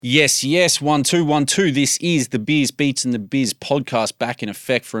Yes, yes, 1 2 1 2. This is the Beers, Beats and the Biz podcast back in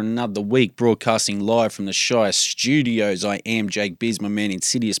effect for another week, broadcasting live from the Shire Studios. I am Jake Biz, my man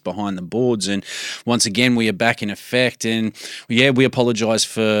Insidious behind the boards, and once again we are back in effect. And yeah, we apologise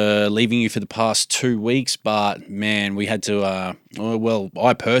for leaving you for the past 2 weeks, but man, we had to.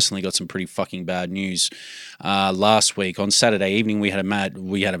 I personally got some pretty fucking bad news last week. On Saturday evening, we had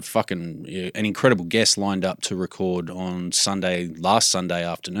an incredible guest lined up to record on last Sunday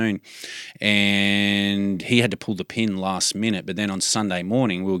afternoon, and he had to pull the pin last minute. But then on Sunday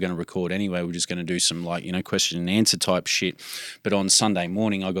morning, we were going to record anyway. We were just going to do some question and answer type shit. But on Sunday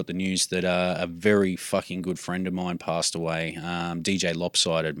morning, I got the news that a very fucking good friend of mine passed away, DJ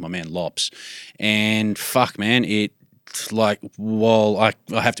Lopsided, my man Lops, and fuck man, while I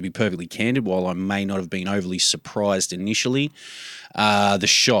have to be perfectly candid, while I may not have been overly surprised initially, the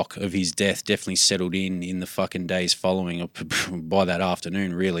shock of his death definitely settled in the fucking days following, by that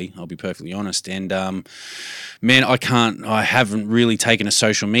afternoon, really, I'll be perfectly honest. And, man, I haven't really taken to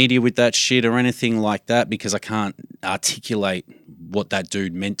social media with that shit or anything like that because I can't articulate what that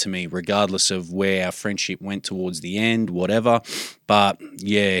dude meant to me, regardless of where our friendship went towards the end, whatever. But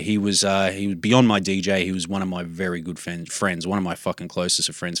yeah, he was beyond my DJ. He was one of my very good friends, one of my fucking closest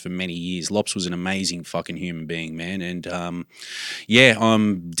of friends for many years. Lops was an amazing fucking human being, man. And yeah,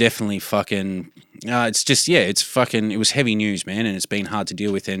 I'm definitely fucking. It was heavy news, man, and it's been hard to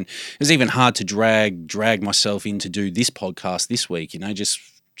deal with, and it was even hard to drag myself in to do this podcast this week.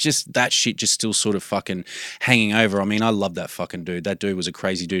 Just that shit just still sort of fucking hanging over. I mean, I love that fucking dude. That dude was a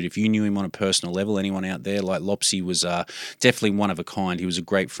crazy dude. If you knew him on a personal level, anyone out there, like Lopsy was definitely one of a kind. He was a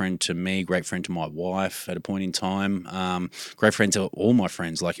great friend to me, great friend to my wife at a point in time, great friend to all my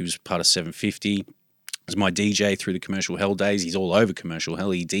friends. Like, he was part of 750. Was my DJ through the Commercial Hell days. He's all over Commercial Hell.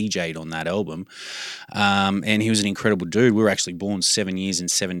 He DJ'd on that album. And he was an incredible dude. We were actually born 7 years and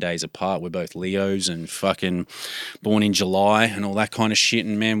 7 days apart. We're both Leos and fucking born in July and all that kind of shit.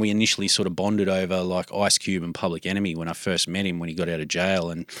 And man, we initially sort of bonded over like Ice Cube and Public Enemy when I first met him when he got out of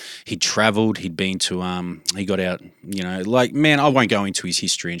jail. And he'd traveled, he'd been to, he got out, man, I won't go into his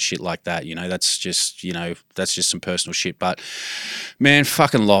history and shit like that. That's just some personal shit. But man,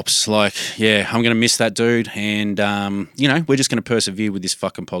 fucking Lops, I'm going to miss that dude, and we're just going to persevere with this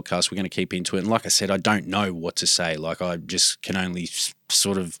fucking podcast. We're going to keep into it, and like I said, I don't know what to say. Like, I just can only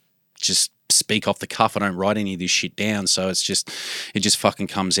sort of just speak off the cuff. I don't write any of this shit down, so it just fucking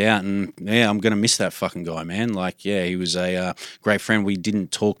comes out. And yeah, I'm gonna miss that fucking guy, man. Like, yeah, he was a great friend. We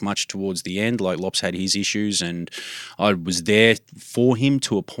didn't talk much towards the end. Like, Lops had his issues, and I was there for him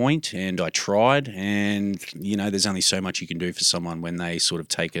to a point, and I tried. And there's only so much you can do for someone when they sort of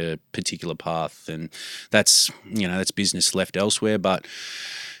take a particular path, and that's business left elsewhere. But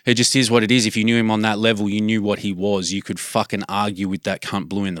it just is what it is. If you knew him on that level, you knew what he was. You could fucking argue with that cunt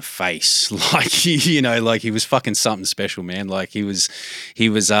blue in the face. Like, he was fucking something special, man. Like, he was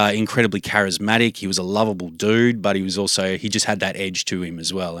incredibly charismatic. He was a lovable dude, but he just had that edge to him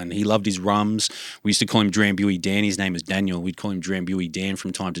as well. And he loved his rums. We used to call him Drambuie Dan. His name was Daniel. We'd call him Drambuie Dan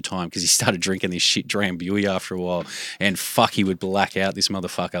from time to time because he started drinking this shit Drambuie after a while. And fuck, he would black out, this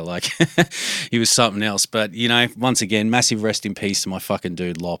motherfucker. Like, he was something else. But, once again, massive rest in peace to my fucking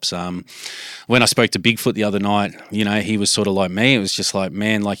dude, Lops. When I spoke to Bigfoot the other night, he was sort of like me. It was just like,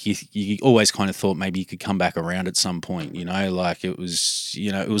 man, like you always kind of thought maybe you could come back around at some point, like it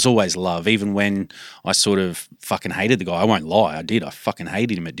was always love. Even when I sort of fucking hated the guy, I won't lie, I did. I fucking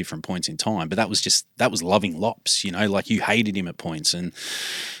hated him at different points in time, but that was loving Lops, like you hated him at points, and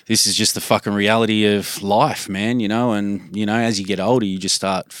this is just the fucking reality of life, man, and, as you get older, you just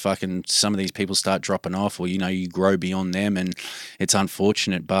start fucking, some of these people start dropping off, or, you grow beyond them, and it's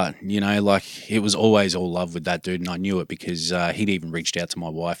unfortunate, but, it was always all love with that dude, and I knew it because he'd even reached out to my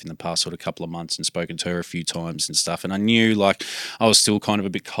wife in the past sort of couple of months and spoken to her a few times and stuff, and I knew, I was still kind of a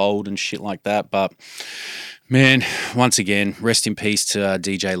bit cold and shit like that, but man, once again, rest in peace to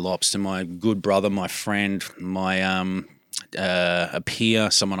DJ Lops, to my good brother, my friend, my a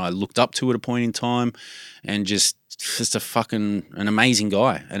peer, someone I looked up to at a point in time, and just an amazing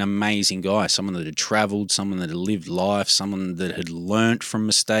guy, someone that had traveled, someone that had lived life, someone that had learnt from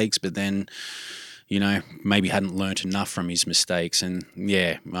mistakes, but then, maybe hadn't learnt enough from his mistakes. And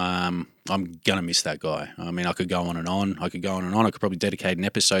yeah, I'm going to miss that guy. I mean, I could go on and on. I could probably dedicate an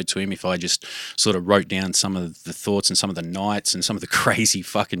episode to him if I just sort of wrote down some of the thoughts and some of the nights and some of the crazy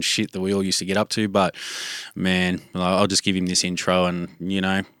fucking shit that we all used to get up to. But man, I'll just give him this intro and,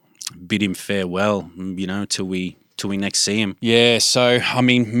 bid him farewell, till we till we next see him. Yeah, so, I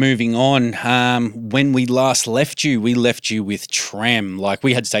mean, moving on, when we last left you with Trem. Like,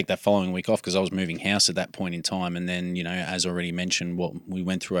 we had to take that following week off because I was moving house at that point in time. And then, you know, as already mentioned, what we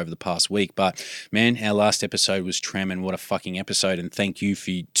went through over the past week. But, man, our last episode was Trem, and what a fucking episode. And thank you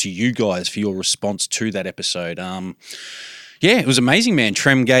to you guys for your response to that episode. Yeah, it was amazing, man.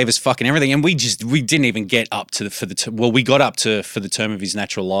 Trem gave us fucking everything, and we didn't even get up to we got up to for the term of his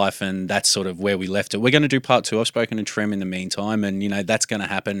natural life, and that's sort of where we left it. We're going to do part 2. I've spoken to Trem in the meantime, and you know that's going to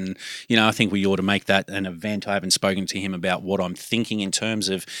happen. You know, I think we ought to make that an event. I haven't spoken to him about what I'm thinking in terms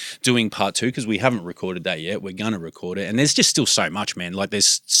of doing part 2 because we haven't recorded that yet. We're going to record it, and there's just still so much, man. Like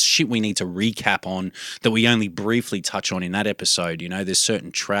there's shit we need to recap on that we only briefly touch on in that episode. You know, there's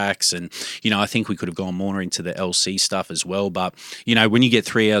certain tracks, and you know I think we could have gone more into the LC stuff as well. But, you know, when you get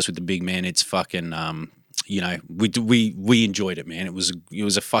 3 hours with the big man, it's fucking, you know, we enjoyed it, man. It was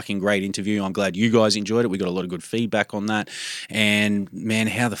a fucking great interview. I'm glad you guys enjoyed it. We got a lot of good feedback on that. And, man,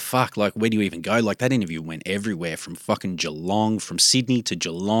 how the fuck, like, where do you even go? Like, that interview went everywhere from fucking Geelong, from Sydney to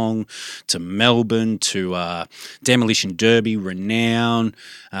Geelong to Melbourne to Demolition Derby, Renown.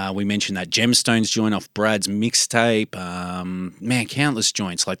 We mentioned that Gemstones joint off Brad's mixtape. Man, countless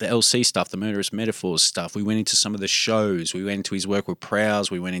joints, like the LC stuff, the Murderous Metaphors stuff. We went into some of the shows. We went into his work with Prowse.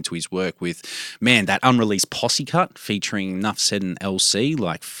 We went into his work with, man, that unreleased Posse Cut featuring Nuff Said and LC.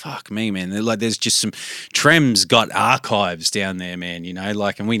 Like, fuck me, man. Like, there's just some... Trem's got archives down there, man, you know,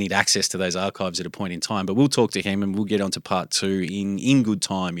 like, and we need access to those archives at a point in time. But we'll talk to him and we'll get on to part 2 in good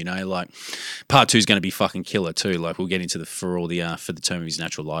time, you know, like, part 2 is going to be fucking killer too. Like, we'll get into for the term of his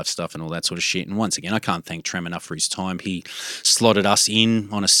natural life stuff and all that sort of shit. And once again, I can't thank Trem enough for his time. He slotted us in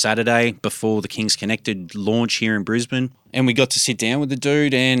on a Saturday before the Kings Connected launch here in Brisbane. And we got to sit down with the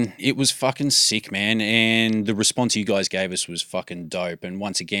dude, and it was fucking sick, man. And the response you guys gave us was fucking dope. And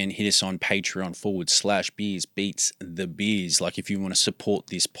once again, hit us on Patreon/Beers Beats the Beers. Like, if you want to support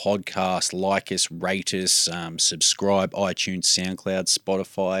this podcast, like us, rate us, subscribe, iTunes, SoundCloud,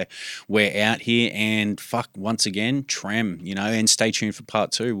 Spotify. We're out here, and fuck, once again, Trem, you know. And stay tuned for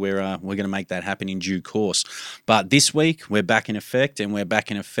part 2. We're going to make that happen in due course. But this week, we're back in effect, and we're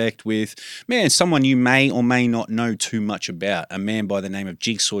back in effect with, man, someone you may or may not know too much about, a man by the name of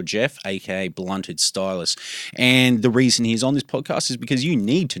Jigzaw Geoff, aka Blunted Stylus. And the reason he's on this podcast is because you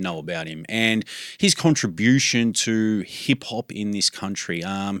need to know about him and his contribution to hip hop in this country.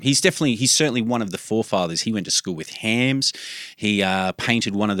 He's certainly one of the forefathers. He went to school with Hams. He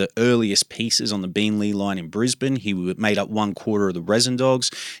painted one of the earliest pieces on the Beanley line in Brisbane. He made up 1/4 of the Resin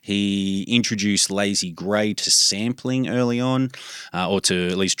Dogs. He introduced Lazy Grey to sampling early on, or to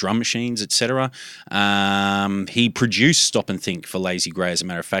at least drum machines, etc. He produced Stop and Think for Lazy Grey. As a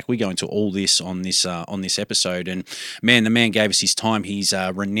matter of fact, we go into all this on this episode. And man, the man gave us his time. He's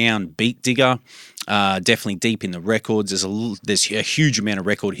a renowned beat digger. Definitely deep in the records. There's a huge amount of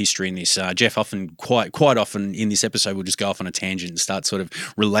record history in this. Geoff often, quite often in this episode, will just go off on a tangent and start sort of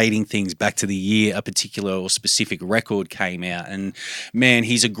relating things back to the year a particular or specific record came out. And man,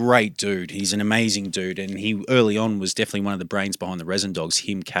 he's a great dude. He's an amazing dude. And he early on was definitely one of the brains behind the Resin Dogs,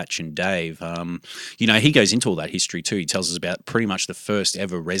 him, Catch and Dave. You know, he goes into all that history too. He tells us about pretty much the first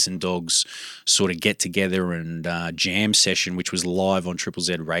ever Resin Dogs sort of get together and jam session, which was live on Triple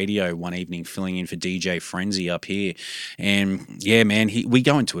Z Radio one evening, filling in for DJ Frenzy up here. And yeah, man, we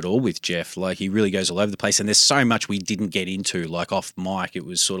go into it all with Geoff. Like, he really goes all over the place, and there's so much we didn't get into. Like, off mic, it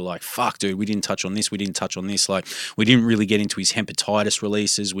was sort of like, fuck, dude, we didn't touch on this, we didn't touch on this. Like, we didn't really get into his Hepatitis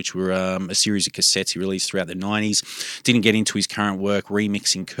releases, which were a series of cassettes he released throughout the 90s. Didn't get into his current work,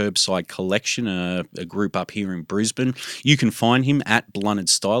 remixing Curbside Collection, a group up here in Brisbane. You can find him at Blunted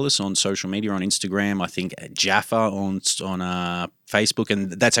Stylus on social media, on Instagram, I think Jaffa on Facebook,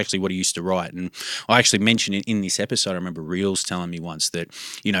 and that's actually what he used to write. And I actually mentioned it in this episode. I remember Reels telling me once that,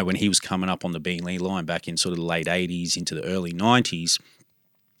 you know, when he was coming up on the Beanley line back in sort of the late 80s into the early 90s,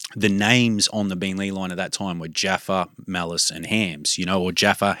 the names on the Beanley line at that time were Jaffa, Malice, and Hams, you know, or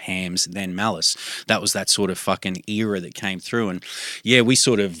Jaffa, Hams, then Malice. That was that sort of fucking era that came through. And yeah, we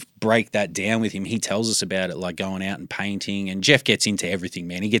sort of break that down with him. He tells us about it, like going out and painting. And Geoff gets into everything,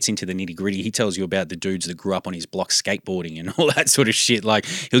 man. He gets into the nitty gritty. He tells you about the dudes that grew up on his block skateboarding and all that sort of shit. Like,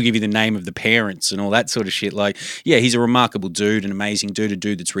 he'll give you the name of the parents and all that sort of shit. Like, yeah, he's a remarkable dude, an amazing dude, a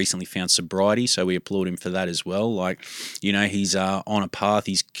dude that's recently found sobriety. So we applaud him for that as well. Like, you know, he's on a path.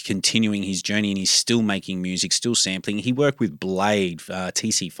 He's continuing his journey, and he's still making music, still sampling. He worked with Blade,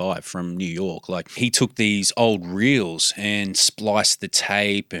 TC5 from New York. Like, he took these old reels and spliced the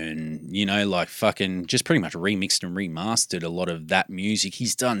tape and, you know, like, fucking just pretty much remixed and remastered a lot of that music.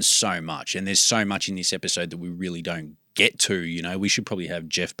 He's done so much, and there's so much in this episode that we really don't get to. You know, we should probably have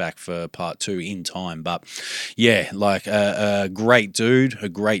Geoff back for part 2 in time. But yeah, like a great dude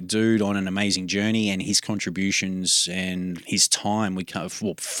on an amazing journey, and his contributions and his time,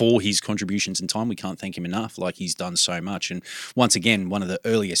 for his contributions and time, we can't thank him enough. Like, he's done so much. And once again, one of the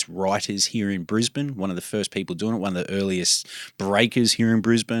earliest writers here in Brisbane, one of the first people doing it, one of the earliest breakers here in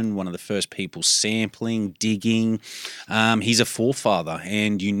Brisbane, one of the first people sampling, digging. He's a forefather,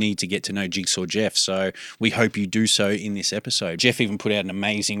 and you need to get to know Jigzaw Geoff. So we hope you do so in this episode. Geoff even put out an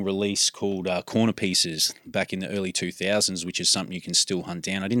amazing release called Corner Pieces back in the early 2000s, which is something you can still hunt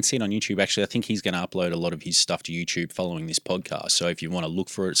down. I didn't see it on YouTube, actually. I think he's going to upload a lot of his stuff to YouTube following this podcast. So if you want to look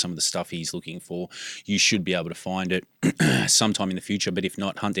for it, some of the stuff he's looking for, you should be able to find it sometime in the future. But if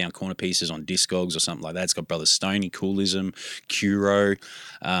not, hunt down Corner Pieces on Discogs or something like that. It's got Brother Stoney, Coolism, Kuro,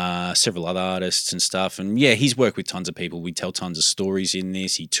 several other artists and stuff. And yeah, he's worked with tons of people. We tell tons of stories in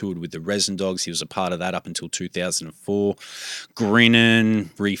this. He toured with the Resin Dogs. He was a part of that up until 2004. Grinnin',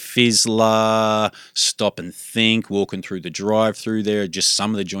 Refizzler, Stop and Think, Walking Through the Drive-Through there, just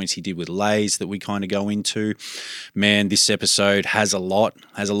some of the joints he did with Lays that we kind of go into. Man, this episode has a lot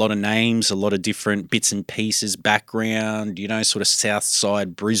of names, a lot of different bits and pieces, background, you know, sort of South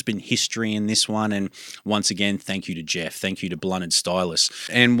Side Brisbane history in this one. And once again, thank you to Geoff. Thank you to Blunted Stylus.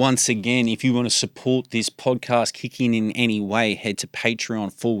 And once again, if you want to support this podcast kicking in any way, head to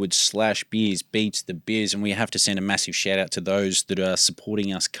Patreon/Beers Beats the Biz. And we have to send a massive shout out to those that are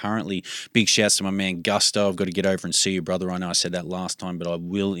supporting us currently. Big shouts to my man Gusto. I've got to get over and see you, brother. I know I said that last time, but I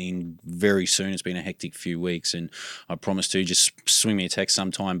will in very soon. It's been a hectic few weeks, and I promise to just swing me a text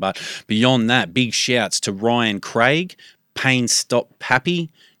sometime. But beyond that, big shouts to Ryan Craig, Payne Stop Pappy,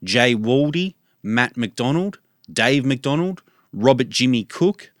 Jay Waldy, Matt McDonald, Dave McDonald, Robert Jimmy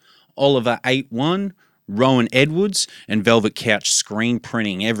Cook, Oliver 81, Rowan Edwards, and Velvet Couch Screen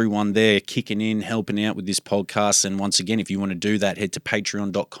Printing. Everyone there kicking in, helping out with this podcast. And once again, if you want to do that, head to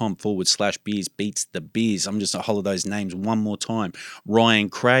patreon.com/beers beats the biz. I'm just going to holler those names one more time. Ryan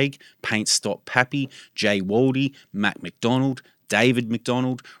Craig, Paint Stop Pappy, Jay Waldy, Matt McDonald, David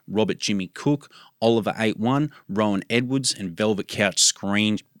McDonald, Robert Jimmy Cook, Oliver 81, Rowan Edwards, and Velvet Couch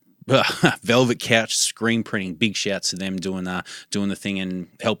Screen Printing. Big shouts to them doing the thing and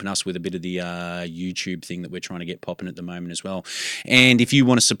helping us with a bit of the YouTube thing that we're trying to get popping at the moment as well. And if you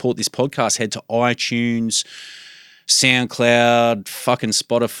want to support this podcast, head to iTunes, SoundCloud, fucking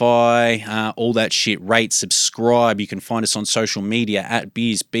Spotify, all that shit. Rate, subscribe. You can find us on social media at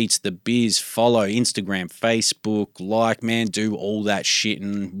Beers Beats the Biz. Follow Instagram, Facebook, like, man, do all that shit.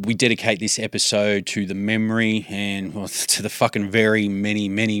 And we dedicate this episode to the memory and to the fucking very many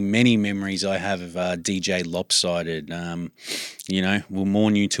memories I have of DJ Lopsided. You know, we'll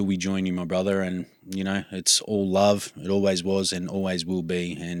mourn you till we join you, my brother. And, you know, it's all love. It always was and always will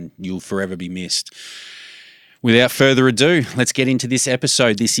be. And you'll forever be missed. Without further ado, let's get into this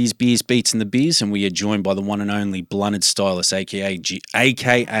episode. This is Beers, Beats and the Biz, and we are joined by the one and only Blunted Stylus, aka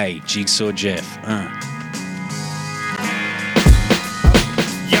Jigzaw Geoff.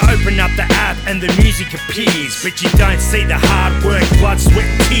 You open up the app and the music appears, but you don't see the hard work, blood, sweat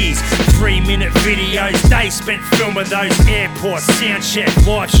and tears. 3-minute videos, they spent filming those airports, sound check,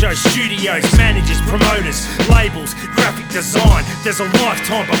 live show studios, managers, promoters, labels, graphic design. There's a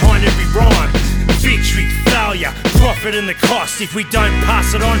lifetime behind every rhyme. Victory, failure, profit and the cost. If we don't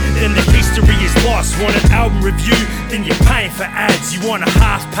pass it on, then the history is lost. Want an album review? Then you're paying for ads. You want a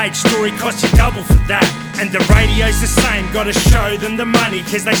half-page story? Cost you double for that. And the radio's the same, gotta show them the money,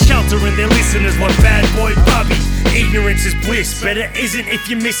 cause they sheltering their listeners like Bad Boy Bubby. Ignorance is bliss, but it isn't if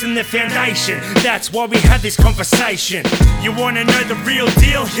you're missing the foundation. That's why we had this conversation. You wanna know the real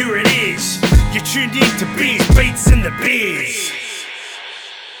deal? Here it is. You're tuned in to Beers, Beats and the Biz.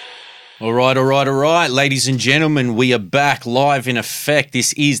 All right. Ladies and gentlemen, we are back live in effect.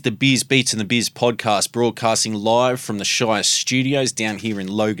 This is the Beers, Beats and the Biz podcast, broadcasting live from the Shire Studios down here in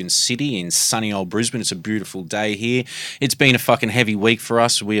Logan City in sunny old Brisbane. It's a beautiful day here. It's been a fucking heavy week for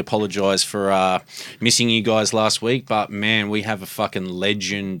us. We apologise for missing you guys last week, but man, we have a fucking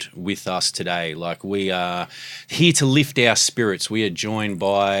legend with us today. Like, we are here to lift our spirits. We are joined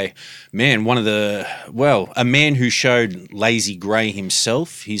by, man, a man who showed Lazy Grey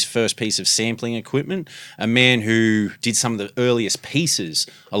himself, his first piece of sampling equipment, a man who did some of the earliest pieces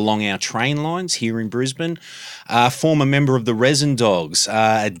along our train lines here in Brisbane, a former member of the Resin Dogs,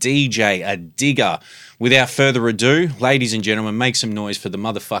 a DJ, a digger. Without further ado, ladies and gentlemen, make some noise for the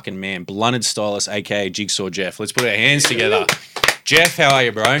motherfucking man, Blunted Stylus, aka Jigzaw Geoff. Let's put our hands together. Geoff, how are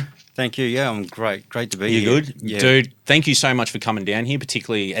you, bro? Thank you. Yeah, I'm great. Great to be here. You good? Yeah. Dude, thank you so much for coming down here,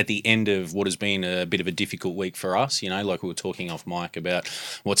 particularly at the end of what has been a bit of a difficult week for us. You know, like we were talking off mic about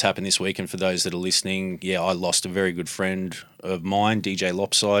what's happened this week. And for those that are listening, yeah, I lost a very good friend of mine, DJ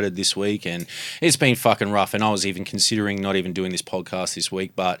Lopsided, this week, and it's been fucking rough. And I was even considering not even doing this podcast this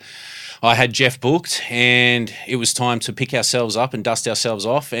week, but I had Geoff booked, and it was time to pick ourselves up and dust ourselves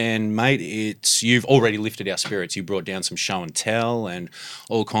off. And mate, you've already lifted our spirits. You brought down some show and tell and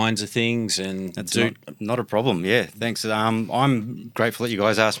all kinds of things. And that's not a problem. Yeah, thanks. I'm grateful that you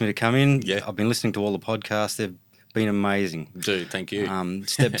guys asked me to come in. Yeah, I've been listening to all the podcasts. They've been amazing. Dude, thank you.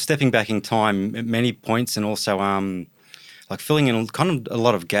 Stepping back in time at many points, and also like filling in kind of a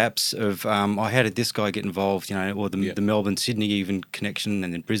lot of gaps of how did this guy get involved, you know, or the Melbourne Sydney even connection,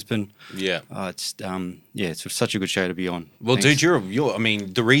 and then Brisbane. Yeah, it's such a good show to be on. Well, Thanks. dude, you're. I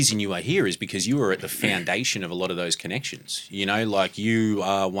mean, the reason you are here is because you were at the foundation of a lot of those connections. You know, like you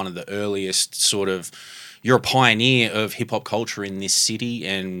are one of the earliest sort of. You're a pioneer of hip hop culture in this city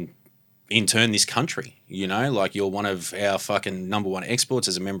and in turn this country. You know, like you're one of our fucking number one exports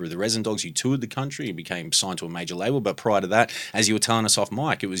as a member of the Resin Dogs. You toured the country, you became signed to a major label. But prior to that, as you were telling us off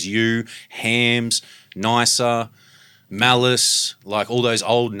mic, it was you, Hams, Nicer, Malice, like all those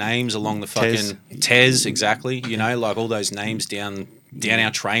old names along the fucking Tez, exactly. You know, like all those names down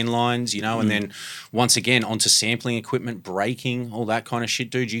our train lines, you know, and then once again onto sampling equipment, breaking, all that kind of shit,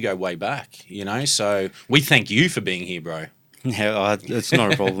 dude. You go way back, you know. So we thank you for being here, bro. Yeah, it's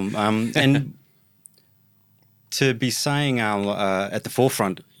not a problem. And to be saying at the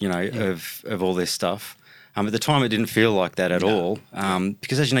forefront, you know, of all this stuff. At the time, it didn't feel like that at all,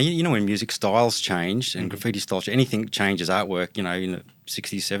 because as you know, when music styles change and graffiti styles, anything changes, artwork, you know, in the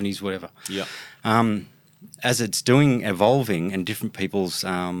 60s, 70s, whatever. Yeah. As it's evolving, and different people's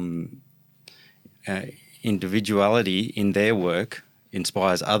individuality in their work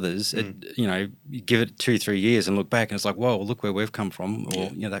inspires others. You know, you give it 2-3 years and look back, and it's like, whoa, look where we've come from,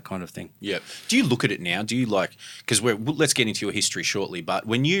 or you know, that kind of thing. Yeah. Do you look at it now? Do you like? Because let's get into your history shortly, but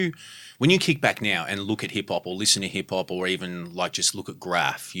when you kick back now and look at hip hop or listen to hip hop or even like just look at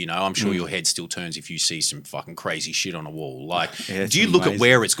graph, you know, I'm sure your head still turns if you see some fucking crazy shit on a wall. Like, do you look at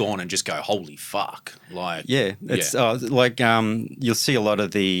where it's gone and just go, holy fuck? Like, it's like you'll see a lot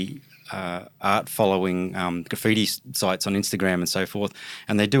of the art following graffiti sites on Instagram and so forth,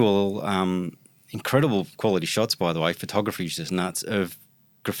 and they do all incredible quality shots, by the way. Photography is just nuts, of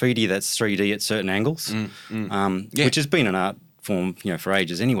graffiti that's 3D at certain angles, which has been an art form, you know, for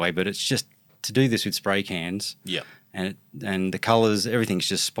ages anyway, but it's just to do this with spray cans, and the colours, everything's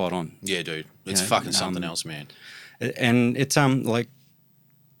just spot on. Yeah, dude, it's fucking something else, man. And it's like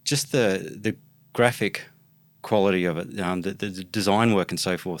just the graphic quality of it, the design work and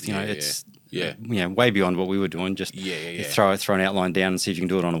so forth. You know, it's you know, way beyond what we were doing. Just throw an outline down and see if you can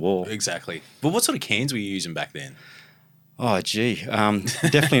do it on a wall. Exactly. But what sort of cans were you using back then? Oh, gee.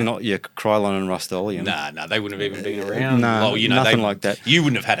 Definitely not your Krylon and Rust-Oleum. Nah, they wouldn't have even been around. No, well, you know, nothing like that. You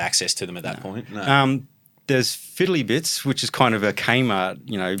wouldn't have had access to them at that point. No. There's Fiddly Bits, which is kind of a Kmart,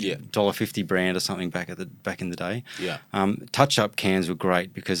 you know, $1.50 brand or something back in the day. Yeah. Touch-up cans were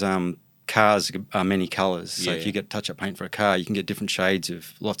great because cars are many colours. So if you get touch-up paint for a car, you can get different shades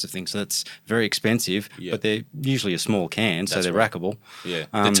of lots of things. So that's very expensive, but they're usually a small can, so they're rackable. Yeah,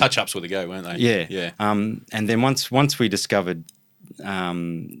 the touch-ups were the go, weren't they? Yeah. And then once we discovered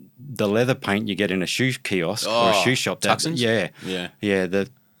the leather paint you get in a shoe kiosk or a shoe shop. Tuxins? Yeah.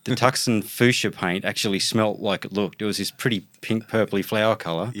 The Tuxin fuchsia paint actually smelt like it looked. It was this pretty pink, purpley flower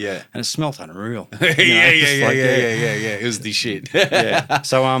colour. Yeah. And it smelt unreal. Yeah. It was the shit. Yeah.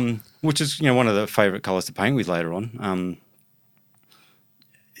 So, which is, you know, one of the favourite colours to paint with later on.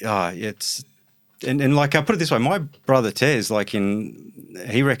 It's... And like, I put it this way, my brother Tez,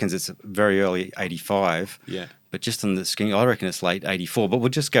 he reckons it's very early 85. Yeah. But just on the scheme, I reckon it's late 84. But we'll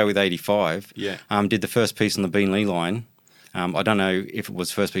just go with 85. Yeah. Did the first piece on the Bean Lee line. I don't know if it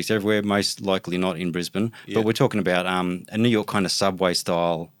was first piece everywhere, most likely not in Brisbane. Yeah. But we're talking about a New York kind of subway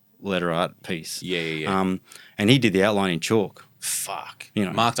style letter art piece. Yeah. And he did the outline in chalk. Fuck. You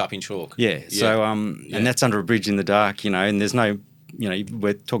know, marked up in chalk. Yeah. So and that's under a bridge in the dark, you know, and there's no, you know,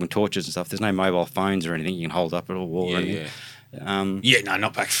 we're talking torches and stuff. There's no mobile phones or anything you can hold up at a wall or anything.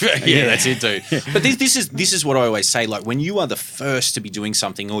 Not back. That's it, dude. But this is what I always say. Like, when you are the first to be doing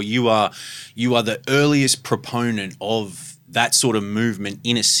something, or you are the earliest proponent of that sort of movement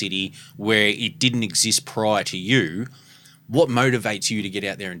in a city where it didn't exist prior to you, what motivates you to get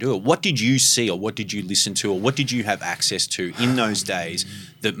out there and do it? What did you see, or what did you listen to, or what did you have access to in those days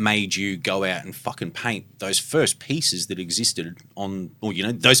that made you go out and fucking paint those first pieces that existed on, or, you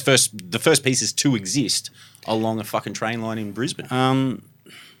know, the first pieces to exist along a fucking train line in Brisbane?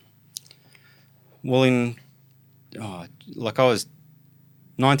 Well, in like I was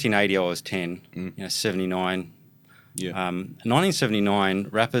 1980, I was 10. Mm. 79. Yeah. 1979,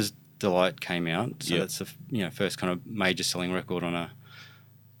 Rapper's Delight came out, so Yeah. that's the first kind of major selling record on a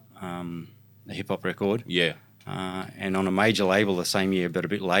hip hop record. Yeah. And on a major label the same year, but a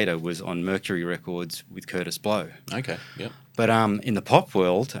bit later, was on Mercury Records with Curtis Blow. Okay. Yep. But in the pop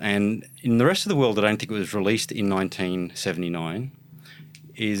world and in the rest of the world, I don't think it was released in 1979.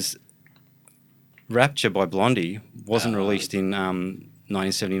 Is Rapture by Blondie wasn't released in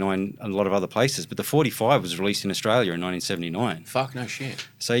 1979 a lot of other places, but the 45 was released in Australia in 1979. Fuck no shit.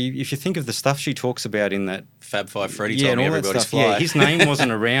 So if you think of the stuff she talks about in that Fab Five Freddy told me and all that everybody's stuff, fly. his name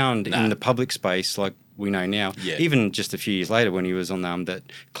wasn't around Nah. in the public space like we know now. Yeah. Even just a few years later when he was on that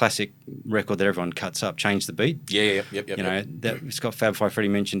classic record that everyone cuts up, Change the Beat. Yeah. Yep. That it's got Fab Five Freddy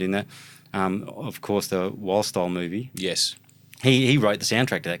mentioned in that. Of course, the Wild Style movie. Yes. He wrote the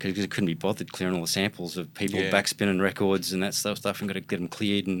soundtrack to that because he couldn't be bothered clearing all the samples of people backspinning records and that stuff and got to get them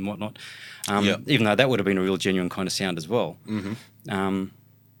cleared and whatnot. Even though that would have been a real genuine kind of sound as well. Mm-hmm.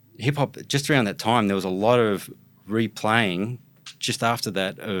 Hip hop, just around that time, there was a lot of replaying just after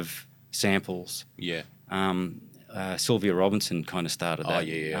that of samples. Yeah. Sylvia Robinson kind of started that. Oh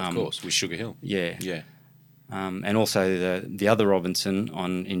yeah. Of course, with Sugar Hill. Yeah. Yeah. And also the other Robinson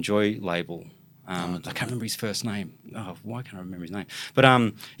on Enjoy label. I can't remember his first name. Oh, why can't I remember his name? But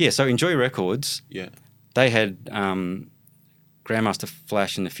so Enjoy Records. Yeah. They had Grandmaster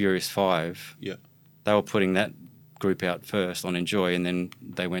Flash and the Furious Five. Yeah. They were putting that group out first on Enjoy, and then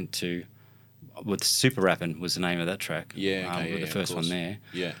they went to with Super Rappin' was the name of that track. Yeah. Okay. with the first one there.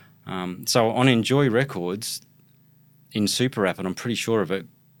 Yeah. So on Enjoy Records, in Super Rappin', I'm pretty sure of it,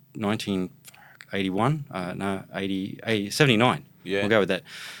 1981. 79. Yeah. We'll go with that.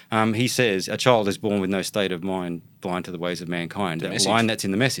 He says, "A child is born with no state of mind, blind to the ways of mankind." That message. line that's in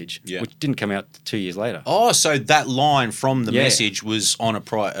the message, Yeah. which didn't come out 2 years later. Oh, so that line from the Yeah. message was on a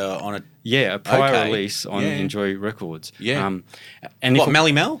a Yeah, a prior Okay. release on Yeah. Enjoy Records. Yeah. And what if,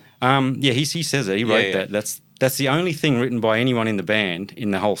 Melly Mel? he says it. He wrote yeah. that. That's the only thing written by anyone in the band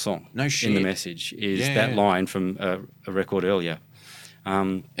in the whole song. No In shit. the message is Yeah, that yeah. line from a record earlier.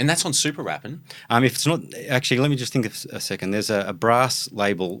 And that's on Super Rappin'. If it's not, actually, let me just think of a second. There's a brass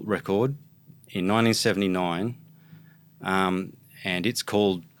label record in 1979, and it's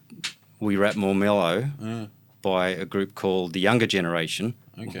called We Rap More Mellow by a group called The Younger Generation,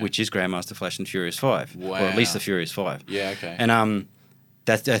 which is Grandmaster Flash and Furious Five, or at least the Furious Five. Yeah, okay. And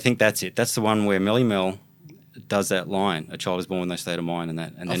I think that's it. That's the one where Melly Mel does that line, "A child is born with no state of mind," and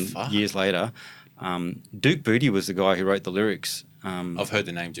that. And then fuck. years later, Duke Booty was the guy who wrote the lyrics. I've heard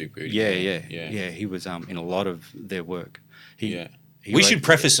the name Duke Booty. Yeah. He was in a lot of their work. He We wrote- should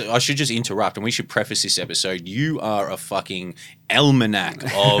preface it. I should just interrupt, and we should preface this episode. You are a fucking almanac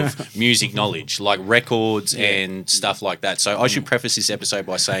of music knowledge, like records and stuff like that. So I should preface this episode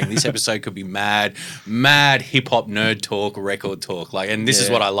by saying this episode could be mad hip hop nerd talk, record talk. And this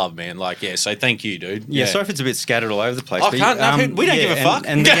is what I love, man. So thank you, dude. Yeah, sorry if it's a bit scattered all over the place. I but, can't. We don't give a fuck.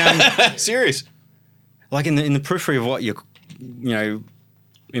 And the, serious. like in the periphery of what in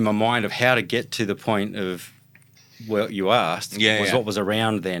my mind of how to get to the point of what you asked was what was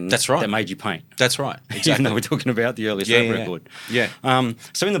around then. That's right. That made you paint. That's right. Exactly. Even though we're talking about the earliest rap record. Yeah.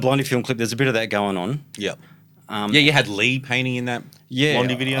 So in the Blondie film clip, there's a bit of that going on. Yeah. You had Lee painting in that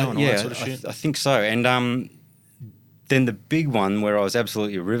Blondie video and all that sort of shit. I think so. And then the big one where I was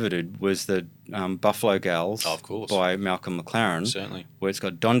absolutely riveted was the Buffalo Gals of course. by Malcolm McLaren. Certainly. Where it's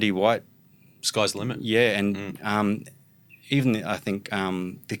got Dondi White. Sky's the limit. Yeah, and even I think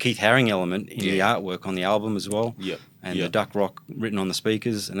the Keith Haring element in the artwork on the album as well. Yeah. And the Duck Rock written on the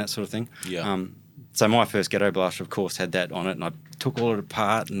speakers and that sort of thing. Yeah. So my first Ghetto Blaster, of course, had that on it, and I took all of it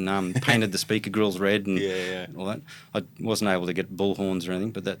apart and painted the speaker grills red and all that. I wasn't able to get bull horns or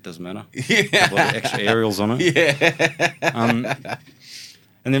anything, but that doesn't matter. Yeah. A couple of extra aerials on it. Yeah.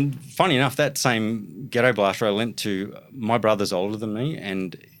 And then, funny enough, that same Ghetto Blaster I lent to my brother's older than me,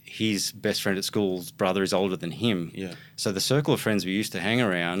 and his best friend at school's brother is older than him. Yeah. So the circle of friends we used to hang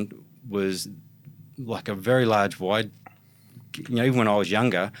around was like a very large, wide. Even when I was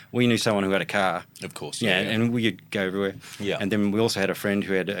younger, we knew someone who had a car. Of course. Yeah, and we'd go everywhere. Yeah. And then we also had a friend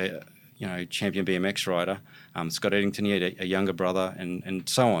who had a champion BMX rider, Scott Eddington. He had a younger brother, and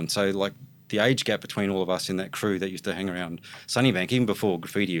so on. So the age gap between all of us in that crew that used to hang around Sunnybank, even before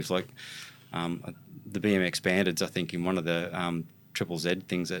graffiti, was like the BMX Bandits. I think in one of the Triple Z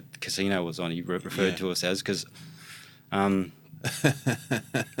things that the casino was on, he referred to us as because. So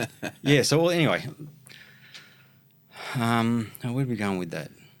anyway. Where are we going with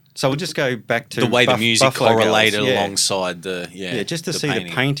that? So we'll just go back to the way the music Buffalo correlated Girls, alongside the just to see painting.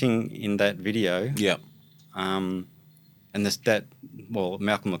 the painting in that video. Yeah. And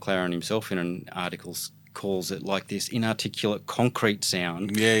Malcolm McLaren himself in an article calls it like this inarticulate concrete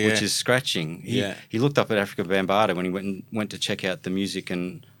sound, which is scratching. He looked up at Africa Bambaataa when he went to check out the music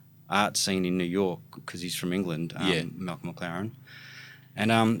and art scene in New York because he's from England, Malcolm McLaren.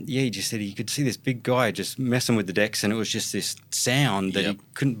 And he just said he could see this big guy just messing with the decks, and it was just this sound that he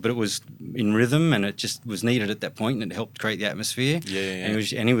couldn't, but it was in rhythm, and it just was needed at that point, and it helped create the atmosphere.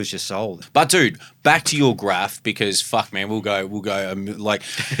 And he was just sold. But dude, back to your graph, because fuck man, we'll go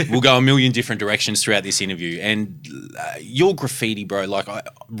a million different directions throughout this interview. And your graffiti, bro, like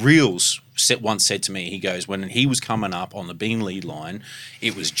Reels once said to me, he goes, when he was coming up on the Bean lead line,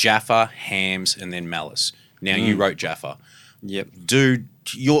 it was Jaffa, Hams, and then Malice. Now you wrote Jaffa. Yep. Dude,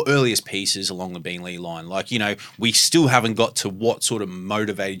 your earliest pieces along the Beanley line, like, you know, we still haven't got to what sort of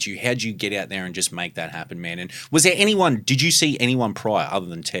motivated you. How'd you get out there and just make that happen, man? And was there did you see anyone prior other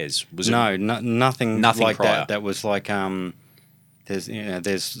than Tez? Nothing like prior. That. That was like,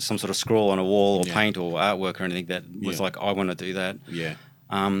 there's some sort of scroll on a wall or paint or artwork or anything that was like, I want to do that. Yeah.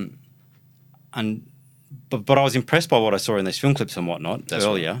 But I was impressed by what I saw in these film clips and whatnot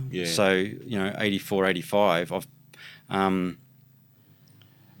earlier. Right. Yeah. So, 84, 85,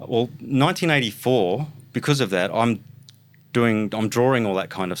 1984, because of that, I'm drawing all that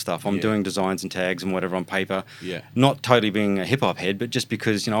kind of stuff. I'm doing designs and tags and whatever on paper. Yeah. Not totally being a hip hop head, but just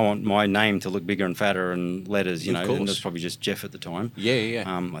because, I want my name to look bigger and fatter and letters, and it was probably just Geoff at the time. Yeah.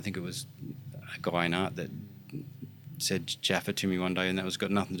 I think it was a guy in art that said Jaffa to me one day, and that was got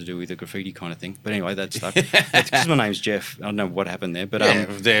nothing to do with the graffiti kind of thing. But anyway, that stuff. Because my name's Geoff. I don't know what happened there, but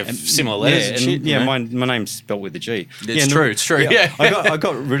they're similar letters and shit. My name's spelt with a G. It's true. Yeah. I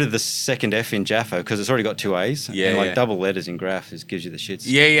got rid of the second F in Jaffa because it's already got two A's. Yeah, and double letters in graph gives you the shits.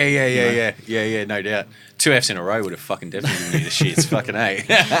 Yeah, no doubt. Two F's in a row would have fucking definitely given me the shits. Fucking A.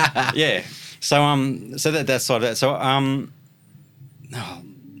 Yeah. So that side of that. So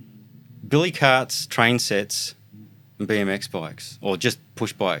billy carts, train sets, and BMX bikes, or just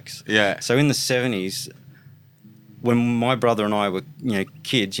push bikks. Yeah. So in the 70s, when my brother and I were,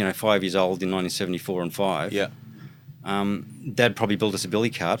 kids, 5 years old in 1974 and 5. Yeah. Dad probably built us a billy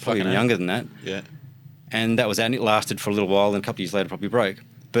cart, probably even younger than that. Yeah. And that was that, and it lasted for a little while, and a couple of years later probably broke.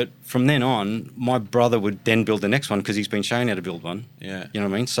 But from then on, my brother would then build the next one because he's been shown how to build one. Yeah. You know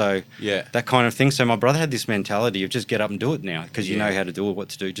what I mean? So that kind of thing. So my brother had this mentality of just get up and do it now because you know how to do it, what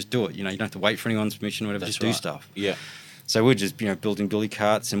to do, just do it. You don't have to wait for anyone's permission or whatever, just do stuff. Yeah. So we're just, building billy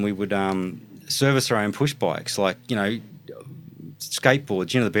carts, and we would service our own push bikes, like,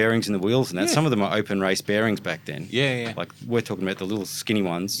 skateboards, the bearings and the wheels and that. Some of them are open race bearings back then. Yeah. Like we're talking about the little skinny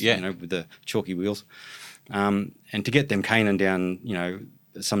ones, with the chalky wheels. And to get them caning down,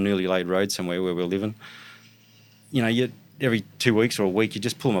 some newly laid road somewhere where we're living, you every 2 weeks or a week, you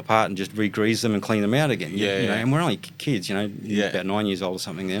just pull them apart and just re-grease them and clean them out again. And we're only kids, about 9 years old or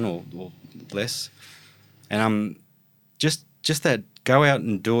something then, or less. And just that, go out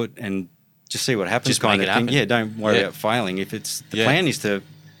and do it and just see what happens, just kind make of it thing. happen. Yeah, don't worry about failing. If it's the plan is to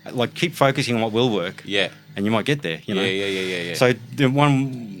keep focusing on what will work. Yeah. And you might get there. Yeah. So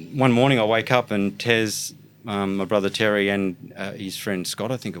one morning I wake up and Tez, my brother Terry and his friend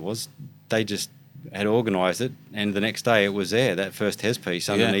Scott, I think it was, they just had organised it, and the next day it was there, that first Tez piece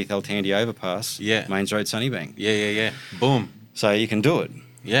underneath El Tandy Overpass, Mains Road Sunnybank. Yeah. Boom. So you can do it.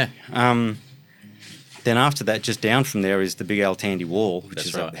 Yeah. Then after that, just down from there is the big El Tandy wall, which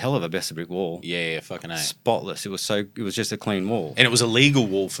is right. a hell of a Bessa brick wall. Yeah, fucking A. Spotless. It was just a clean wall. And it was a legal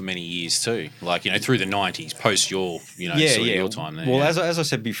wall for many years too. Like, through the 90s, post your, sort of your time there. Well, as I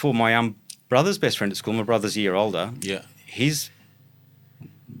said before, my brother's best friend at school, my brother's a year older. Yeah.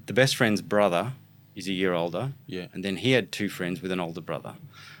 The best friend's brother is a year older. Yeah. And then he had two friends with an older brother.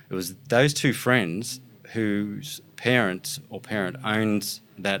 It was those two friends whose parent owns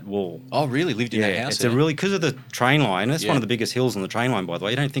that wall. Oh, really? Lived in that house? It's because of the train line. That's one of the biggest hills on the train line, by the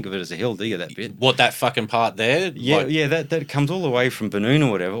way. You don't think of it as a hill, do you, that bit? What, that fucking part there? Yeah, that comes all the way from Banoon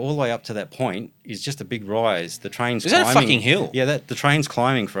or whatever, all the way up to that point is just a big rise. The train's climbing. Is that a fucking hill? Yeah, the train's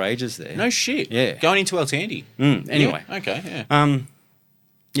climbing for ages there. No shit. Yeah. Going into El Tandy. Anyway. Yeah. Okay,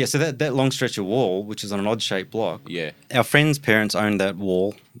 yeah. So that long stretch of wall, which is on an odd-shaped block, our friends' parents owned that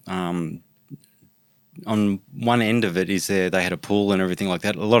wall. On one end of it is they had a pool and everything like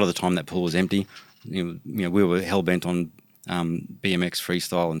that. A lot of the time that pool was empty. We were hell-bent on BMX,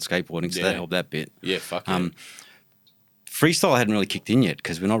 freestyle and skateboarding, so that helped that bit. Yeah, fuck yeah. Freestyle hadn't really kicked in yet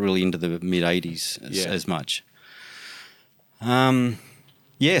because we're not really into the mid-'80s as much. So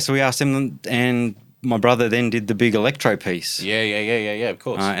we asked them, and my brother then did the big electro piece. Yeah, of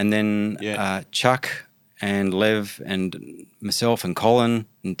course. And then Chuck and Lev and myself and Colin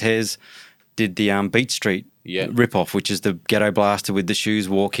and Tez did the Beat Street rip-off, which is the ghetto blaster with the shoes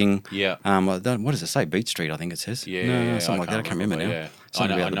walking. Yeah. What does it say? Beat Street, I think it says. Yeah. Something like that. I can't remember now. Yeah.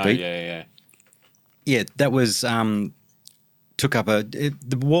 Something I about know. the beat. Yeah. Yeah, that was took up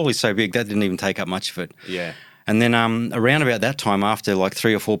the wall is so big that didn't even take up much of it. Yeah. And then around about that time, after like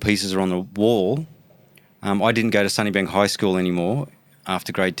 3 or 4 pieces are on the wall, I didn't go to Sunnybank High School anymore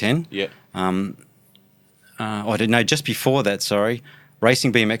after grade 10. Yeah. I didn't know. Just before that, sorry,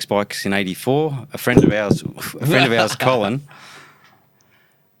 racing BMX bikes in '84. A friend of ours, Colin,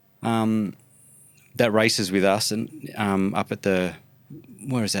 that races with us and up at the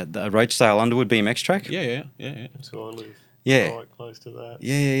where is that? The Roachdale Underwood BMX track. Yeah. That's where I live. Yeah. Right close to that.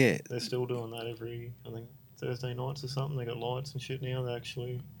 Yeah. They're still doing that every, I think, Thursday nights or something. They got lights and shit now. They're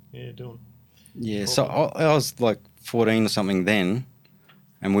actually, doing. Yeah. So I was like 14 or something then,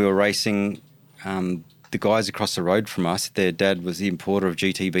 and we were racing. The guys across the road from us, their dad was the importer of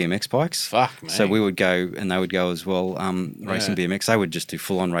GT BMX bikes. Fuck, man. So we would go, and they would go as well, racing BMX. They would just do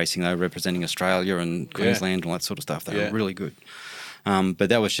full-on racing. They were representing Australia and Queensland and all that sort of stuff. They were really good. But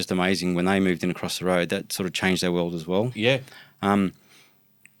that was just amazing when they moved in across the road. That sort of changed their world as well. Yeah.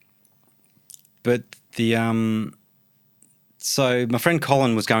 But the so my friend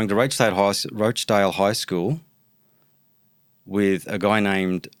Colin was going to Roachdale High School with a guy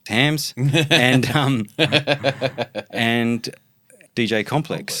named Hams and DJ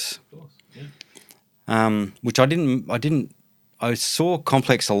Complex, which I saw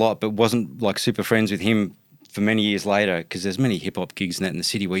Complex a lot, but wasn't like super friends with him for many years later, because there's many hip hop gigs and that in the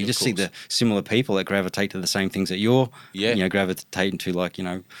city where you just see the similar people that gravitate to the same things that you're gravitating to, like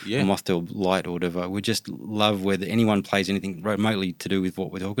a Moth to Light or whatever. We just love whether anyone plays anything remotely to do with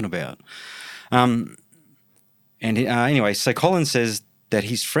what we're talking about. Anyway, so Colin says that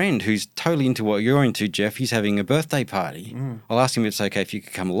his friend, who's totally into what you're into, Geoff, he's having a birthday party. I'll ask him if it's okay if you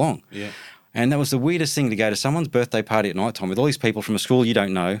could come along. Yeah. And that was the weirdest thing, to go to someone's birthday party at night time with all these people from a school you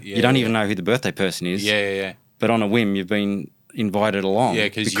don't know. Yeah, you don't even know who the birthday person is. Yeah. But on a whim, you've been invited along. Yeah,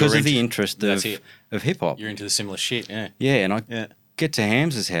 because of the interest of hip hop. You're into the similar shit, yeah. Yeah, and I get to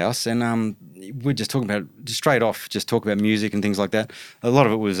Hams's house, and we're just talking about, just straight off, just talk about music and things like that. A lot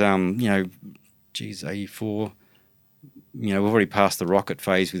of it was, 84. We've already passed the rocket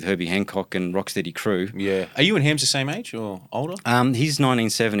phase with Herbie Hancock and Rocksteady Crew. Yeah. Are you and Hams the same age or older? He's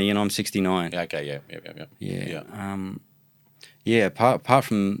 1970 and I'm 69. Okay, Yeah. Apart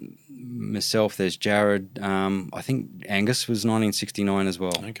from myself, there's Jared. I think Angus was 1969 as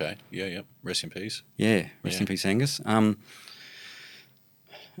well. Okay. Yeah. Rest in peace. Yeah. Rest in peace, Angus.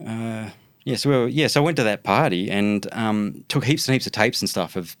 So I went to that party and took heaps and heaps of tapes and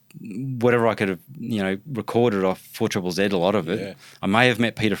stuff of whatever I could have, recorded off 4ZZZ, a lot of it. Yeah. I may have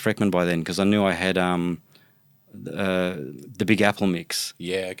met Peter Freckman by then, because I knew I had the Big Apple mix.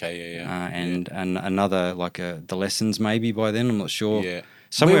 Yeah, okay, and another, like the Lessons maybe by then, I'm not sure. Yeah.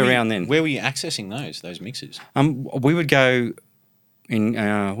 Somewhere around then. Where were you accessing those mixes? We would go in,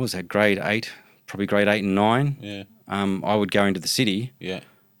 what was that, grade 8, probably grade 8 and 9. Yeah. I would go into the city. Yeah.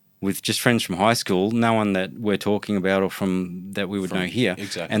 With just friends from high school, no one that we're talking about or that we would know here.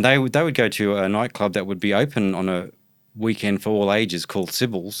 Exactly. And they would go to a nightclub that would be open on a weekend for all ages called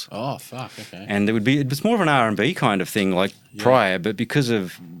Sybil's. Oh, fuck, okay. And it was more of an R&B kind of thing, like prior, but because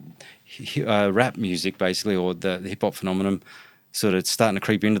of rap music, basically, or the hip-hop phenomenon sort of starting to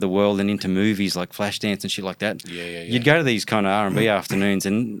creep into the world and into movies like Flashdance and shit like that. Yeah. You'd go to these kind of R&B afternoons,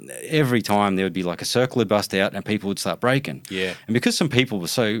 and every time there would be like a circle would bust out and people would start breaking. Yeah. And because some people were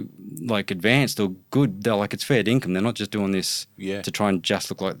so like advanced or good, they're like, it's fair dinkum. They're not just doing this to try and just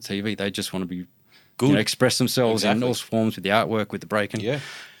look like the TV. They just want to be good, express themselves in all forms, with the artwork, with the breaking. Yeah.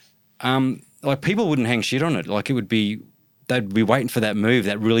 Like people wouldn't hang shit on it. Like it would be, they'd be waiting for that move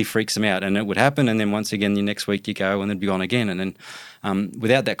that really freaks them out, and it would happen, and then once again the next week you go and it'd be on again. And then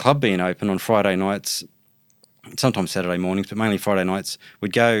without that club being open on Friday nights, sometimes Saturday mornings, but mainly Friday nights,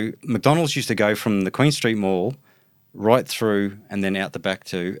 we'd go, McDonald's used to go from the Queen Street Mall right through and then out the back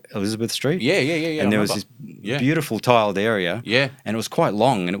to Elizabeth Street. Yeah. And there was this beautiful tiled area. Yeah. And it was quite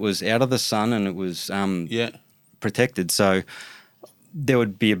long, and it was out of the sun, and it was protected. So there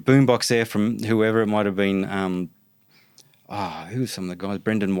would be a boombox there from whoever it might have been. Who was some of the guys?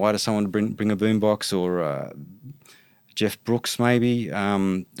 Brendan White or someone to bring a boombox, or Jeff Brooks maybe.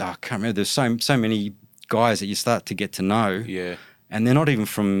 I can't remember. There's so many guys that you start to get to know. Yeah. And they're not even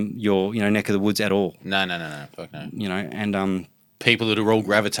from your neck of the woods at all. No. Fuck no. And people that are all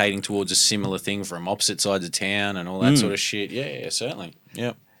gravitating towards a similar thing from opposite sides of town and all that sort of shit. Yeah, certainly.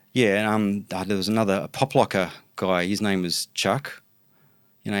 Yeah. Yeah. There was another pop locker guy. His name was Chuck.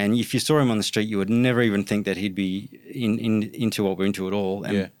 You know, and if you saw him on the street, you would never even think that he'd be into what we're into at all.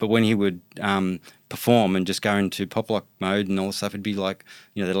 And, Yeah. But when he would perform and just go into pop lock mode and all this stuff, it'd be like,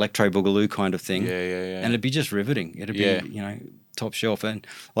 you know, the electro boogaloo kind of thing. Yeah. And it'd be just riveting. It'd be, Yeah. you know, top shelf. And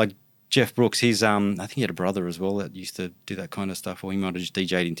like Jeff Brooks, he's I think he had a brother as well that used to do that kind of stuff, or he might have just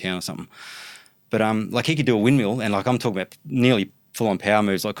DJ'd in town or something. But like he could do a windmill, and like I'm talking about nearly full-on power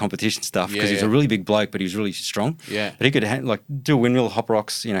moves like competition stuff, because he's a really big bloke, but he's really strong. Yeah. But he could like do a windmill, hop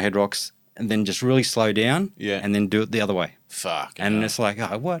rocks, you know, head rocks, and then just really slow down. Yeah. And then do it the other way. Fuck. And it's like,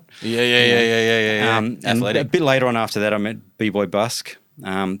 oh, what? Yeah. And Athletic. a bit later on after that, I met B-Boy Busk.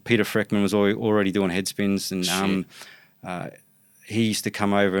 Peter Freckman was already doing head spins, and he used to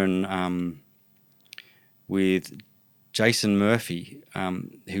come over and with Jason Murphy,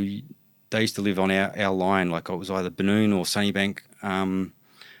 who they used to live on our line, like it was either Benoon or Sunnybank. I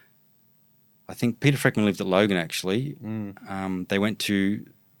think Peter Freckman lived at Logan, actually. They went to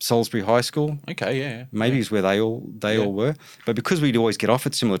Salisbury High School. Okay, yeah. Maybe is where they all were. But because we'd always get off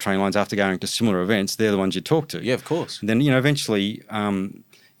at similar train lines after going to similar events, they're the ones you'd talk to. Yeah, of course. And then, you know, eventually, and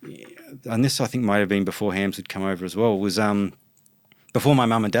this I think might have been before Hams had come over as well, was before my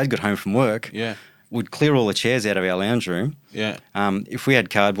mum and dad got home from work. Yeah. We'd clear all the chairs out of our lounge room. Yeah. If we had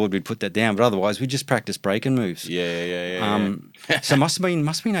cardboard, we'd put that down, but otherwise we'd just practice breaking moves. Yeah. So it must have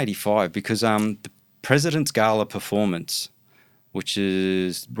been 85, because the President's Gala performance, which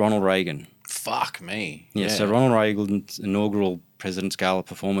is Ronald Reagan. Fuck me. Yeah, so Ronald Reagan's inaugural President's Gala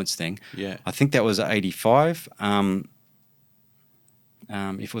performance thing. Yeah. I think that was 85. If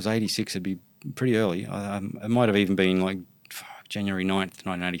it was 86, it'd be pretty early. It might have even been like January 9th,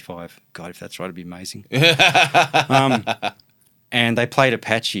 1985. God, if that's right, it'd be amazing. And they played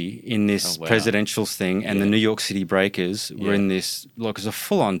Apache in this presidentials thing, and the New York City Breakers were in this, like, it was a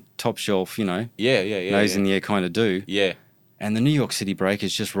full-on top shelf, you know, nose in the air kind of do. Yeah. And the New York City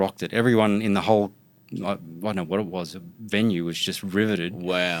Breakers just rocked it. Everyone in the whole, I don't know what it was, venue was just riveted.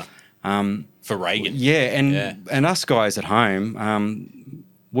 Wow. For Reagan. Yeah, and us guys at home,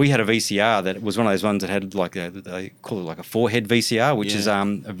 we had a VCR that was one of those ones that had like they call it like a 4-head VCR, which is a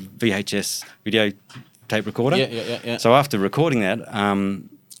VHS video tape recorder. Yeah. So after recording that,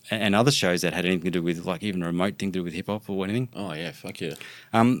 and other shows that had anything to do with, like, even a remote thing to do with hip hop or anything. Oh yeah, fuck yeah.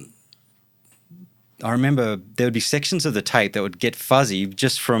 I remember there would be sections of the tape that would get fuzzy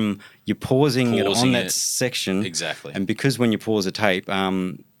just from you pausing it on that section. Exactly. And because when you pause a tape,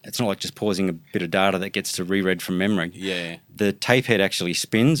 it's not like just pausing a bit of data that gets to reread from memory. Yeah. The tape head actually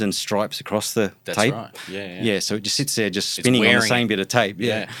spins and stripes across the That's tape. right. Yeah. Yeah, so it just sits there just spinning on the same bit of tape.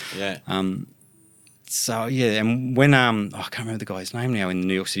 Yeah. So, yeah, and when, I can't remember the guy's name now in the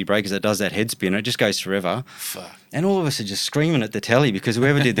New York City Breakers that does that head spin, it just goes forever. Fuck. And all of us are just screaming at the telly, because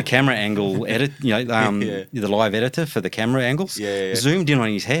whoever did the camera angle edit, you know, the live editor for the camera angles, zoomed in on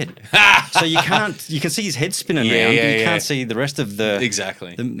his head. So you can see his head spinning around, but you can't see the rest of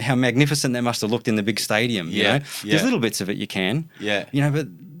how magnificent that must have looked in the big stadium, you know? There's little bits of it you can. Yeah. You know, but...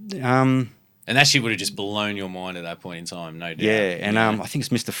 and that shit would have just blown your mind at that point in time, no doubt. Yeah, and I think it's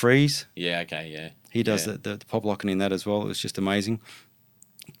Mr. Freeze. Yeah, okay, yeah. He does the pop locking in that as well. It was just amazing.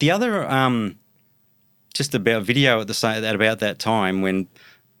 The other, just about video at about that time when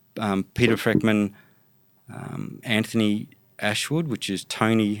Peter Freckman, Anthony Ashwood, which is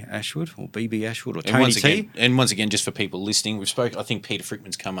Tony Ashwood or BB Ashwood or Tony T. And once again, just for people listening, I think Peter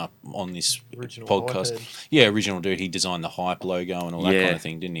Freckman's come up on this Original podcast. Hypehead. Yeah, original dude. He designed the Hype logo and all that kind of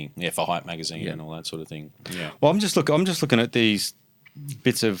thing, didn't he? Yeah, for Hype magazine and all that sort of thing. Yeah. Well, I'm just looking at these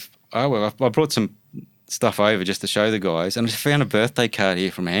bits of I brought some stuff over just to show the guys, and I found a birthday card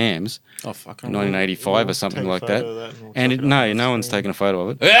here from Hams. Oh fuck! 1985 or something like that. And no one's taken a photo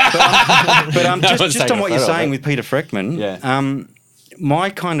of it. Just on what you're saying with Peter Freckman,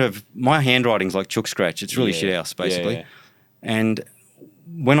 my handwriting's like chook scratch. It's really shit house basically. Yeah. And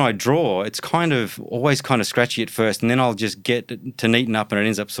when I draw, it's always kind of scratchy at first, and then I'll just get to neaten up, and it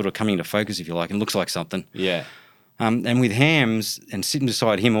ends up sort of coming into focus, if you like, and looks like something. Yeah. And with Hams and sitting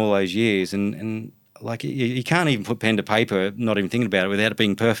beside him all those years, and like you can't even put pen to paper, not even thinking about it, without it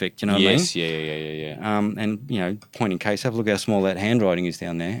being perfect. You know what I mean? Yes. Yeah. And you know, point in case, have a look how small that handwriting is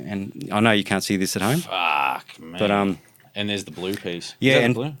down there. And I know you can't see this at home. Fuck man. But and there's the blue piece. Yeah,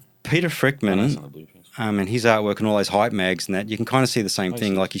 and blue? Peter Freckman. No, it's not the blue piece. And his artwork and all those hype mags and that, you can kind of see the same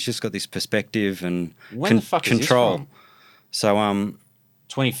thing. Like he's just got this perspective and when the fuck control. Is this from?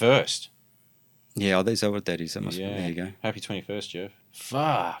 So 21st. Yeah, is that what that is? That must be. Yeah. There you go. Happy 21st, Geoff.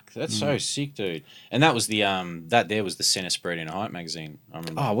 Fuck, that's so sick, dude. And that was the that there was the center spread in a Hype magazine. I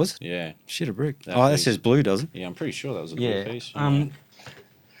remember. Oh, was it? Yeah. Shit a brick. That That piece. says blue, does it? Yeah, I'm pretty sure that was a blue piece.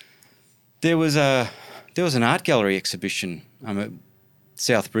 There was an art gallery exhibition at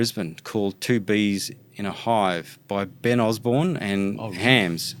South Brisbane called Two Bees in a Hive by Ben Osborne and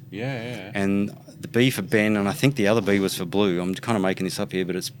Hams. Yeah. And the B for Ben, and I think the other B was for Blue. I'm kind of making this up here,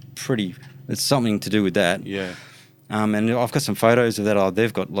 but it's something to do with that. Yeah. And I've got some photos of that.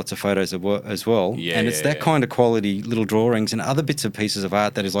 They've got lots of photos as well. Yeah, and it's that kind of quality little drawings and other bits and pieces of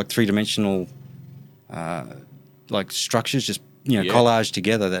art that is like three-dimensional, like structures, just collaged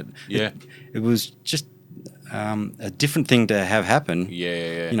together. That it was just a different thing to have happen.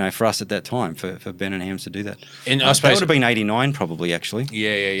 Yeah. For us at that time, for Ben and Hams to do that. And I suppose that would have been 89 probably, actually.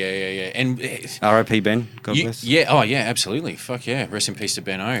 Yeah. And R.I.P. Ben. God bless. Yeah. Oh yeah. Absolutely. Fuck yeah. Rest in peace to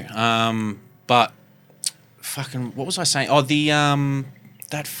Ben O. But. Fucking, what was I saying? Oh,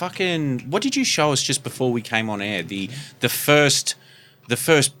 that fucking, what did you show us just before we came on air? The first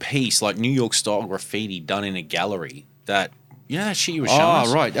piece, like New York style graffiti done in a gallery. That shit you were showing us?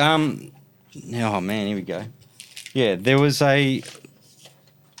 Oh, right. Oh man, here we go. Yeah, there was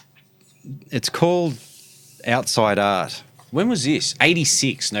it's called Outside Art. When was this?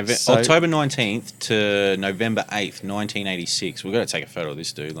 86, October 19th to November 8th, 1986. We've got to take a photo of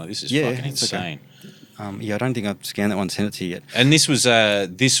this, dude. Like, this is fucking insane. Okay. I don't think I've scanned that one and sent it to you yet. And this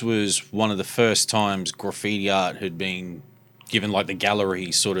was one of the first times graffiti art had been given like the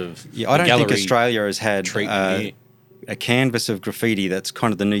gallery sort of. Yeah, I don't think Australia has had a canvas of graffiti that's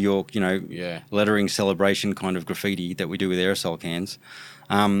kind of the New York, lettering celebration kind of graffiti that we do with aerosol cans,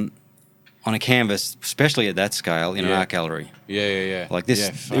 on a canvas, especially at that scale in an art gallery. Yeah. Like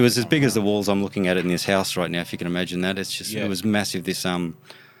this, it was as big as the walls I'm looking at in this house right now. If you can imagine that, it's just it was massive. This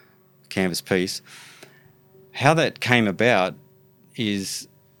canvas piece. How that came about is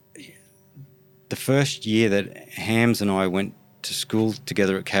the first year that Hams and I went to school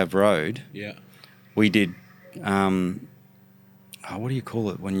together at Cav Road. Yeah. We did, what do you call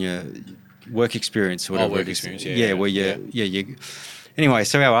it when you work experience or whatever? Work experience. Anyway,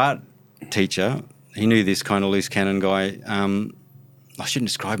 so our art teacher, he knew this kind of loose cannon guy. I shouldn't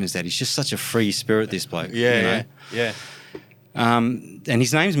describe him as that. He's just such a free spirit, this bloke. Yeah. And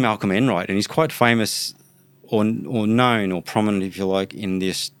his name's Malcolm Enright, and he's quite famous or known or prominent, if you like, in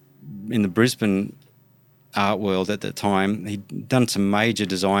the Brisbane art world at that time. He'd done some major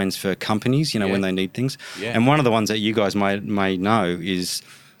designs for companies, when they need things. Yeah. And one of the ones that you guys may know is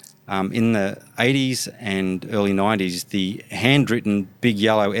in the 80s and early 90s, the handwritten big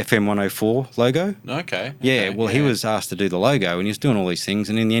yellow FM 104 logo. Okay. Yeah, well, he was asked to do the logo, and he was doing all these things,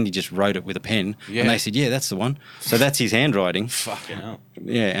 and in the end, he just wrote it with a pen. Yeah. And they said, that's the one. So that's his handwriting. Fucking hell.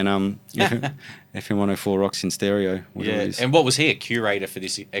 Yeah, and FM 104 rocks in stereo. Yeah, and what was he, a curator for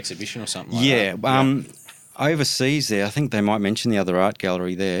this exhibition or something like that? Overseas there, I think they might mention the other art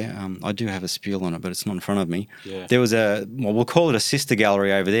gallery there. I do have a spiel on it, but it's not in front of me. Yeah. There was we'll call it a sister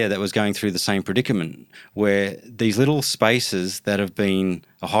gallery over there that was going through the same predicament, where these little spaces that have been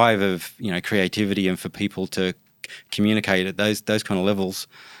a hive of creativity and for people to communicate at those kind of levels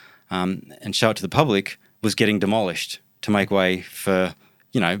and show it to the public was getting demolished to make way for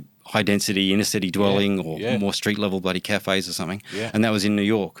high density inner city dwelling or more street level bloody cafes or something. Yeah. And that was in New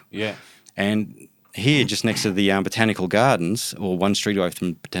York. Yeah. And here, just next to the Botanical Gardens, or one street away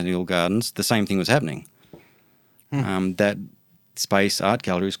from Botanical Gardens, the same thing was happening. That space, art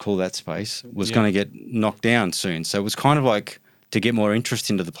gallery is called that space, was going to get knocked down soon. So it was kind of like to get more interest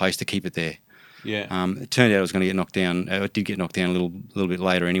into the place to keep it there. Yeah. It turned out it was going to get knocked down. It did get knocked down a little bit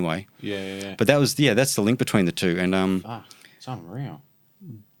later anyway. Yeah. But that was that's the link between the two. And it's unreal.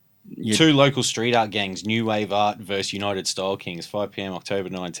 Two local street art gangs, New Wave Art versus United Style Kings, 5 p.m. October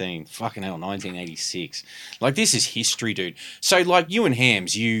 19th. Fucking hell, 1986. Like, this is history, dude. So, like, you and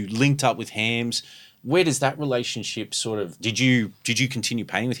Hams, you linked up with Hams. Where does that relationship sort of... Did you continue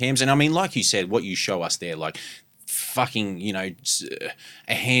painting with Hams? And, I mean, like you said, what you show us there, like, fucking,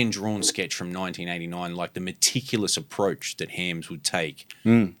 a hand-drawn sketch from 1989, like the meticulous approach that Hams would take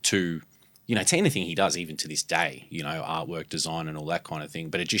to... to anything he does, even to this day, artwork, design and all that kind of thing.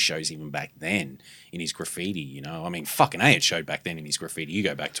 But it just shows even back then in his graffiti, I mean, fucking A, it showed back then in his graffiti. You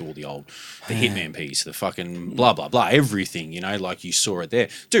go back to all the Hitman piece, the fucking blah, blah, blah, everything, like you saw it there.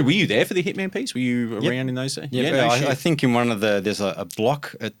 Dude, were you there for the Hitman piece? Were you around in those days? Yeah, I think in one of there's a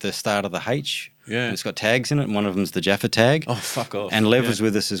block at the start of the H. Yeah. And it's got tags in it, and one of them's the Jaffa tag. Oh, fuck off. And Lev was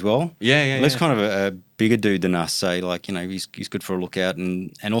with us as well. Yeah. Le's kind of a bigger dude than us, so he's good for a lookout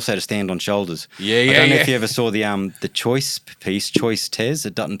and also to stand on shoulders. Yeah. I don't know if you ever saw the Choice piece, Choice Tez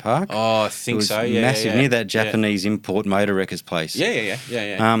at Dutton Park. Oh, I think so. Yeah, massive near that Japanese import motor wreckers place. Yeah.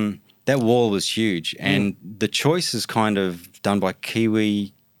 That wall was huge, and the Choice is kind of done by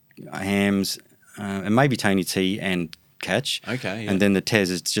Kiwi, Hams, and maybe Tony T and Catch. Okay. Yeah. And then the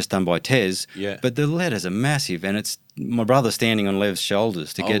Tez is just done by Tez. Yeah. But the letters are massive, and it's my brother standing on Lev's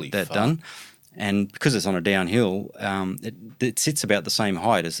shoulders to Holy get that fuck. done. And because it's on a downhill, it sits about the same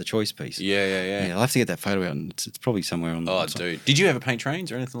height as the choice piece. Yeah. I'll have to get that photo out. And it's probably somewhere on. Oh, dude. Did you ever paint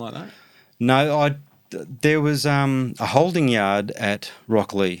trains or anything like that? No, there was a holding yard at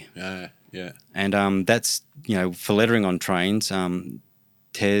Rockley. Yeah. And that's, for lettering on trains.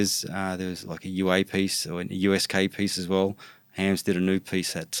 Tez, there was like a UA piece or a USK piece as well. Hams did a new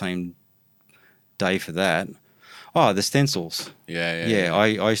piece that same day for that. Oh, the stencils. Yeah. I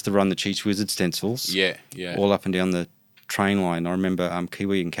used to run the Cheats Wizard stencils. Yeah. All up and down the train line. I remember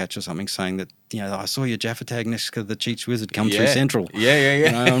Kiwi and Catch or something saying that, I saw your Jaffa tag next to the Cheats Wizard come through Central.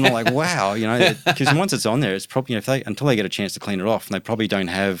 Yeah. I'm not like, wow, because once it's on there, it's probably, until they get a chance to clean it off, and they probably don't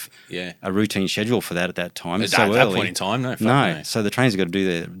have a routine schedule for that at that time. It's so at early. that point in time, no. So the trains have got to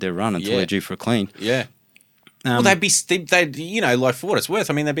do their run until they're due for a clean. Yeah. Well, they'd like for what it's worth,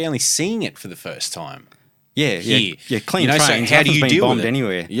 I mean, they'd be only seeing it for the first time. Yeah, clean so trains. how do you been deal bombed with it?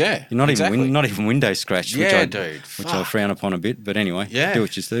 anywhere. Yeah, You're not exactly. even not even window scratched. Dude, which I frown upon a bit. But anyway, do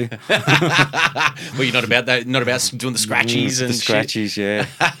what you do. Well, you're not about that. Not about doing the scratchies and the scratchies. shit.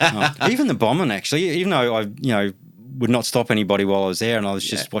 Yeah, even the bombing actually. Even though I would not stop anybody while I was there, and I was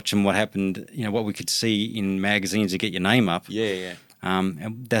just watching what happened. What we could see in magazines to get your name up. Yeah.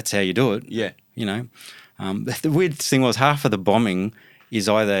 And that's how you do it. Yeah. The weird thing was half of the bombing is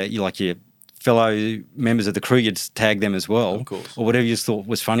either your fellow members of the crew, you'd tag them as well, of course, or whatever you thought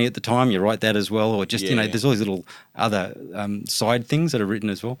was funny at the time, you write that as well, or just there's all these little other side things that are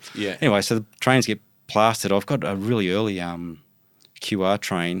written as well. Yeah. Anyway, so the trains get plastered. I've got a really early QR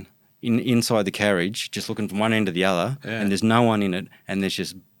train inside the carriage, just looking from one end to the other, and there's no one in it, and there's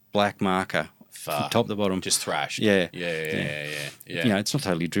just black marker from top to bottom, just thrashed. Yeah. It's not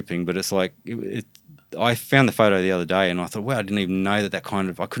totally dripping, but it's like I found the photo the other day and I thought, wow, I didn't even know that I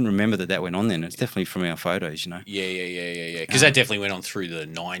couldn't remember that went on then. It's definitely from our photos, Yeah. Because that definitely went on through the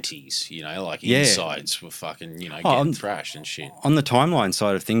 90s, insides were fucking, getting thrashed and shit. On the timeline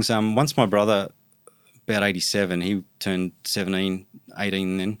side of things, once my brother, about 87, he turned 17,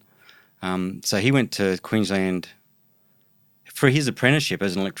 18 then. So he went to Queensland for his apprenticeship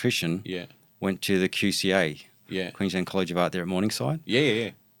as an electrician. Yeah. Went to the QCA, Queensland College of Art there at Morningside. Yeah.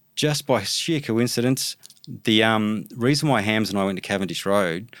 Just by sheer coincidence, the reason why Hams and I went to Cavendish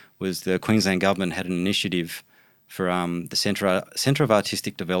Road was the Queensland government had an initiative for the Centre of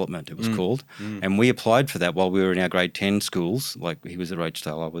Artistic Development, it was called. And we applied for that while we were in our grade 10 schools. Like he was at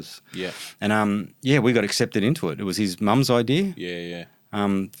Rochedale, I was. Yeah. And we got accepted into it. It was his mum's idea. Yeah.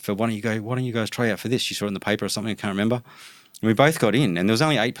 For why don't you guys try out for this? She saw it in the paper or something, I can't remember. And we both got in, and there was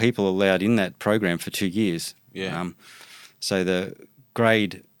only 8 people allowed in that program for 2 years. Yeah. So the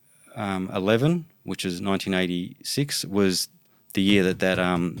grade 11, which is 1986, was the year that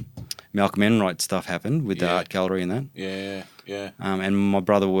Malcolm Enright stuff happened with the art gallery and that. Yeah. And my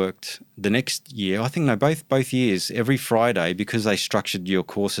brother worked the next year. I think both years, every Friday, because they structured your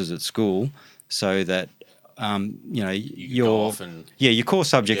courses at school so that your core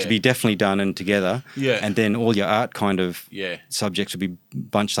subjects would be definitely done and together. Yeah. And then all your art kind of subjects would be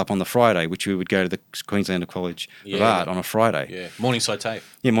bunched up on the Friday, which we would go to the Queensland College of Art on a Friday. Yeah. Morningside TAFE.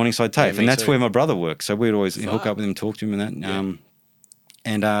 Yeah, Morningside TAFE. Yeah, and that's too. where my brother worked. So we'd always hook up with him, talk to him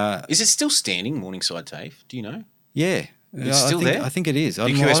and that. Is it still standing, Morningside TAFE? Do you know? Yeah. It's still there? I think it is. I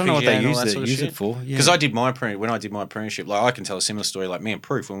The don't know what QSPGA they and all that use sort of it shit? for. Because when I did my apprenticeship, like I can tell a similar story. Like me and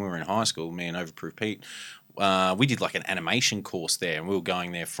Proof, when we were in high school, me and Overproof Pete, we did like an animation course there, and we were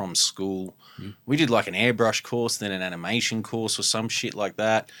going there from school. We did like an airbrush course, then an animation course or some shit like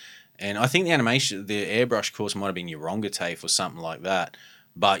that. And I think the airbrush course might have been Yeronga TAFE or something like that.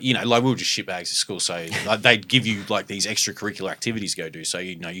 But, like we were just shitbags at school. So like, they'd give you like these extracurricular activities to go do. So,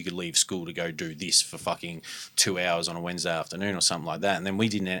 you could leave school to go do this for fucking 2 hours on a Wednesday afternoon or something like that. And then we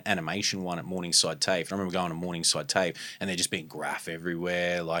did an animation one at Morningside TAFE. I remember going to Morningside TAFE and there just being graph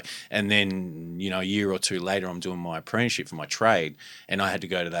everywhere. And then, a year or two later, I'm doing my apprenticeship for my trade. And I had to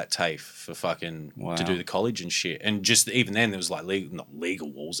go to that TAFE for fucking to do the college and shit. And just even then, there was like not legal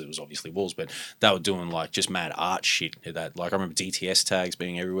walls. There was obviously walls, but they were doing like just mad art shit. That I remember DTS tags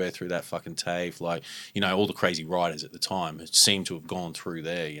being everywhere through that fucking TAFE, all the crazy writers at the time seemed to have gone through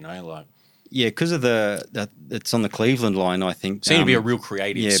there, Yeah, because of it's on the Cleveland line, I think. Seemed to be a real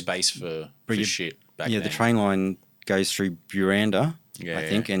creative space for shit back then. Yeah, the train line goes through Buranda, I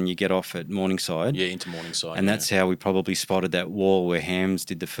think, and you get off at Morningside. Yeah, into Morningside. And that's how we probably spotted that wall where Hams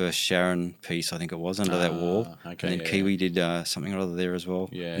did the first Sharon piece, I think it was, under that wall. Okay, and then Kiwi did something or other there as well.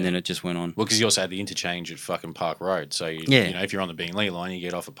 Yeah. And then it just went on. Well, because you also had the interchange at fucking Park Road. So, if you're on the Beenleigh line, you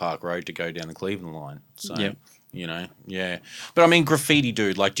get off at Park Road to go down the Cleveland line. So, yeah. You know, yeah. But I mean, graffiti,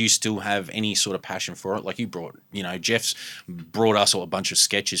 dude, like, do you still have any sort of passion for it? Like, you brought, you know, Jeff's brought us all a bunch of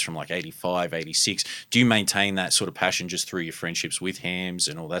sketches from like 85, 86. Do you maintain that sort of passion just through your friendships with Hams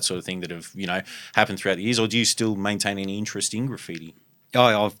and all that sort of thing that have, you know, happened throughout the years? Or do you still maintain any interest in graffiti?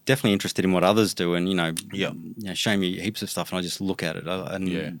 I'm definitely interested in what others do, and, you know, show me heaps of stuff and I just look at it.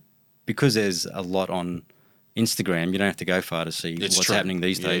 And because there's a lot on Instagram, you don't have to go far to see what's happening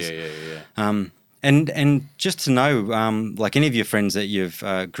these days. Yeah. And just to know, like any of your friends that you've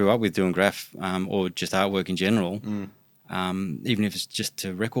grew up with doing graph or just artwork in general, even if it's just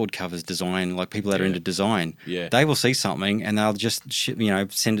to record covers, design, like people that are into design, they will see something and they'll just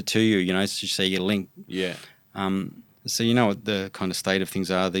send it to you, you know, so you get a link. Yeah. So you know what the kind of state of things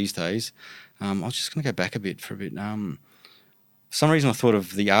are these days. I was just going to go back a bit. For some reason I thought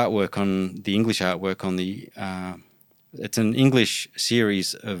of the artwork on the English artwork on the. It's an English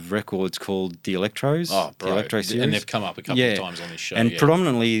series of records called The Electros. Oh, bro. The Electro series. And they've come up a couple of times on this show. And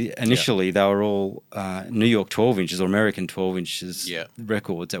predominantly, initially, they were all New York 12 inches or American 12 inches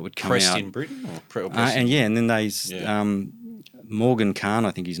records that would come pressed out. In Britain? And then they, Morgan Kahn,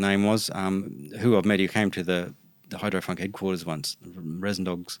 I think his name was, who I've met, who came to the Hydrofunk headquarters once, Resin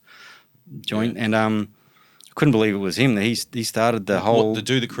Dogs joint, and I couldn't believe it was him. He started the whole... the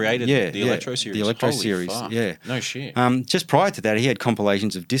dude that created the Electro series? The Electro series, fuck. yeah. No shit. Just prior to that, he had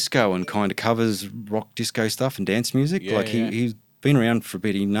compilations of disco and kind of covers rock disco stuff and dance music. He's been around for a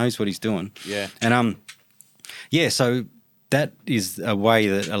bit. He knows what he's doing. Yeah. And, so that is a way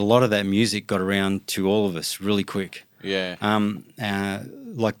that a lot of that music got around to all of us really quick. Yeah.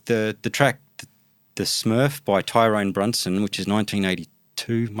 Like the track The Smurf by Tyrone Brunson, which is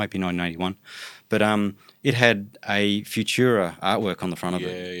 1982, maybe 1981. But it had a Futura artwork on the front of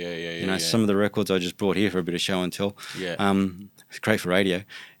it. Yeah. You know, some of the records I just brought here for a bit of show and tell. Yeah. It's great for radio.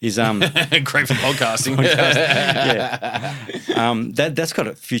 Is great for podcasting. That's got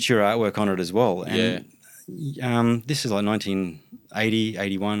a Futura artwork on it as well. And this is like 1980,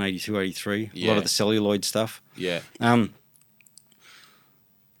 81, 82, 83. A lot of the celluloid stuff. Yeah.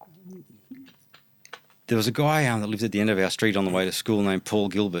 There was a guy that lived at the end of our street on the way to school named Paul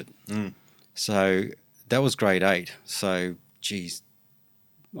Gilbert. So that was grade 8. So, geez,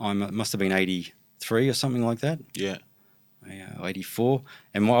 I must have been 83 or something like that. Yeah. 84.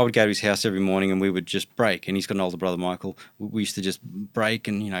 And I would go to his house every morning and we would just break. And he's got an older brother, Michael. We used to just break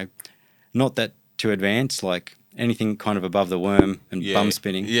and, you know, not that too advanced, like anything kind of above the worm and bum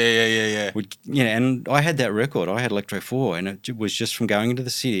spinning. Yeah. And I had that record. I had Electro 4 and it was just from going into the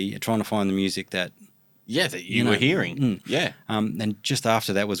city and trying to find the music that... Yeah, that you were hearing. Yeah. And just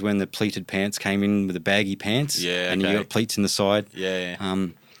after that was when the pleated pants came in with the baggy pants. Yeah, okay. And you got pleats in the side. Yeah.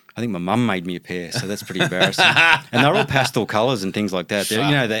 I think my mum made me a pair, so that's pretty embarrassing. And they're all pastel colours and things like that. You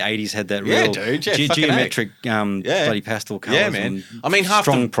know, the 80s had that real geometric bloody pastel colours. Yeah, man. I mean,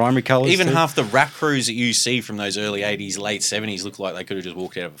 strong primary colours. Even half the rap crews that you see from those early 80s, late 70s look like they could have just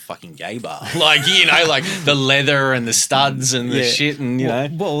walked out of a fucking gay bar. Like, you know, like the leather and the studs and the shit and, you know.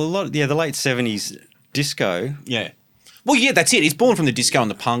 Well, a lot, the late 70s disco. Yeah. Well, yeah, that's it. It's born from the disco and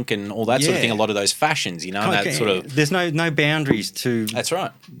the punk and all that sort of thing. A lot of those fashions, you know, and that sort of... There's no boundaries to... That's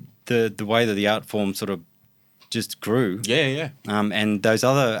right. The way that the art form sort of just grew. Yeah. And those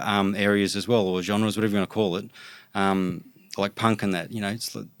other areas as well, or genres, whatever you want to call it, like punk and that, you know.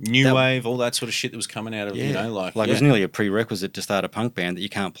 It's New wave, all that sort of shit that was coming out of, you know, like... It was nearly a prerequisite to start a punk band that you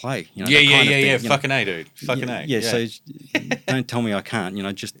can't play. You know, yeah. Fucking A, dude. Fucking A. Yeah, so don't tell me I can't, you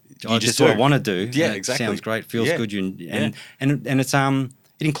know, just... Just what I want to do. Yeah, exactly. Sounds great. Feels good. And it's it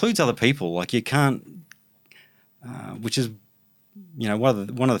includes other people. Like you can't, which is, you know,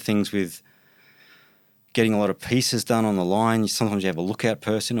 one of the things with getting a lot of pieces done on the line. Sometimes you have a lookout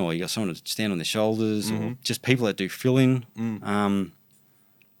person, or you got someone to stand on their shoulders, or just people that do fill in.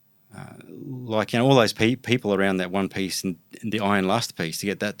 Like, you know, all those people around that one piece and the iron lust piece to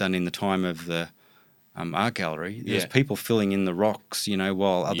get that done in the time of the art gallery. There's people filling in the rocks, you know,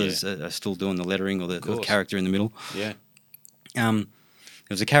 while others are still doing the lettering or the character in the middle. Yeah. There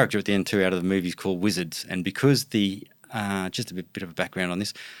was a character at the end too out of the movies called Wizards, and because just a bit of a background on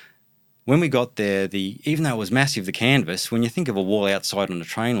this, when we got there, even though it was massive, the canvas, when you think of a wall outside on a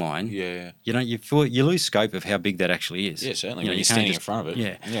train line, you know, you lose scope of how big that actually is. Yeah, certainly. When you're standing in front of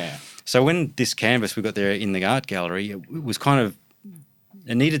it. Yeah. So when this canvas we got there in the art gallery, it was kind of...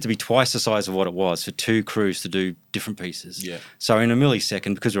 It needed to be twice the size of what it was for two crews to do different pieces. Yeah. So in a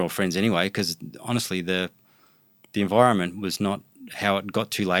millisecond, because we're all friends anyway, because honestly the environment was not how it got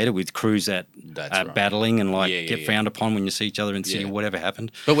to later with crews that are battling and get frowned upon when you see each other and see whatever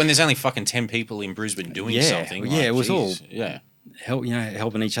happened. But when there's only fucking 10 people in Brisbane doing something. It was all... Yeah.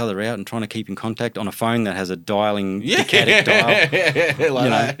 helping each other out and trying to keep in contact on a phone that has a dialing decadic dial.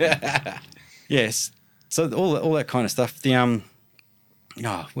 Like that. Yes. So all that kind of stuff. The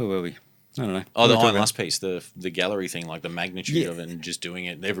where were we? I don't know. Oh, the What were we Iron talking Lust piece, the gallery thing, like the magnitude of it, and just doing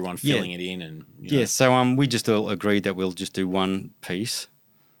it, and everyone filling it in, and So we just all agreed that we'll just do one piece,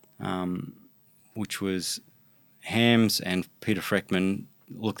 which was Hams and Peter Freckman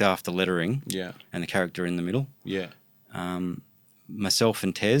looked after lettering, and the character in the middle. Myself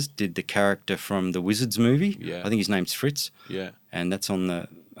and Tez did the character from the Wizards movie. I think his name's Fritz. And that's on the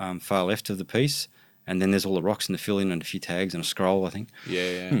far left of the piece. And then there's all the rocks and the fill-in and a few tags and a scroll, I think.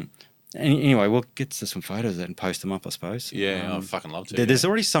 Anyway, we'll get to some photos of that and post them up, I suppose. I'd fucking love to. There's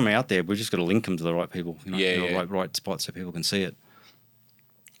already some out there. We've just got to link them to the right people. Right spots so people can see it.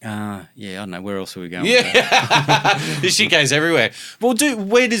 I don't know. Where else are we going? This shit goes everywhere. Well,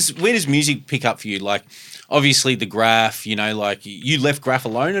 where does music pick up for you? Like, obviously the graph, like you left graph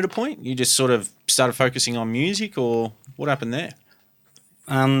alone at a point? You just sort of started focusing on music, or what happened there?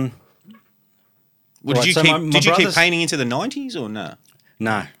 Did you keep painting into the 90s or no?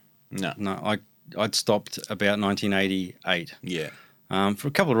 No. I'd stopped about 1988. For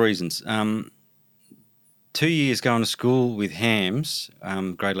a couple of reasons. 2 years going to school with Hams,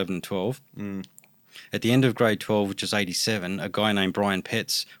 grade 11 and 12. At the end of grade 12, which was 87, a guy named Brian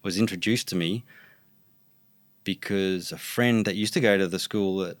Petts was introduced to me because a friend that used to go to the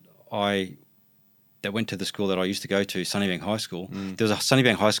school that went to the school that I used to go to, Sunnybank High School. There was a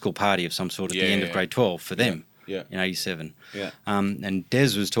Sunnybank High School party of some sort at the end of grade 12 for them in 87. And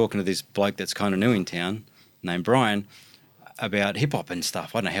Des was talking to this bloke that's kind of new in town named Brian about hip-hop and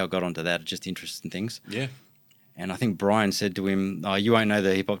stuff. I don't know how I got onto that, just interest in things. And I think Brian said to him, you won't know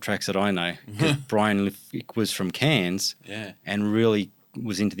the hip-hop tracks that I know. Brian was from Cairns and really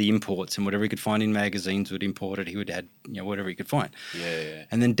was into the imports, and whatever he could find in magazines would import it. He would add, whatever he could find.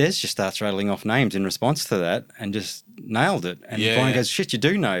 And then Des just starts rattling off names in response to that and just nailed it. And Brian goes, shit, you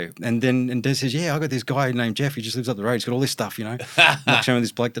do know. And Des says, I got this guy named Geoff. He just lives up the road. He's got all this stuff, Like showing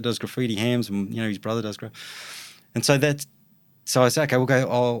this bloke that does graffiti, Hams, and, his brother does graffiti. And so I said, okay, we'll go.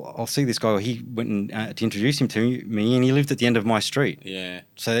 I'll see this guy. He went to introduce him to me, and he lived at the end of my street.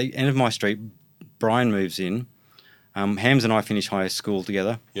 So the end of my street, Brian moves in. Hams and I finish high school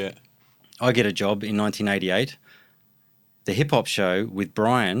together. I get a job in 1988. The hip hop show with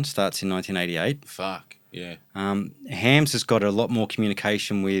Brian starts in 1988. Fuck yeah. Hams has got a lot more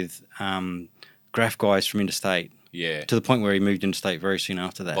communication with graph guys from interstate. To the point where he moved interstate very soon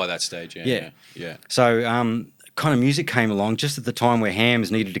after that. By that stage, yeah. So kind of music came along just at the time where Hams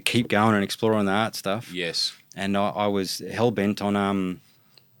needed to keep going and exploring the art stuff. And I was hell-bent on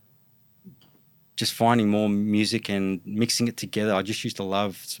just finding more music and mixing it together. I just used to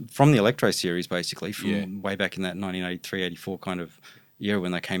love, from the Electro series basically, from way back in that 1983, 84 kind of era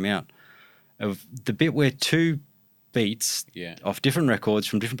when they came out, of the bit where two beats off different records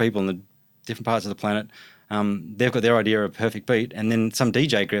from different people in the different parts of the planet, they've got their idea of a perfect beat, and then some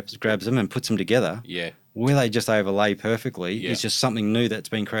DJ grabs them and puts them together. Where they just overlay perfectly. It's just something new that's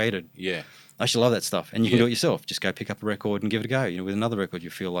been created. I actually love that stuff. And you can do it yourself. Just go pick up a record and give it a go. With another record, you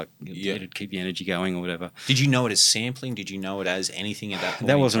feel like it'd keep the energy going or whatever. Did you know it as sampling? Did you know it as anything at that point?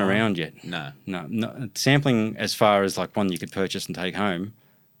 That wasn't around yet. No. Sampling as far as like one you could purchase and take home.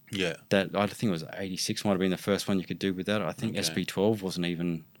 That I think it was 86 might have been the first one you could do with that. I think SB12 wasn't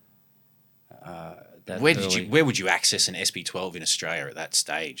even that early. Where would you access an SB12 in Australia at that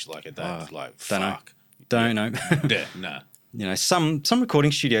stage? Like at that, fuck. Don't know. No. Some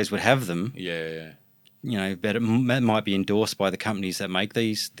recording studios would have them. But it might be endorsed by the companies that make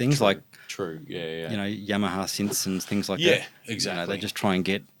these things. True. Yamaha synths and things like that. Yeah, exactly. They just try and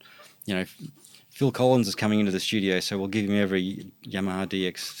get, Phil Collins is coming into the studio, so we'll give him every Yamaha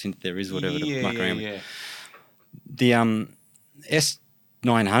DX synth there is, whatever to muck around with. The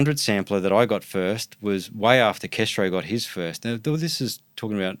S900 sampler that I got first was way after Kestro got his first. Now, this is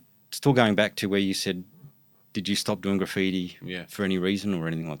talking about, still going back to where you said, did you stop doing graffiti for any reason or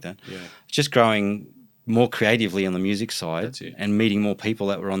anything like that? It's just growing more creatively on the music side and meeting more people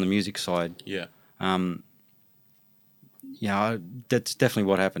that were on the music side. That's definitely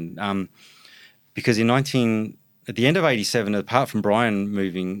what happened. Because at the end of 87, apart from Brian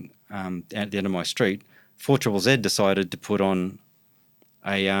moving at the end of my street, 4ZZZ decided to put on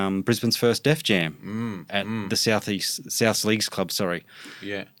a Brisbane's first Def Jam at the South Leagues Club,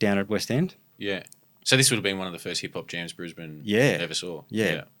 down at West End. So this would have been one of the first hip-hop jams Brisbane ever saw.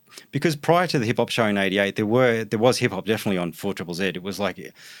 Because prior to the hip-hop show in 88, there was hip-hop definitely on 4ZZZ. It was like,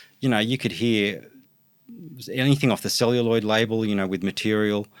 you could hear anything off the Celluloid label, you know, with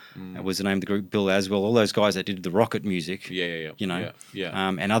Material, was the name of the group, Bill Aswell, all those guys that did the Rocket music. Yeah. You know,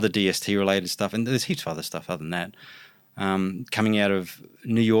 Yeah. and other DST related stuff. And there's heaps of other stuff other than that. Coming out of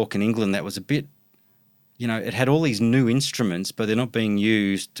New York and England, that was a bit, you know, it had all these new instruments, but they're not being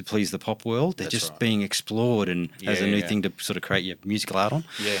used to please the pop world. They're just being explored and as a new thing to sort of create your musical art on.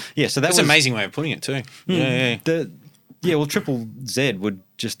 Yeah. So that's an amazing way of putting it too. Well, Triple Z would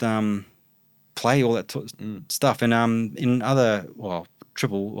just play all that stuff, and in other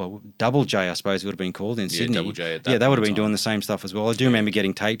Double J, I suppose it would have been called in Sydney. Double J at that they would have been time. doing the same stuff as well. I do remember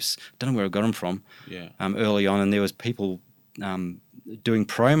getting tapes. Don't know where I got them from. Early on, and there was people doing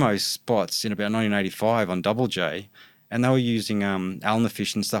promo spots in about 1985 on Double J, and they were using Alan the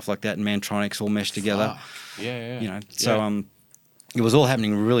Fish and stuff like that, and Mantronics all meshed together. You know, so it was all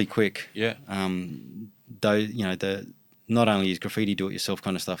happening really quick. Though, you know, not only is graffiti do-it-yourself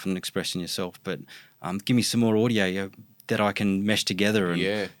kind of stuff and expressing yourself, but give me some more audio that I can mesh together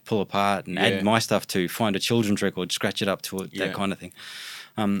and pull apart and add my stuff to, find a children's record, scratch it up to it, that kind of thing.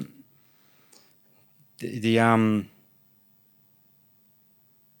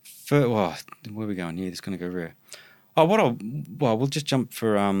 Where are we going here? This is going to go rare. We'll just jump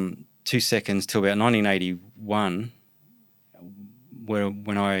for 2 seconds to about 1981,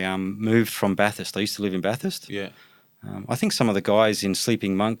 when I moved from Bathurst. I used to live in Bathurst. I think some of the guys in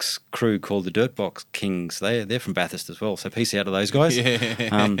Sleeping Monk's crew called the Dirtbox Kings, they're from Bathurst as well, so peace out to those guys.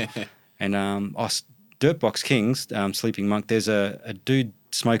 Dirtbox Kings, Sleeping Monk, there's a dude,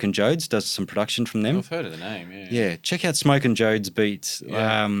 Smoke and Jodes, does some production from them. I've heard of the name, Yeah, check out Smoke and Jodes beats,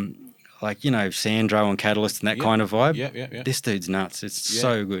 like, you know, Sandro and Catalyst and that kind of vibe. Yeah. This dude's nuts. It's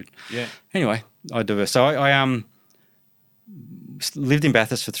so good. Anyway, I diverse. So I lived in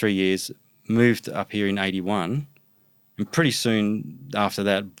Bathurst for 3 years, moved up here in 81, and pretty soon after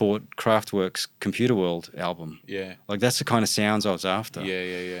that bought Kraftwerk's Computer World album. Like, that's the kind of sounds I was after.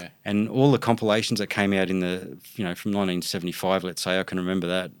 And all the compilations that came out in the, you know, from 1975, let's say, I can remember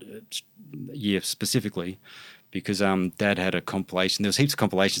that year specifically, because Dad had a compilation. There was heaps of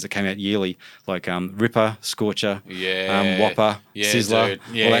compilations that came out yearly, like Ripper, Scorcher, Whopper, Sizzler,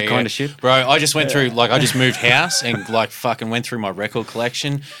 all that kind of shit. Bro, I just went through, like, I just moved house and, like, fucking went through my record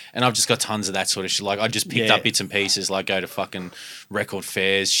collection, and I've just got tons of that sort of shit. Like, I just picked up bits and pieces, like, go to fucking record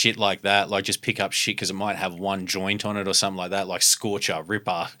fairs, shit like that. Like, just pick up shit because it might have one joint on it or something like that, like Scorcher,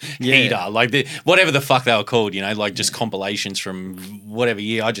 Ripper, Heater, like whatever the fuck they were called, you know, like just compilations from whatever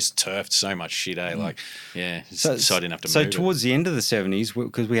year. I just turfed so much shit, Like, so I didn't have to move. So towards the end of the 70s,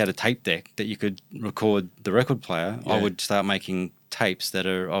 because we had a tape deck that you could record the record player, I would start making tapes that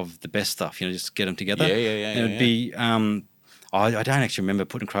are of the best stuff, you know, just get them together. And it'd be, I don't actually remember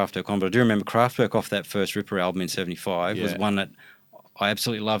putting Kraftwerk on, but I do remember Kraftwerk off that first Ripper album in 75 was one that I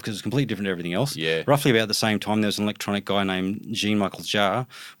absolutely loved because it was completely different to everything else. Roughly about the same time, there was an electronic guy named Jean-Michel Jarre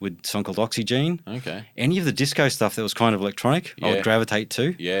with a song called Oxygene. Any of the disco stuff that was kind of electronic, I would gravitate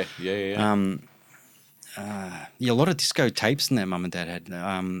to. A lot of disco tapes in that Mum and Dad had,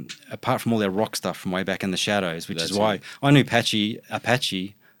 apart from all their rock stuff from way back in the Shadows, which is why I knew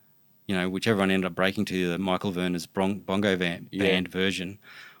Apache, you know, which everyone ended up breaking to, the Michael Verner's bongo band version.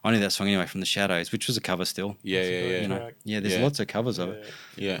 I knew that song anyway from the Shadows, which was a cover still. You know? There's lots of covers of it.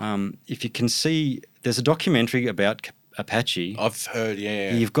 If you can see, there's a documentary about Apache. I've heard,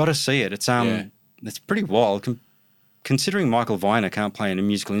 You've got to see it. It's pretty wild, considering Michael Viner can't play a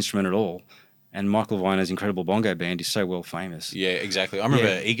musical instrument at all. And Michael Viner's incredible bongo band is so well famous. Yeah, exactly. I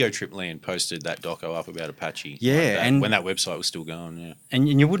remember Ego Trip Land posted that doco up about Apache. And when that website was still going. And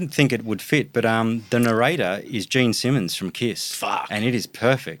you wouldn't think it would fit, but the narrator is Gene Simmons from Kiss. Fuck. And it is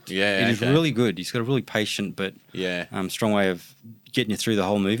perfect. It is really good. He's got a really patient but strong way of getting you through the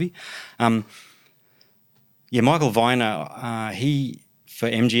whole movie. Michael Viner, he, for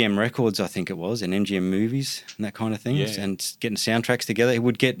MGM Records, I think it was, and MGM Movies and that kind of thing, and getting soundtracks together. He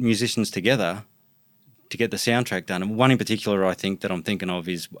would get musicians together to get the soundtrack done. And one in particular I think that I'm thinking of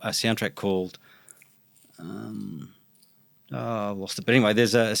is a soundtrack called... I lost it. But anyway,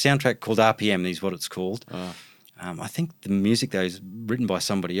 there's a soundtrack called RPM, is what it's called. I think the music, though, is written by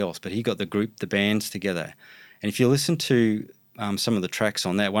somebody else, but he got the bands together. And if you listen to some of the tracks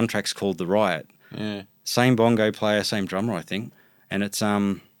on that, one track's called The Riot. Same bongo player, same drummer, I think. And it's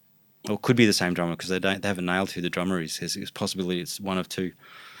it could be the same drummer because they haven't nailed who the drummer is. There's a possibility it's one of two.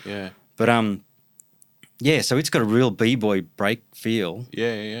 But so it's got a real b-boy break feel.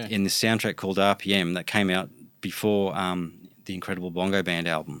 In this soundtrack called RPM that came out before the Incredible Bongo Band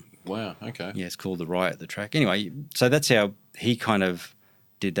album. Wow. Okay. Yeah, it's called The Riot, the track. Anyway, so that's how he kind of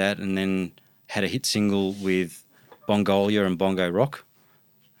did that, and then had a hit single with Bongolia and Bongo Rock.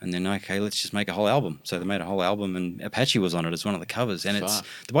 And then, okay, let's just make a whole album. So they made a whole album, and Apache was on it as one of the covers. And it's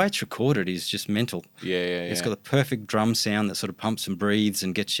the way it's recorded is just mental. Yeah. It's got the perfect drum sound that sort of pumps and breathes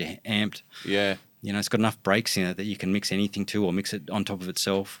and gets you amped. Yeah. You know, it's got enough breaks in it that you can mix anything to, or mix it on top of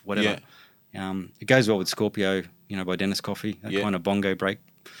itself, whatever. Yeah. It goes well with Scorpio, you know, by Dennis Coffey, that kind of bongo break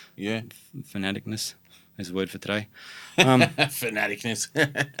fanaticness is the word for today. Fanaticness.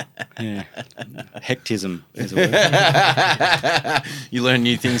 Yeah. Hectism is a word. You learn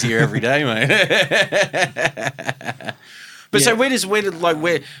new things here every day, mate. But so where does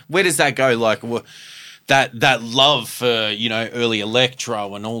that go? Like that love for, you know, early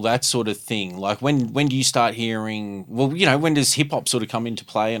electro and all that sort of thing. Like when do you start hearing? Well, you know, when does hip hop sort of come into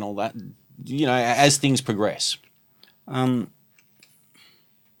play and all that? You know, as things progress.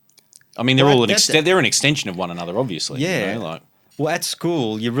 I mean, they're all they're an extension of one another, obviously. Yeah. You know, like. Well, at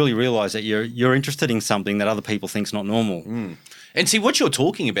school, you really realise that you're interested in something that other people think's not normal. And see, what you're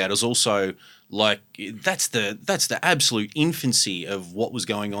talking about is also like that's the absolute infancy of what was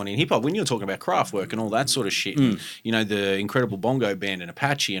going on in hip hop when you're talking about Kraftwerk and all that sort of shit. And, you know, the Incredible Bongo Band and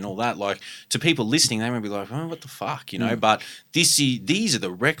Apache and all that. Like, to people listening, they might be like, "Oh, what the fuck," you know? But these are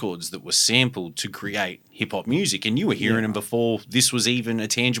the records that were sampled to create hip hop music, and you were hearing them before this was even a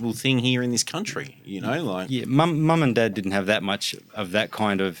tangible thing here in this country. You know, like mum and dad didn't have that much of that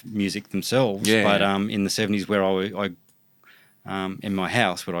kind of music themselves. Yeah. But in the 70s, where I in my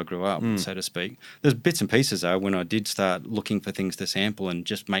house where I grew up, so to speak, there's bits and pieces though when I did start looking for things to sample and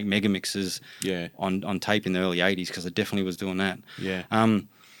just make mega mixes on tape in the early 80s, because I definitely was doing that.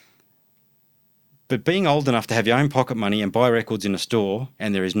 But being old enough to have your own pocket money and buy records in a store,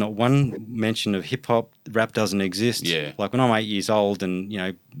 and there is not one mention of hip hop, rap doesn't exist. Like when I'm 8 years old and, you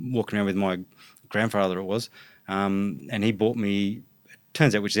know, walking around with my grandfather, it was, and he bought me,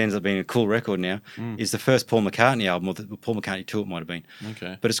 turns out, which ends up being a cool record now, is the first Paul McCartney album, or the Paul McCartney 2 it might have been.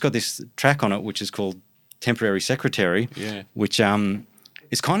 Okay. But it's got this track on it which is called Temporary Secretary, which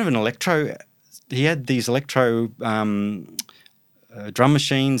is kind of an electro. He had these electro drum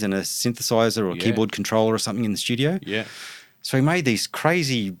machines and a synthesizer or keyboard controller or something in the studio. So he made these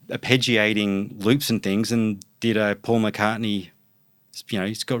crazy arpeggiating loops and things and did a Paul McCartney. You know,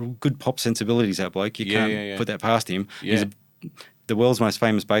 he's got good pop sensibilities, that bloke. You can't put that past him. He's the world's most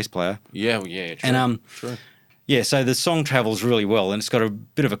famous bass player. True. And true. Yeah, so the song travels really well, and it's got a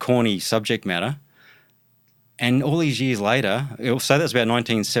bit of a corny subject matter. And all these years later, so that's about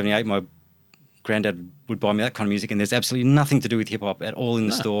 1978, my granddad would buy me that kind of music, and there's absolutely nothing to do with hip-hop at all in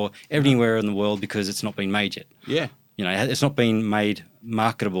the store, anywhere in the world, because it's not been made yet. You know, it's not been made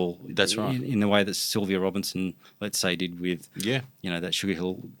marketable. That's right. In the way that Sylvia Robinson, let's say, did with, you know, that Sugar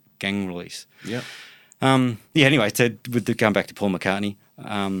Hill Gang release. Anyway, so going back to Paul McCartney,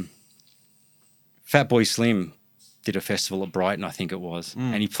 Fatboy Slim did a festival at Brighton, I think it was,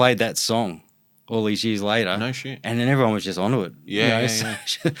 and he played that song all these years later. No shit. And then everyone was just onto it.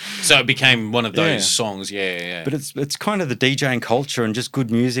 So it became one of those songs, But it's kind of the DJing culture and just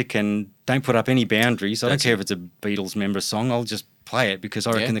good music, and don't put up any boundaries. I don't care if it's a Beatles member song, I'll just play it because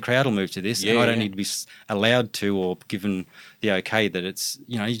I reckon the crowd will move to this, and I don't need to be allowed to or given the okay that it's,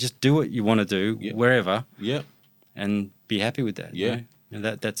 you know, you just do what you want to do wherever and be happy with that. You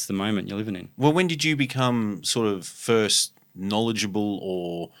know? That's the moment you're living in. Well, when did you become sort of first knowledgeable,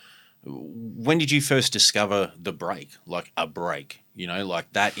 or when did you first discover the break, like a break, you know,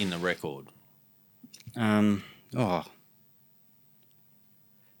 like that in the record?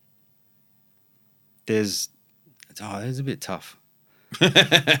 It's a bit tough.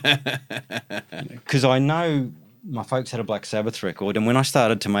 Because I know my folks had a Black Sabbath record, and when I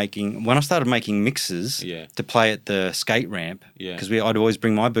started making mixes to play at the skate ramp, because I'd always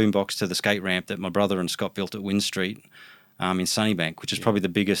bring my boombox to the skate ramp that my brother and Scott built at Wynn Street in Sunnybank, which is probably the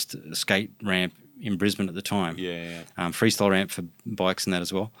biggest skate ramp in Brisbane at the time. Freestyle ramp for bikes and that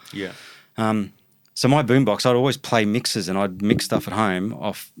as well. So my boombox, I'd always play mixes, and I'd mix stuff at home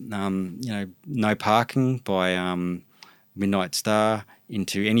off, you know, No Parking by Midnight Star,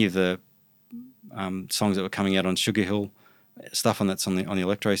 into any of the songs that were coming out on Sugar Hill, stuff that's on the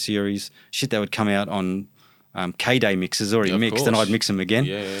Electro series, shit that would come out on K-Day mixes already mixed, and I'd mix them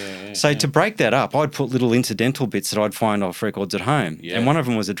again. So to break that up, I'd put little incidental bits that I'd find off records at home. And one of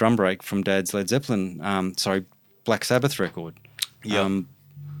them was a drum break from Dad's Led Zeppelin, Black Sabbath record.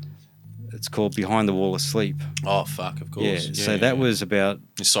 It's called Behind the Wall of Sleep. Oh, fuck, of course. So that was about...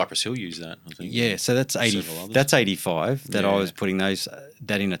 Cypress Hill used that, I think. So that's 85 that I was putting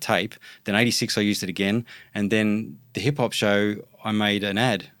that in a tape. Then 86 I used it again. And then the hip-hop show, I made an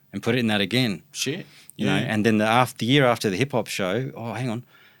ad and put it in that again. Shit. You know, and then the year after the hip-hop show... Oh, hang on.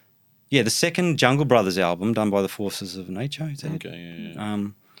 Yeah, the second Jungle Brothers album done by the Forces of Nature. Is that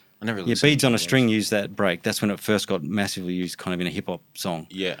it? I never Yeah, listened Beads to on a those. String used that break. That's when it first got massively used, kind of in a hip hop song.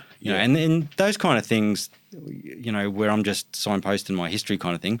 Yeah, You know, and those kind of things, you know, where I'm just signposting my history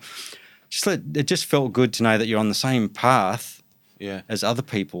kind of thing. It just felt good to know that you're on the same path yeah, as other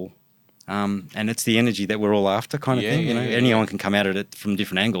people. And it's the energy that we're all after, kind of Yeah, thing. yeah, You know, yeah, anyone yeah. can come at it from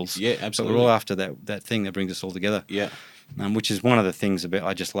different angles. Yeah, But absolutely. we're all after that thing that brings us all together. yeah, Which is one of the things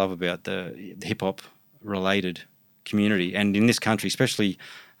I just love about the hip hop related community, and in this country, especially.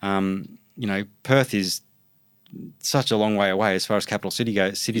 You know, Perth is such a long way away as far as capital cities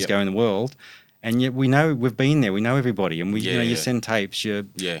Yep. go in the world, and yet we've been there. We know everybody, and you know, you Yeah. send tapes, you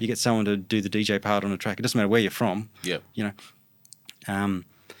get someone to do the DJ part on a track. It doesn't matter where you're from. Yep. You know,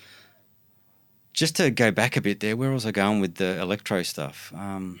 just to go back a bit there, where was I going with the electro stuff?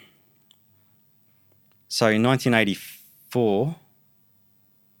 So in 1984,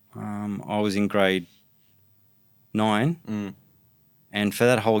 I was in grade 9. Mm. And for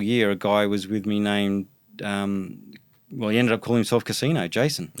that whole year, a guy was with me named, he ended up calling himself Casino,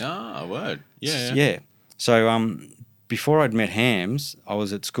 Jason. Ah, word. Yeah. Yeah. So before I'd met Hams, I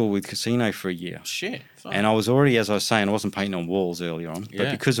was at school with Casino for a year. Shit. Fuck. And I was already, as I was saying, I wasn't painting on walls earlier on. But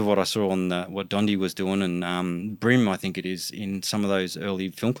Yeah. because of what I saw on what Dondi was doing and Brim, I think it is, in some of those early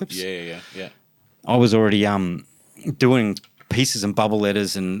film clips, Yeah. I was already doing pieces and bubble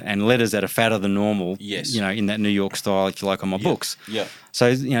letters and letters that are fatter than normal. Yes. You know, in that New York style, if you like, on my books. Yeah. So,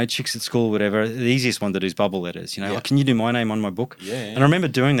 you know, chicks at school, whatever, the easiest one to do is bubble letters. You know, Yeah. like, can you do my name on my book? Yeah. And I remember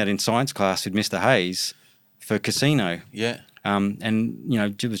doing that in science class with Mr. Hayes for Casino. Yeah. And, you know,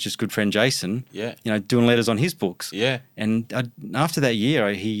 it was just good friend Jason, Yeah. you know, doing letters on his books. Yeah. And after that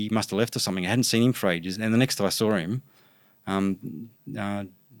year, he must have left or something. I hadn't seen him for ages. And the next time I saw him,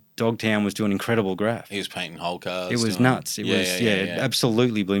 Dogtown was doing incredible graph. He was painting whole cars. It was nuts. It was,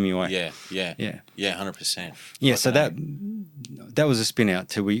 absolutely blew me away. Yeah. Yeah. 100%. Yeah, so that was a spin out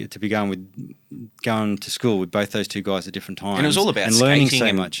to be going to school with both those two guys at different times. And it was all about and skating learning so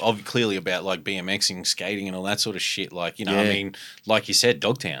and much. clearly about like BMXing, skating, and all that sort of shit. Like, you know, Yeah. I mean, like you said,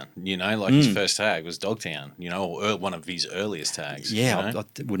 Dogtown. You know, like his first tag was Dogtown. You know, or one of his earliest tags. Yeah, you know? I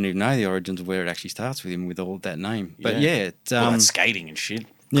wouldn't even know the origins of where it actually starts with him with all that name. But Yeah. yeah, it's, well, that's skating and shit.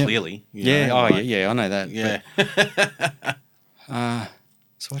 yeah. Clearly. you yeah, know, oh like- yeah, I know that. Yeah.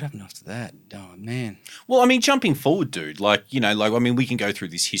 So what happened after that? Oh man. Well, I mean, jumping forward, dude, like, you know, like, I mean, we can go through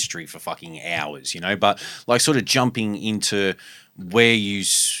this history for fucking hours, you know, but like sort of jumping into where you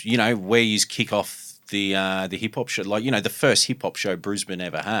kick off the hip hop show, like, you know, the first hip hop show Brisbane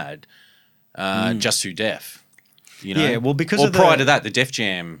ever had, Just Too Deaf, you know? Yeah, well, because or of prior the- to that, the Def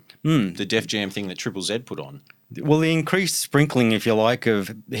Jam thing that Triple Z put on. Well, the increased sprinkling, if you like,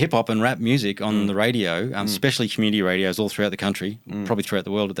 of hip hop and rap music on the radio, especially community radios all throughout the country, probably throughout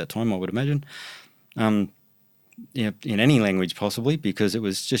the world at that time, I would imagine. In any language possibly, because it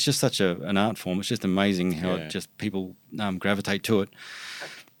was just such an art form. It's just amazing how Yeah. just people gravitate to it.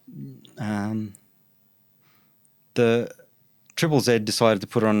 The Triple Z decided to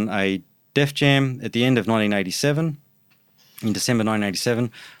put on a Def Jam at the end of 1987. In December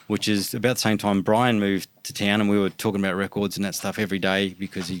 1987, which is about the same time Brian moved to town, and we were talking about records and that stuff every day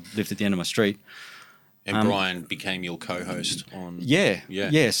because he lived at the end of my street. And Brian became your co-host on...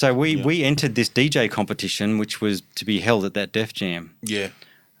 Yeah. So we entered this DJ competition, which was to be held at that Def Jam. Yeah.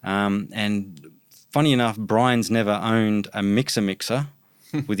 And funny enough, Brian's never owned a mixer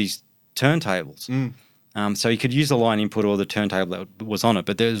with his turntables. So he could use the line input or the turntable that was on it,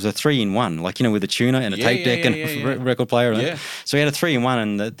 but there was a 3-in-1, like, you know, with a tuner and a tape deck and a record player. Yeah. So he had a 3-in-1,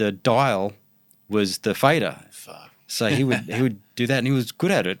 and the dial was the fader. Fuck. So he would do that, and he was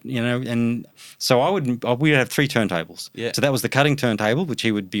good at it, you know. And so we'd have 3 turntables. Yeah. So that was the cutting turntable, which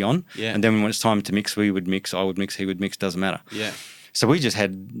he would be on. Yeah. And then when it's time to mix, we would mix, I would mix, he would mix, doesn't matter. Yeah. So we just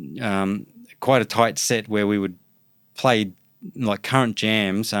had quite a tight set where we would play like current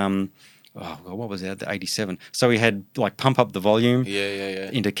jams. What was that? The 87. So we had like Pump Up the Volume. Yeah.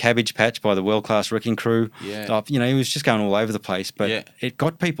 Into Cabbage Patch by the World Class Wrecking Crew. Yeah. You know, it was just going all over the place, but Yeah. it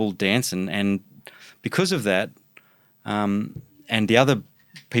got people dancing, and because of that, and the other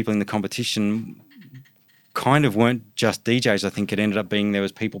people in the competition kind of weren't just DJs. I think it ended up being there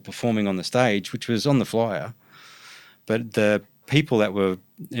was people performing on the stage, which was on the flyer, but the people that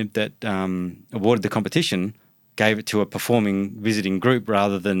awarded the competition gave it to a performing visiting group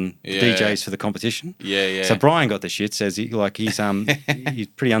rather than DJs for the competition. Yeah. So Brian got the shits, as he's he's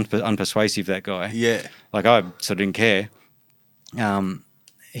pretty unpersuasive, that guy. Yeah. Like, I sort of didn't care. Well,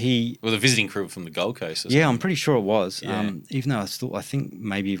 the visiting crew from the Gold Coast. Yeah, I'm pretty sure it was. Yeah. Even though I think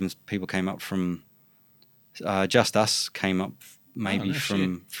maybe even people came up from Just Us came up maybe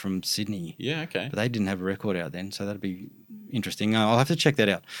no from Sydney. Yeah, okay. But they didn't have a record out then, so that'd be interesting. I'll have to check that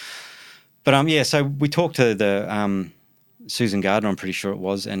out. But so we talked to the Susan Gardner, I'm pretty sure it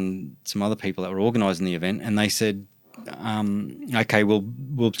was, and some other people that were organising the event, and they said, okay,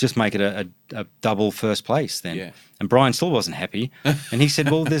 we'll just make it a double first place then. Yeah. And Brian still wasn't happy, and he said,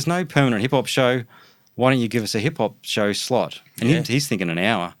 well, there's no permanent hip hop show. Why don't you give us a hip hop show slot? And he's thinking an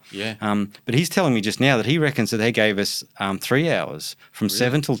hour. Yeah. But he's telling me just now that he reckons that they gave us 3 hours from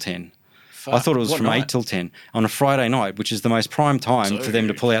 7 till 10. Fuck. I thought it was What from night? 8 till 10 on a Friday night, which is the most prime time for them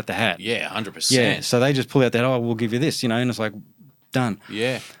to pull out the hat. Yeah, 100%. Yeah, so they just pull out that, we'll give you this, and it's like, done.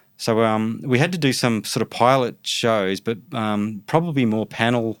 Yeah. So we had to do some sort of pilot shows, but probably more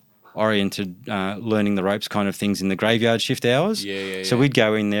panel-oriented, learning the ropes kind of things in the graveyard shift hours. Yeah. So we'd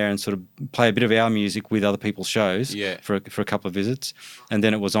go in there and sort of play a bit of our music with other people's shows for a couple of visits. And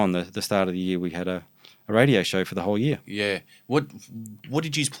then it was on the start of the year, we had a radio show for the whole year. Yeah. What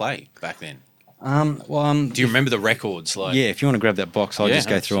did you play back then? Do Do you remember the records? Like, Yeah, if you want to grab that box, I'll just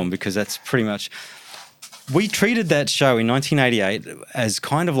go through them because that's pretty much... We treated that show in 1988 as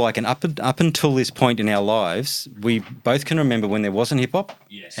kind of like an up until this point in our lives, we both can remember when there wasn't hip-hop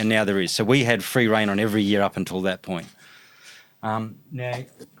and now there is. So we had free reign on every year up until that point. Now,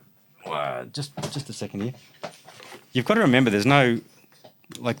 just a second here. You've got to remember there's no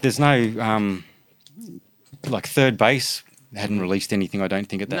Third Base hadn't released anything, I don't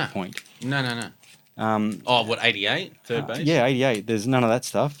think, at that point. No. 88? Third Base? Yeah, 88. There's none of that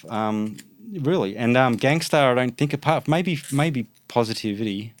stuff. Really. And Gangstar, I don't think, apart maybe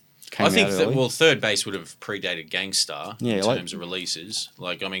Positivity came out early. Third Base would have predated Gangstar in like- terms of releases.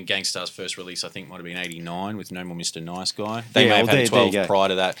 Gangstar's first release I think might have been 89 with No More Mr. Nice Guy. They may have had a 12 prior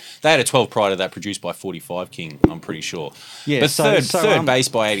to that. They had a 12 prior to that produced by 45 King, I'm pretty sure. Yeah, but Third Base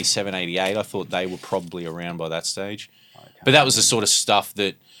by 87, 88, I thought they were probably around by that stage. But that was the sort of stuff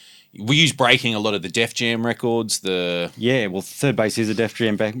that we used breaking a lot of the Def Jam records. Third Base is a Def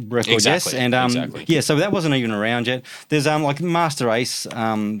Jam record, Exactly, yes, and exactly. so that wasn't even around yet. There's like Master Ace,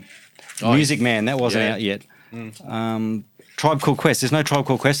 Music Man, that wasn't out yet. Tribe Called Quest, there's no Tribe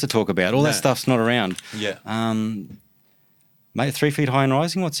Called Quest to talk about. All that stuff's not around. Yeah. Mate, 3 Feet High and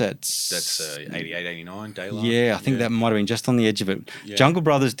Rising, what's that? That's 88, 89, Daylight. Yeah, I think that might have been just on the edge of it. Yeah. Jungle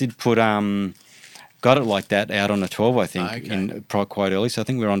Brothers did put Got It Like That out on a 12, I think, quite early. So I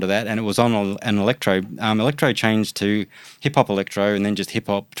think we were onto that. And it was on an electro. Electro changed to hip-hop electro and then just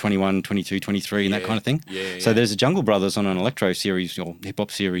hip-hop 21, 22, 23 and that kind of thing. Yeah. So there's a Jungle Brothers on an electro series or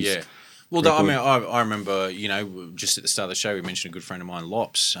hip-hop series. Yeah. Well, I remember, just at the start of the show, we mentioned a good friend of mine,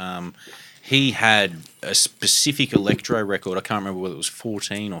 Lops. He had a specific electro record. I can't remember whether it was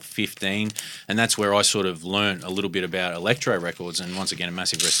 14 or 15. And that's where I sort of learned a little bit about electro records. And once again, a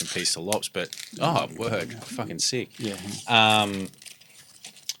massive rest in peace to Lops. But, word, fucking sick. Yeah.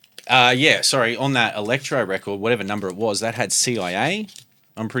 On that electro record, whatever number it was, that had CIA.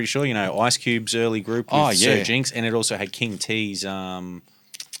 I'm pretty sure, Ice Cube's early group with Sir Jinx. And it also had King T's Get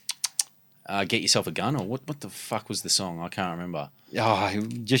Yourself a Gun, or what the fuck was the song? I can't remember.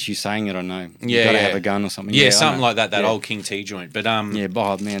 Just you saying it, I know. Yeah, you got to have a gun or something. Yeah, something like that old King T joint. But man, they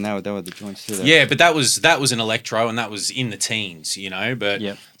were the joints too. Yeah, but that was an electro, and that was in the teens,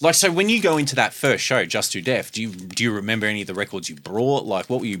 But so when you go into that first show, Just Too Deaf, do you remember any of the records you brought? Like,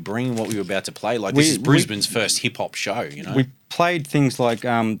 what were you bringing? What were you about to play? Like, this is Brisbane's first hip hop show, We played things like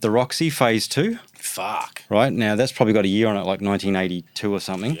the Roxy Phase 2. Fuck. Right now, that's probably got a year on it, like 1982 or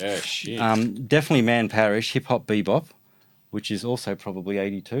something. Yeah, shit. Definitely Man Parish, Hip Hop Bebop, which is also probably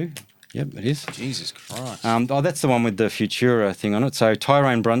 82. Yep, it is. Jesus Christ. That's the one with the Futura thing on it. So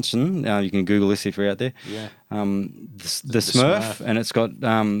Tyrone Brunson, you can Google this if you're out there. Yeah. The Smurf, and it's got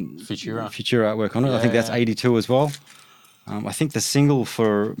Futura artwork on it. Yeah. I think that's 82 as well. I think the single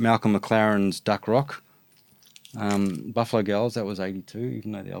for Malcolm McLaren's Duck Rock, Buffalo Girls, that was 82,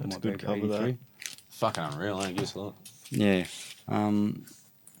 even though the album might be 83. Fucking unreal, I guess a lot. Yeah.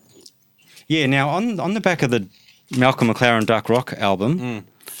 Now, on the back of the Malcolm McLaren Duck Rock album...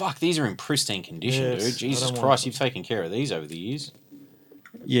 Fuck, these are in pristine condition, Yes, dude. Jesus Christ, you've taken care of these over the years.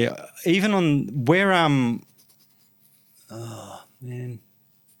 Yeah, even on where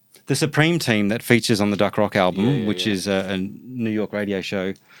the Supreme Team that features on the Duck Rock album, which is a New York radio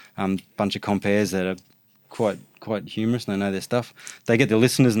show, bunch of compares that are quite humorous and they know their stuff. They get the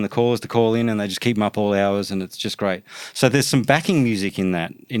listeners and the callers to call in and they just keep them up all hours and it's just great. So there's some backing music in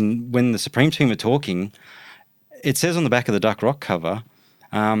that. When the Supreme Team are talking, it says on the back of the Duck Rock cover,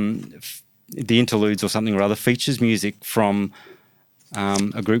 the interludes or something or other features music from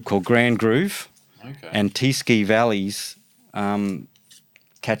a group called Grand Groove and T-Ski Valley's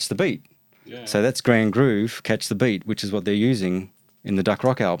Catch the Beat. Yeah. So that's Grand Groove, Catch the Beat, which is what they're using in the Duck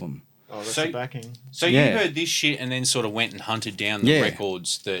Rock album. Oh, that's So- the backing. So Yeah. you heard this shit and then sort of went and hunted down the Yeah.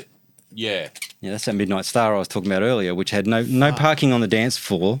 records that, yeah, Yeah, that's that Midnight Star I was talking about earlier, which had no parking on the dance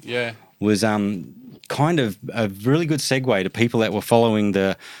floor. yeah, Was kind of a really good segue to people that were following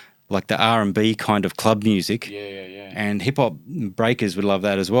the R&B kind of club music. yeah. And hip hop breakers would love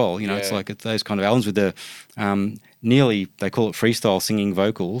that as well. You know, it's Yeah. like those kind of albums with the nearly, they call it freestyle singing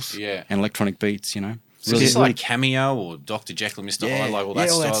vocals Yeah. and electronic beats, you know. So is this like Cameo or Dr. Jekyll and Mr. Yeah, Hyde, like all yeah,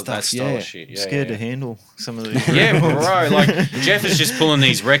 that all that style, that stuff, style yeah. of shit? Yeah, Scared yeah. to handle some of these. Yeah, bro. Like Jeff is just pulling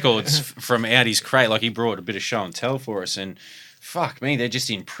these records from out his crate. Like he brought a bit of show and tell for us, and fuck me, they're just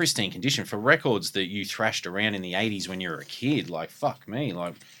in pristine condition for records that you thrashed around in the '80s when you were a kid. Like fuck me,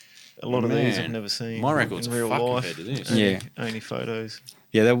 like A lot of these I've Man, never seen. my records in are real fucked life. compared to this. Yeah. Only photos.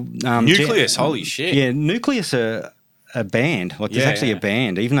 Yeah, Nucleus, holy shit. Yeah, Nucleus are a band. Like there's Yeah, actually yeah. a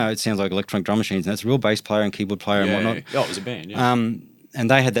band, even though it sounds like electronic drum machines. And that's a real bass player and keyboard player and Yeah, whatnot. yeah. Oh, it was a band. Yeah. And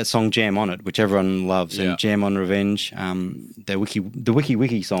they had that song Jam on it, which everyone loves, Yeah. and Jam on Revenge, the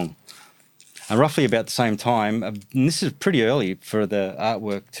Wiki song. And roughly about the same time, and this is pretty early for the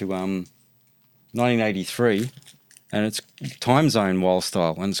artwork to 1983, and it's Time Zone Wild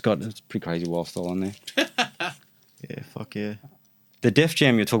Style, and it's pretty crazy Wild Style on there. Yeah, fuck yeah. The Def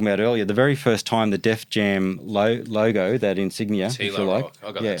Jam you were talking about earlier, the very first time the Def Jam logo, that insignia, if you Tilo like. Rock.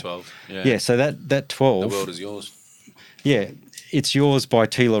 I got yeah. that 12. Yeah. Yeah, so that 12. The world is yours. Yeah, It's Yours by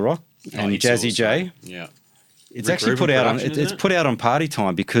Tila Rock and It's Jazzy yours, J. Yeah. It's Rick actually Rubin put out on production, it's isn't it? put out on Party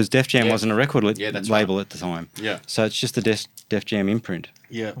Time because Def Jam Yeah. wasn't a record Yeah, that's label at the time. Yeah. So it's just the Def Jam imprint.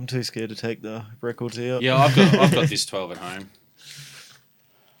 Yeah. I'm too scared to take the records out. Yeah, I've got this 12 at home.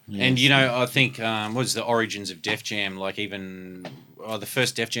 And you know, I think what was the origins of Def Jam? Like even the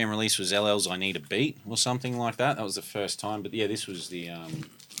first Def Jam release was LL's "I Need a Beat" or something like that. That was the first time. But yeah, this was the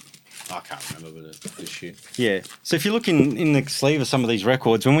I can't remember the shit. Yeah. So if you look in the sleeve of some of these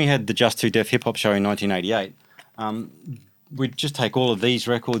records, when we had the Just Too Def hip hop show in 1988, we'd just take all of these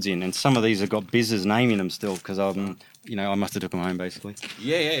records in, and some of these have got Biz's name in them still because I must have took them home basically.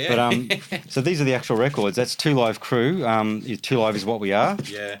 Yeah. But so these are the actual records. That's Two Live Crew. Two Live is what we are.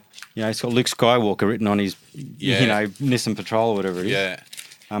 yeah. You know, it's got Luke Skywalker written on his, Yeah. Nissan Patrol or whatever it is. Yeah.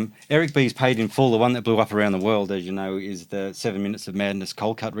 Eric B's Paid in Full, the one that blew up around the world, as you know, is the 7 Minutes of Madness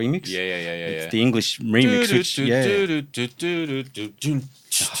Cold Cut remix. Yeah. It's the English remix, which,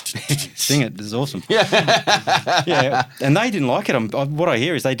 sing it, it's awesome. Yeah, and they didn't like it. What I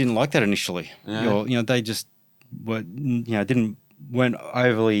hear is they didn't like that initially. Yeah. Or, they just weren't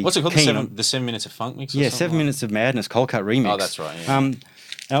overly What's it called? keen The 7 minutes of funk mix? Or Yeah, something 7 like Minutes of Madness Cold Cut remix. Oh, that's right, yeah.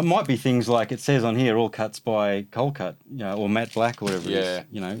 Now it might be things like it says on here, all cuts by Cold Cut, or Matt Black or whatever Yeah.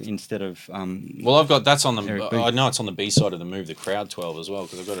 it is, instead of. Well, I've got that's on the. Eric B. I know it's on the B side of the Move the Crowd 12 as well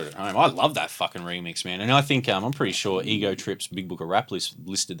because I've got it at home. I love that fucking remix, man. And I think I'm pretty sure Ego Trip's Big Book of Rap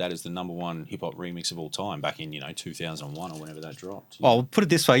listed that as the #1 hip hop remix of all time back in 2001 or whenever that dropped. Well, put it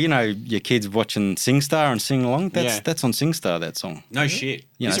this way, your kids watching SingStar and sing along. That's on SingStar, that song. No shit.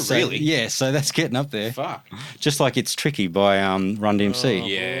 Is Is it really? Yeah, so that's getting up there. Fuck. Just like It's Tricky by Run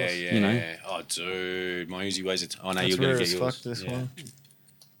DMC. Yeah. Oh, dude, my Uzi weighs a ton. Oh no, That's you're gonna rare get as yours. fuck, this Yeah. one.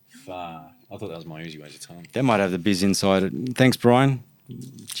 Fuck. I thought that was my Uzi weighs a ton. That might have the biz inside it. Thanks, Brian.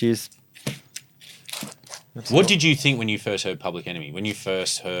 Cheers. What did you think when you first heard Public Enemy? When you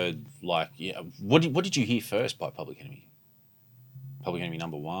first heard what did you hear first by Public Enemy? Public Enemy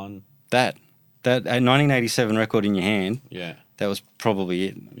 #1. That 1987 record in your hand. Yeah. That was probably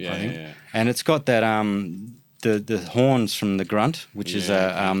it. Yeah, I think. yeah. And it's got that the horns from the grunt, which is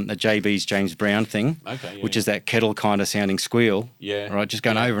a JB's James Brown thing. Okay. Yeah, which is that kettle kind of sounding squeal. Yeah. Right, just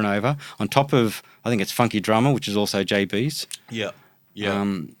going over and over. On top of, I think it's Funky Drummer, which is also JB's. Yeah. Yeah.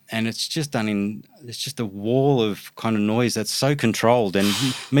 And it's just it's just a wall of kind of noise that's so controlled. And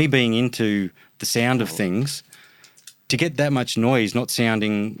me being into the sound of things, to get that much noise not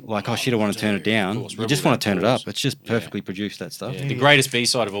sounding like, oh shit, I want to turn it down. course. You just Rebel want to turn it Without up. Pause. It's just perfectly produced, that stuff. Yeah, the greatest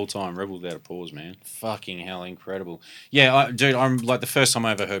B-side of all time, Rebel Without a Pause, man. Fucking hell, incredible. Yeah, dude, I'm like the first time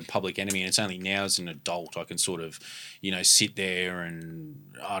I ever heard Public Enemy, and it's only now as an adult I can sort of, sit there and,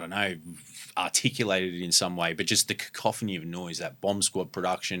 I don't know, articulate it in some way, but just the cacophony of noise, that Bomb Squad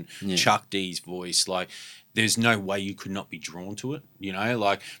production, Chuck D's voice, like, there's no way you could not be drawn to it,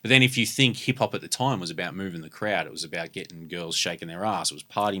 but then if you think hip hop at the time was about moving the crowd, it was about getting girls shaking their ass, it was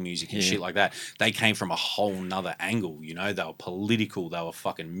party music and shit like that. They came from a whole nother angle, they were political, they were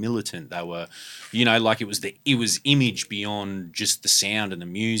fucking militant, they were, it was image beyond just the sound and the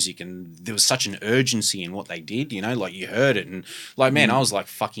music, and there was such an urgency in what they did, you heard it, and man, I was like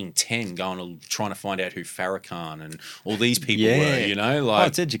fucking 10 trying to find out who Farrakhan and all these people were,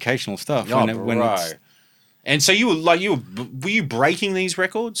 it's educational stuff. Oh, when And so were you breaking these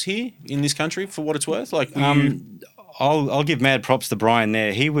records here in this country for what it's worth? Like, I'll give mad props to Brian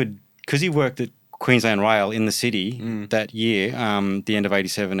there. He would, because he worked at Queensland Rail in the city that year, the end of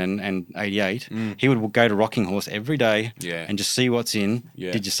 87 and 88, he would go to Rocking Horse every day and just see what's in.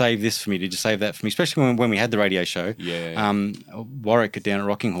 Yeah. Did you save this for me? Did you save that for me? Especially when we had the radio show. Warwick down at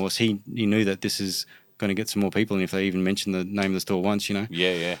Rocking Horse, he knew that this is going to get some more people in if they even mention the name of the store once, you know.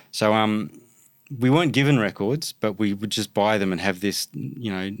 Yeah. So we weren't given records, but we would just buy them and have this,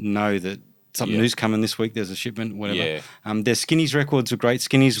 know that something new's coming this week. There's a shipment, whatever. Yeah. Their Skinnies records were great.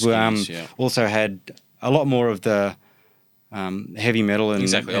 Skinnies were also had a lot more of the heavy metal and,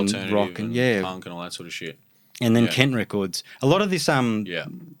 exactly, and alternative rock and punk and all that sort of shit. And then Kent records. A lot of this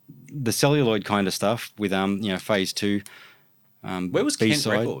the celluloid kind of stuff with Phase 2. Where was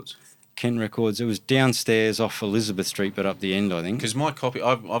B-side. Kent Records? Kent Records. It was downstairs off Elizabeth Street, but up the end, I think. Because my copy,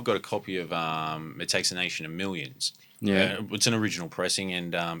 I've got a copy of It Takes a Nation of Millions. Yeah. It's an original pressing,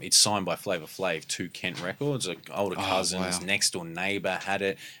 and it's signed by Flavor Flav to Kent Records. Like, older cousins, next door neighbour had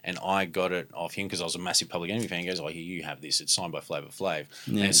it, and I got it off him because I was a massive Public Enemy fan. He goes, "Oh, here, you have this. It's signed by Flavor Flav."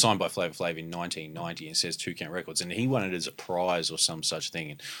 And it's signed by Flavor Flav in 1990, and it says to Kent Records, and he won it as a prize or some such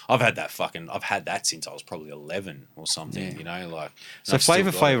thing. And I've had that since I was probably 11 or something. So Flavor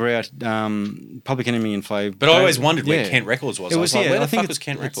Flav were out, Public Enemy and Flav. But I always wondered where Kent Records was. It was like, where the I think fuck was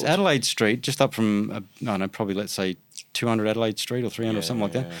Kent Records? It's Adelaide Street, just up from probably let's say 200 Adelaide Street or 300 or something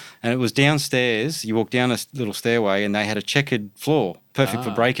like that. And it was downstairs. You walk down a little stairway and they had a checkered floor, perfect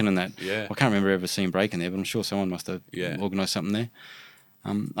for breaking and that. Yeah. I can't remember ever seeing breaking there, but I'm sure someone must have organised something there.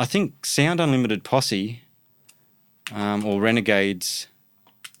 I think Sound Unlimited Posse or Renegades,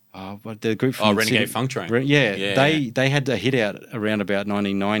 the group from Renegade Funk Train. They had a hit out around about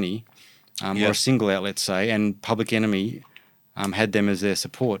 1990 or a single out, let's say, and Public Enemy had them as their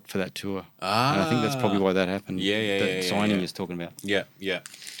support for that tour. And I think that's probably why that happened. That signing is talking about. Yeah.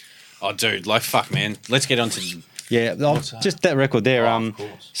 Oh, dude, fuck, man. Let's get on to... Yeah, just that record there.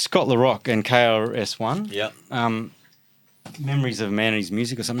 Scott LaRock and KRS-One. Yeah. Memories of a Man and His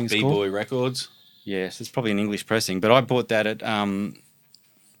Music or something it's called. B-Boy Records. Yes, it's probably an English pressing. But I bought that at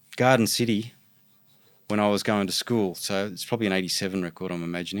Garden City when I was going to school. So it's probably an 87 record, I'm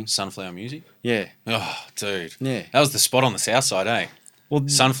imagining. Sunflower Music? Yeah. Oh, dude. Yeah. That was the spot on the south side, eh? Well,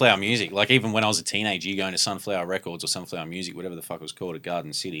 Sunflower Music. Like, even when I was a teenager, you going to Sunflower Records or Sunflower Music, whatever the fuck it was called, at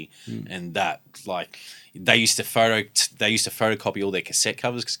Garden City, and that, they used to photocopy all their cassette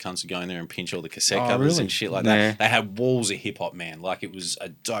covers because cunts would go in there and pinch all the cassette covers and shit like that. Yeah. They had walls of hip hop, man. Like, it was a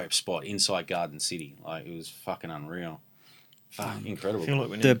dope spot inside Garden City. Like, it was fucking unreal. Fuck, incredible. I feel like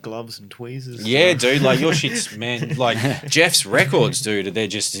we need gloves and tweezers. Yeah, dude, like your shit's, man, like Jeff's records, dude,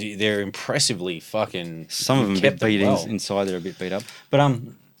 they're impressively fucking. Some of them a bit beat inside, they're a bit beat up. But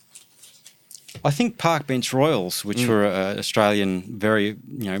I think Park Bench Royals, which were Australian, very,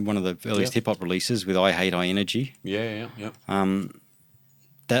 one of the earliest hip hop releases with I Hate High Energy. Yeah.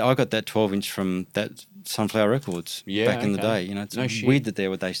 That I got that 12-inch from that Sunflower Records back in the day. It's weird that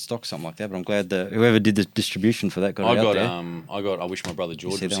they stock something like that, but I'm glad that whoever did the distribution for that got it out there. I Wish My Brother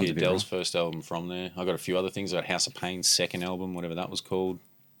George was here. Dell's first album from there. I got a few other things. I got House of Pain's second album, whatever that was called.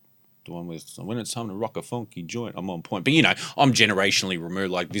 The one with when it's time to rock a funky joint, I'm on point. But I'm generationally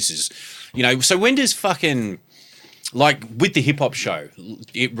removed. Like, this is, So when does fucking, like, with the hip hop show,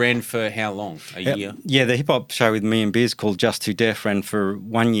 it ran for how long? A year? Yeah, the hip hop show with me and Biz called Just Too Deaf ran for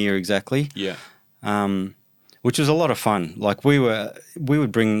 1 year exactly. Yeah. Which was a lot of fun. Like, we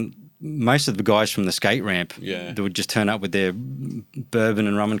would bring most of the guys from the skate ramp that would just turn up with their bourbon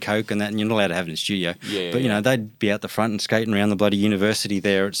and rum and coke and that, and you're not allowed to have it in the studio. But they'd be out the front and skating around the bloody university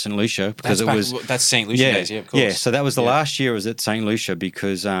there at St. Lucia because that's St. Lucia days, of course. Yeah, so that was the last year was at St. Lucia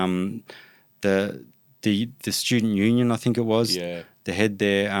because the student union, I think it was, the head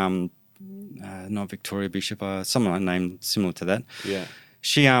there, not Victoria Bishop, someone named similar to that. Yeah,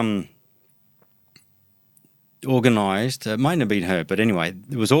 she organised, it might not have been her, but anyway,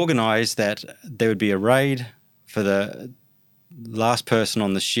 it was organised that there would be a raid for the last person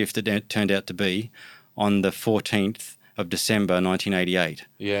on the shift that it turned out to be on the 14th of December 1988.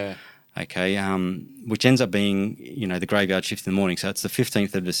 Yeah. Okay, which ends up being, the graveyard shift in the morning. So it's the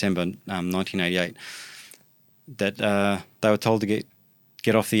 15th of December 1988 that they were told to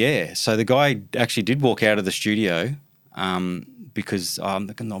get off the air. So the guy actually did walk out of the studio because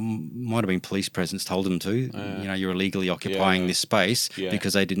there might have been police presence told him to. You're illegally occupying this space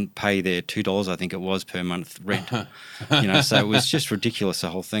because they didn't pay their $2, I think it was, per month rent. So it was just ridiculous, the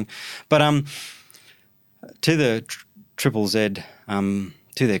whole thing. But to the Triple Z, to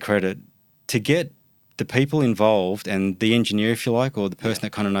their credit, to get the people involved and the engineer, if you like, or the person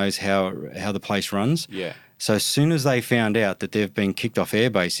that kind of knows how the place runs. Yeah. So as soon as they found out that they've been kicked off air,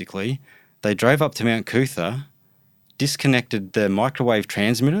 basically, they drove up to Mount Cootha, disconnected the microwave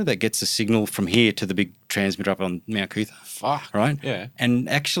transmitter that gets the signal from here to the big transmitter up on Mount Cootha. Fuck. Right? Yeah. And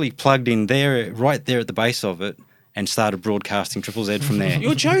actually plugged in there, right there at the base of it, and started broadcasting Triple Z from there.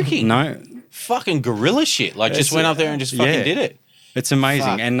 You're joking. No. Fucking gorilla shit. Like, just went up there and just fucking did it. It's amazing.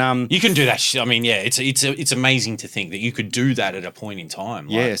 Fuck. And you can do that shit. I mean, yeah, it's amazing to think that you could do that at a point in time.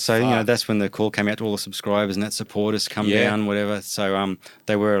 Like, yeah, so, fuck. that's when the call came out to all the subscribers and that supporters come down, whatever. So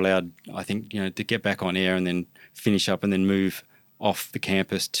they were allowed, I think, to get back on air and then finish up and then move off the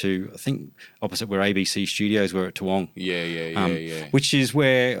campus to, I think, opposite where ABC Studios were at Toowong. Yeah. Which is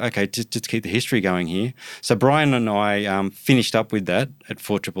where, okay, just to keep the history going here. So Brian and I finished up with that at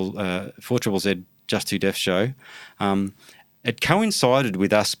 4 Z Just Too Deaf show. It coincided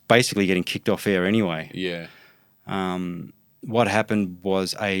with us basically getting kicked off air anyway. Yeah. What happened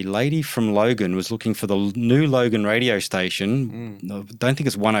was a lady from Logan was looking for the new Logan radio station. I don't think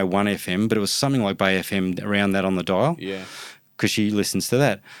it's 101 FM, but it was something like Bay FM around that on the dial. Yeah. Because she listens to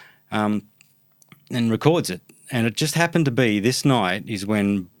that and records it. And it just happened to be this night is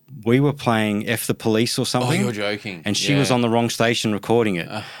when we were playing F the Police or something. Oh, you're joking. And she was on the wrong station recording it.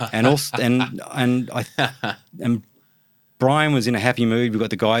 And also, and Brian was in a happy mood. We've got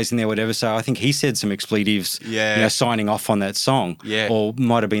the guys in there, whatever. So I think he said some expletives, signing off on that song. Yeah. Or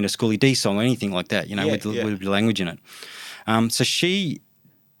might have been a Schoolie D song or anything like that, with the language in it. So she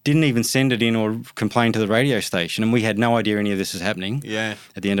didn't even send it in or complain to the radio station. And we had no idea any of this was happening at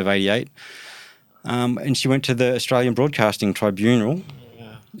the end of 88. And she went to the Australian Broadcasting Tribunal.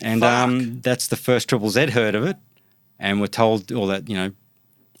 Yeah. And that's the first Triple Z heard of it. And we're told all that,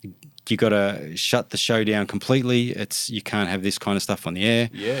 you got to shut the show down completely. You can't have this kind of stuff on the air.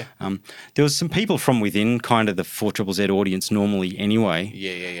 Yeah. There was some people from within kind of the 4ZZZ audience normally anyway.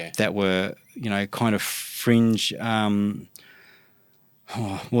 Yeah. That were, kind of fringe. Well,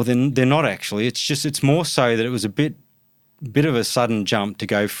 then they're not actually. It's more so that it was a bit of a sudden jump to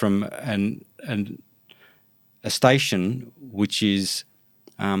go from a station which is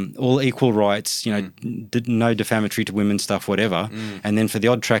all equal rights, no defamatory to women stuff, whatever. And then for the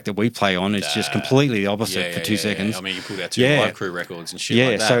odd track that we play on, it's just completely the opposite for 2 seconds. Yeah. I mean, you pulled out 2 live crew records and shit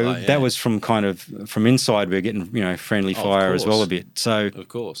like that. So that was from inside. We're getting, friendly fire as well a bit. So of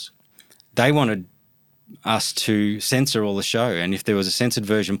course. They wanted us to censor all the show. And if there was a censored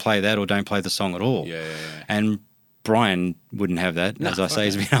version, play that or don't play the song at all. Yeah. And Brian wouldn't have that. No, as I say,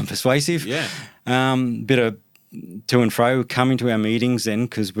 he's been unpersuasive. Yeah. Bit of to and fro, coming to our meetings then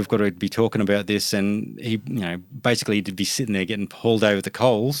because we've got to be talking about this, and he, basically to be sitting there getting hauled over the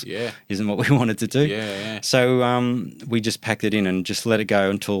coals isn't what we wanted to do. Yeah. So we just packed it in and just let it go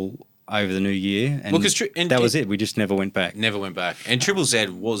until over the new year, and that was it. We just never went back. And Triple Z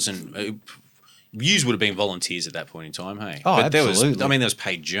wasn't. Yous would have been volunteers at that point in time, hey? Oh, but absolutely. There was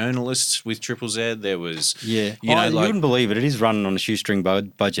paid journalists with Triple Z. There was, you wouldn't believe it. It is running on a shoestring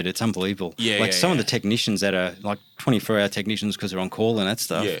budget. It's unbelievable. Some of the technicians that are like 24-hour technicians because they're on call and that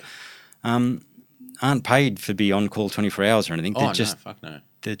stuff, aren't paid for be on call 24 hours or anything. Fuck no.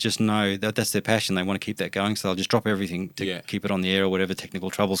 They just know that's their passion. They want to keep that going, so they'll just drop everything to keep it on the air or whatever technical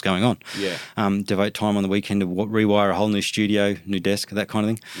trouble's going on. Yeah. Devote time on the weekend to rewire a whole new studio, new desk, that kind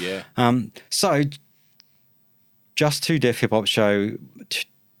of thing. Yeah. So, Just Too Deaf Hip Hop Show,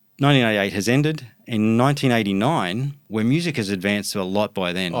 1988 has ended. In 1989, where music has advanced a lot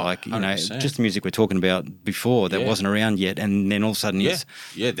by then, 100%. just the music we're talking about before that wasn't around yet, and then all of a sudden it's...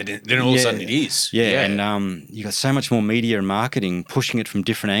 Then all of a sudden it is. Yeah, and you got so much more media and marketing pushing it from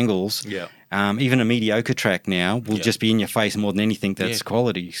different angles. Yeah. Even a mediocre track now will just be in your face more than anything that's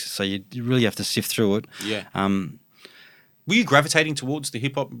quality. So you really have to sift through it. Yeah. Were you gravitating towards the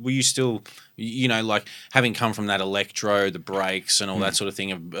hip hop? Were you still, like having come from that electro, the breaks, and all that sort of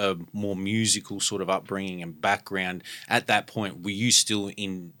thing, a more musical sort of upbringing and background at that point? Were you still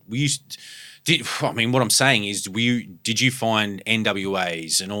in? What I'm saying is, did you find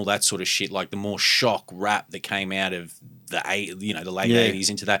NWAs and all that sort of shit, like the more shock rap that came out of the late 80s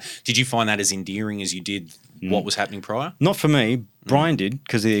into that? Did you find that as endearing as you did what was happening prior? Not for me. Brian did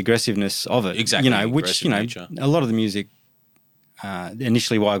because of the aggressiveness of it. Exactly. Which nature. A lot of the music.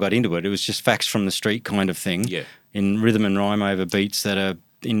 Initially, why I got into it, it was just facts from the street kind of thing. Yeah. In rhythm and rhyme over beats that are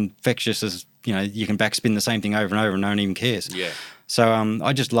infectious as, you can backspin the same thing over and over and no one even cares. Yeah. So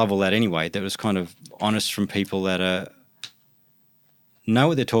I just love all that anyway. That was kind of honest from people that know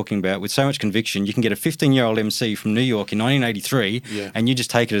what they're talking about with so much conviction. You can get a 15-year-old MC from New York in 1983 and you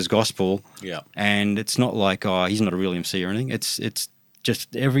just take it as gospel. Yeah. And it's not like, he's not a real MC or anything. It's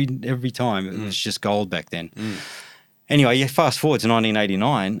just every time it was just gold back then. Anyway, fast forward to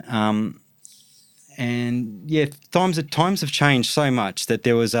 1989, And yeah, times have changed so much that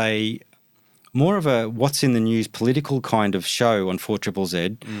there was more of a what's in the news political kind of show on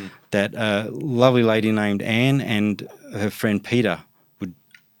 4ZZZ that a lovely lady named Anne and her friend Peter would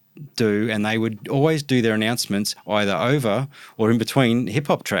do, and they would always do their announcements either over or in between hip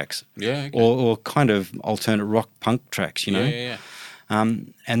hop tracks, or kind of alternate rock punk tracks, you know.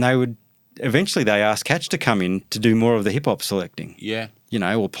 And they would eventually they asked Catch to come in to do more of the hip hop selecting, you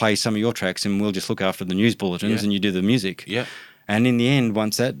know, or play some of your tracks, and we'll just look after the news bulletins and you do the music. And in the end,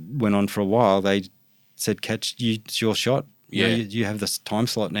 once that went on for a while, they said, Catch, it's your shot. You have this time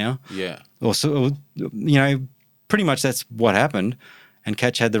slot now. Or so, you know, pretty much that's what happened. And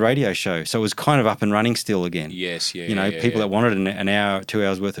Catch had the radio show. So it was kind of up and running still again. You know, people that wanted an hour, 2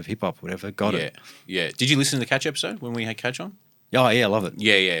 hours worth of hip hop, whatever, got it. Did you listen to the Catch episode when we had Catch on? Oh, yeah, I love it.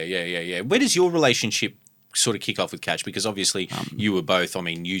 Yeah. Where does your relationship sort of kick off with Catch? Because obviously you were both, I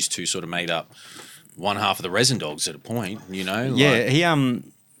mean, used to sort of made up one half of the Resin Dogs at a point, you know?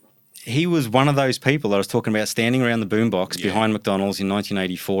 He was one of those people that I was talking about standing around the boombox behind McDonald's in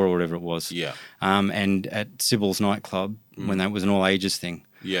 1984 or whatever it was. And at Sybil's nightclub when that was an all-ages thing.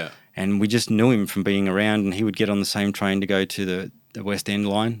 And we just knew him from being around, and he would get on the same train to go to the West End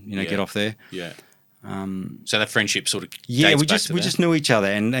line, you know, get off there. So that friendship sort of we just knew each other,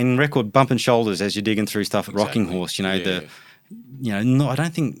 and record bumping shoulders as you're digging through stuff at Rocking Horse, you know, I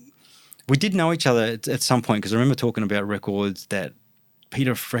don't think we did know each other at some point, because I remember talking about records that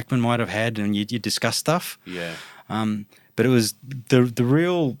Peter Freckman might have had, and you discuss stuff. But it was the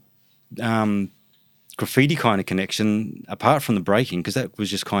real graffiti kind of connection, apart from the breaking, because that was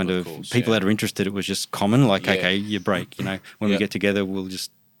just kind of people that are interested. It was just common, like okay, you break. You know, when we get together, we'll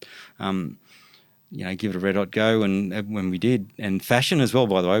just you know, give it a red hot go, and when we did, and fashion as well.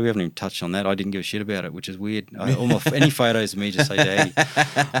 By the way, we haven't even touched on that. I didn't give a shit about it, which is weird. Almost any photos of me just say daddy,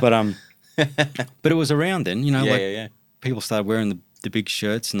 but it was around then, you know, people started wearing the big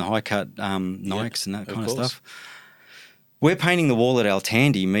shirts and the high cut Nikes and that kind of stuff. We're painting the wall at Al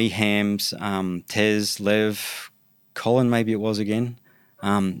Tandy, me, Hams, Tez, Lev, Colin, maybe it was again,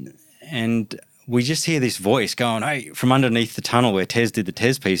 and we just hear this voice going, hey, from underneath the tunnel where Tez did the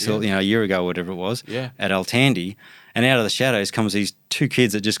Tez piece, you know, a year ago or whatever it was, at Al Tandy, and out of the shadows comes these two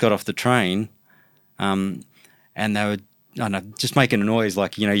kids that just got off the train, and they were, I don't know, just making a noise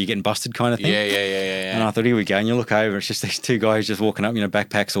like, you know, you're getting busted kind of thing. And I thought, here we go. And you look over, it's just these two guys just walking up, you know,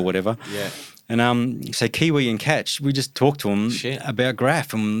 backpacks or whatever. And so Kiwi and Catch, we just talked to them about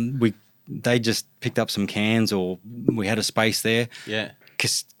graph, and they just picked up some cans, or we had a space there.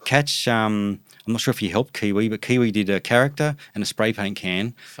 Because Catch, I'm not sure if he helped Kiwi, but Kiwi did a character and a spray paint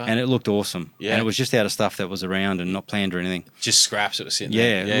can, and it looked awesome. And it was just out of stuff that was around and not planned or anything. Just scraps that were sitting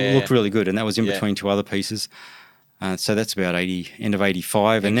there. It looked really good, and that was in between two other pieces. So that's about end of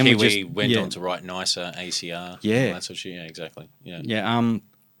 85. And then Kiwi went on to write Nicer, ACR. All that sort of shit. Yeah, exactly.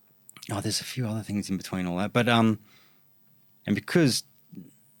 There's a few other things in between all that. But, and because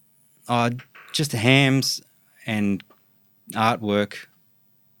just Hams and artwork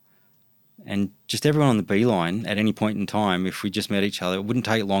and just everyone on the beeline at any point in time, if we just met each other, it wouldn't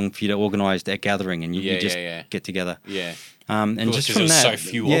take long for you to organise that gathering, and you just get together. And just from that, so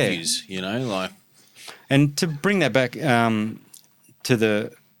few of yous, you know, like. And to bring that back to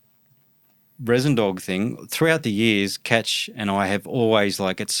the Resin Dog thing, throughout the years, Catch and I have always,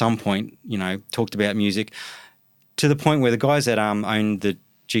 like, at some point, you know, talked about music, to the point where the guys that owned the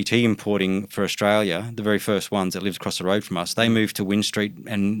GT importing for Australia, the very first ones that lived across the road from us, they moved to Wynn Street,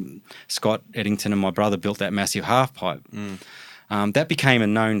 and Scott Eddington and my brother built that massive half pipe. That became a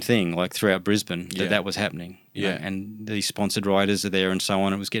known thing, like, throughout Brisbane, that was happening. You know, and these sponsored riders are there and so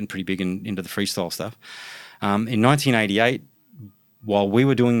on. It was getting pretty big into the freestyle stuff. In 1988, while we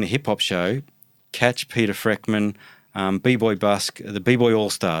were doing the hip-hop show, Catch, Peter Freckman, B-Boy Busk, the B-Boy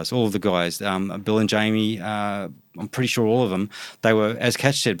All-Stars, all of the guys, Bill and Jamie, I'm pretty sure all of them, they were, as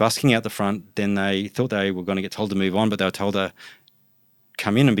Catch said, busking out the front. Then they thought they were going to get told to move on, but they were told to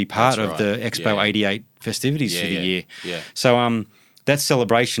come in and be part of the Expo 88 festivities for the year. So that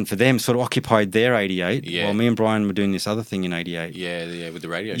celebration for them sort of occupied their 88, while me and Brian were doing this other thing in 88. With the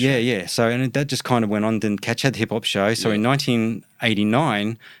radio show. So, and that just kind of went on. Then Catch had the hip-hop show. So in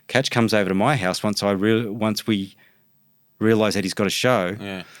 1989, Catch comes over to my house once we realised that he's got a show.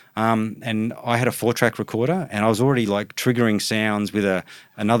 And I had a 4-track recorder, and I was already, like, triggering sounds with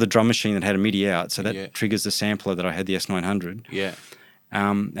another drum machine that had a MIDI out. So that triggers the sampler that I had, the S900.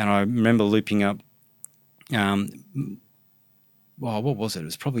 And I remember looping up, what was it? It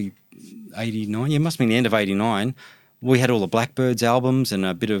was probably 89. Yeah, it must have been the end of 89. We had all the Blackbirds albums and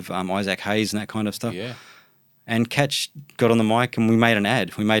a bit of Isaac Hayes and that kind of stuff. And Catch got on the mic and we made an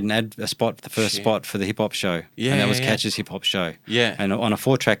ad. We made a spot, the first spot for the hip hop show. Yeah, and that was Catch's hip hop show. Yeah. And on a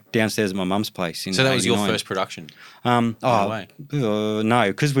 4-track downstairs at my mum's place. So that was your 89. first production? No,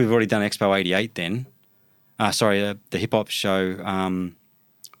 because we've already done Expo 88 then. The hip hop show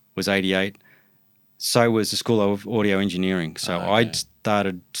was 88. So was the School of Audio Engineering. So I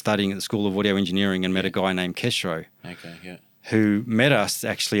started studying at the School of Audio Engineering and met a guy named Keshro. Okay, yeah. Who met us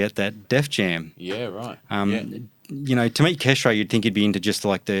actually at that Def Jam. Yeah, right. You know, to meet Keshro, you'd think he'd be into just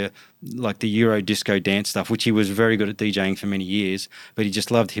like the Euro disco dance stuff, which he was very good at DJing for many years. But he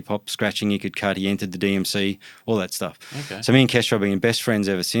just loved hip hop, scratching. He could cut. He entered the DMC, all that stuff. Okay. So me and Keshro have been best friends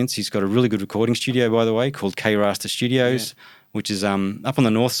ever since. He's got a really good recording studio, by the way, called K Rasta Studios, which is up on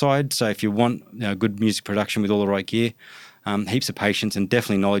the north side. So if you want good music production with all the right gear. Heaps of patience and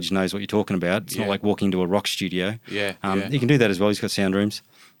definitely knowledge, knows what you're talking about. It's not like walking into a rock studio. Yeah. He can do that as well. He's got sound rooms.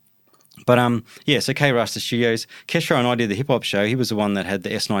 But so K Rasta Studios. Keshro and I did the hip hop show. He was the one that had the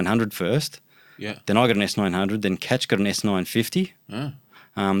S900 first. Yeah. Then I got an S900. Then Catch got an S950. Oh.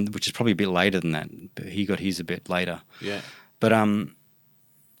 Which is probably a bit later than that. But he got his a bit later. Yeah. But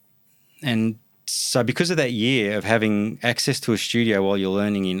and so because of that year of having access to a studio while you're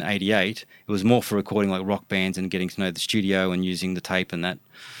learning in 88, it was more for recording like rock bands and getting to know the studio and using the tape and that.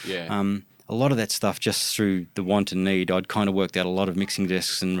 Yeah. A lot of that stuff just through the want and need. I'd kind of worked out a lot of mixing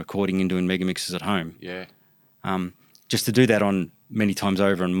desks and recording and doing mega mixes at home. Yeah. Just to do that on many times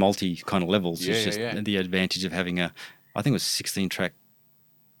over on multi kind of levels is just yeah. the advantage of having I think it was 16-track,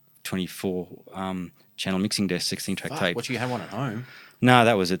 24 channel mixing desk, 16-track tape. What, you had one at home? No,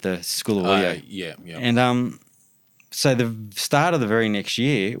 that was at the School of Audio. Yeah. And so the start of the very next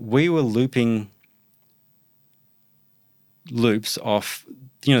year, we were looping loops off,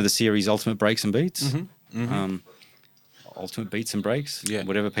 the series Ultimate Breaks and Beats. Mm-hmm. Ultimate Beats and Breaks, Yeah.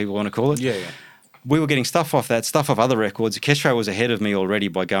 whatever people want to call it. Yeah. We were getting stuff off other records. Keshro was ahead of me already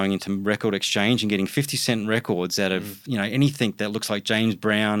by going into Record Exchange and getting 50-cent records out of, anything that looks like James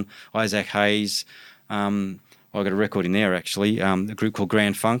Brown, Isaac Hayes. I got a record in there actually. A group called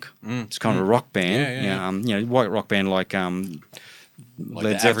Grand Funk. It's kind of a rock band. Yeah. White rock band like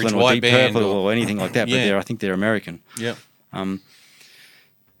Led Zeppelin or white Deep band Purple or anything like that. But I think they're American. Yeah.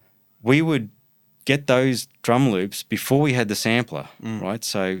 We would get those drum loops before we had the sampler, right?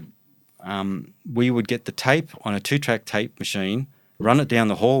 So we would get the tape on a 2-track tape machine, run it down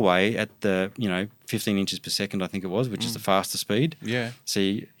the hallway at the 15 inches per second, I think it was, which is the faster speed. Yeah.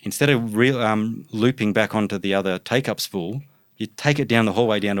 See, instead of looping back onto the other take-up spool, you take it down the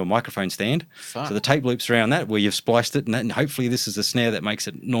hallway down to a microphone stand. Fuck. So the tape loops around that where you've spliced it, and hopefully this is the snare that makes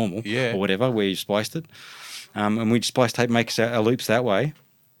it normal or whatever, where you've spliced it. And we splice tape, makes our loops that way.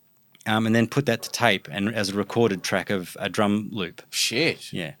 And then put that to tape and as a recorded track of a drum loop.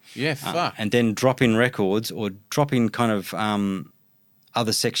 Shit. Yeah. Yeah, fuck. And then drop in records or drop in kind of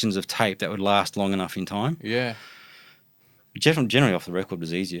other sections of tape that would last long enough in time. Yeah. Generally off the record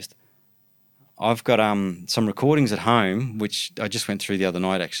was easiest. I've got some recordings at home, which I just went through the other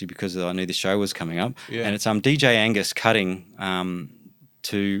night actually because I knew the show was coming up. Yeah. And it's DJ Angus cutting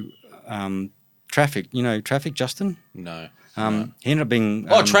to Traffic. You know Traffic, Justin? No. He ended up being...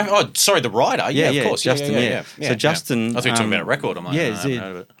 sorry, the writer. Yeah, of course. Justin, yeah. So Justin... I thought you were talking about a record. I'm like, yeah, no, I haven't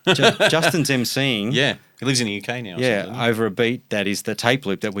heard of it. Justin's emceeing. Yeah, he lives in the UK now. Over a beat that is the tape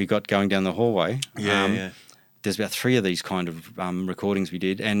loop that we got going down the hallway. There's about 3 of these kind of recordings we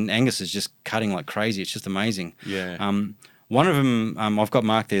did, and Angus is just cutting like crazy. It's just amazing. Yeah. One of them, I've got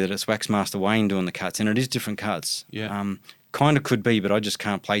marked there that it's Waxmaster Wayne doing the cuts, and it is different cuts. Yeah. Kind of could be, but I just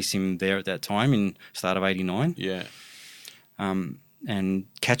can't place him there at that time in start of 89. Yeah. And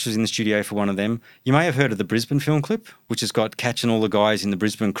Catch was in the studio for one of them. You may have heard of the Brisbane film clip, which has got Catch and all the guys in the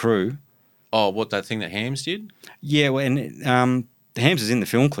Brisbane crew. Oh, what, that thing that Hams did? Yeah, well, and Hams is in the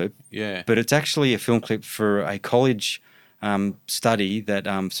film clip. Yeah. But it's actually a film clip for a college study that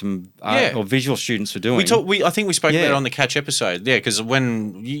some art or visual students were doing. I think we spoke about it on the Catch episode. Yeah, because I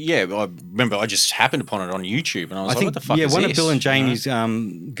remember I just happened upon it on YouTube, and I was like, what the fuck is this? One of Bill and Jamie's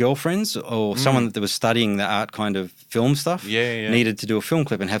girlfriends or someone that was studying the art kind of film stuff needed to do a film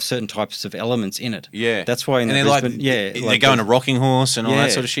clip and have certain types of elements in it. Yeah. That's why in and the Brisbane... they're going to Rocking Horse and all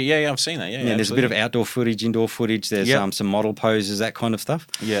that sort of shit. Yeah, I've seen that. Yeah, there's a bit of outdoor footage, indoor footage. There's some model poses, that kind of stuff.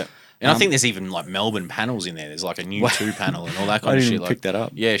 Yeah. And I think there's even like Melbourne panels in there. There's like a new 2 panel and all that kind of shit. I didn't pick that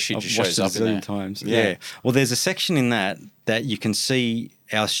up. Yeah, shit just shows up in there. Times. Yeah. Well, there's a section in that you can see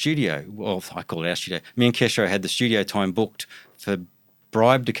our studio. Well, I call it our studio. Me and Keshro had the studio time booked for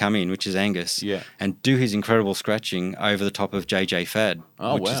Bribe to come in, which is Angus, and do his incredible scratching over the top of JJ Fad,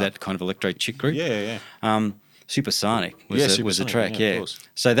 which is that kind of electro chick group. Yeah. Supersonic was the track. Yeah.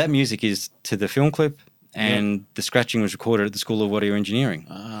 So that music is to the film clip. and the scratching was recorded at the School of Audio Engineering.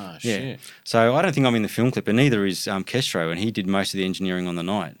 Ah, Yeah. shit. So I don't think I'm in the film clip, and neither is Kestro, and he did most of the engineering on the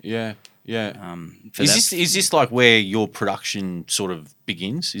night. Yeah. Yeah. For that- Is this like where your production sort of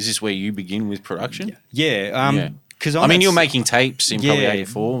begins? Is this where you begin with production? Yeah. Because I mean, you're making tapes in probably Yeah.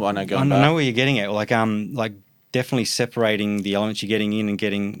 84. I know I going back. know where you're getting at. Like definitely separating the elements you're getting in and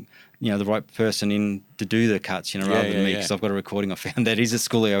getting the right person in to do the cuts. Rather than me, because I've got a recording I found that is at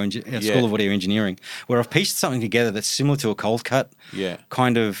School of Audio Engineering, where I've pieced something together that's similar to a cold cut. Yeah.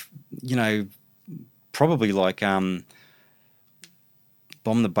 Kind of, probably like Bomb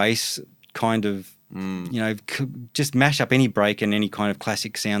the Bass kind of. Just mash up any break and any kind of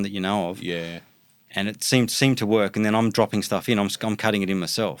classic sound that you know of. Yeah. And it seemed to work, and then I'm dropping stuff in. I'm cutting it in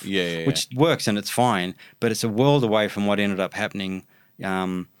myself, which works and it's fine. But it's a world away from what ended up happening,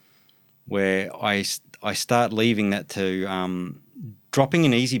 where I start leaving that to dropping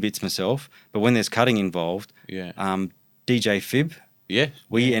in easy bits myself. But when there's cutting involved, DJ Fib,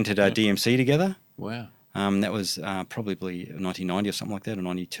 we entered our DMC together. Wow. That was probably 1990 or something like that, or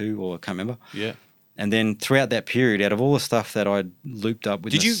 92, or I can't remember. Yeah. And then throughout that period, out of all the stuff that I'd looped up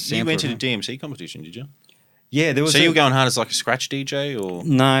with, Did you entered a DMC competition? Did you? Yeah, there was. So you were going hard as like a scratch DJ, or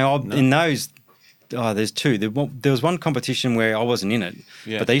no? In those, there's two. There was one competition where I wasn't in it,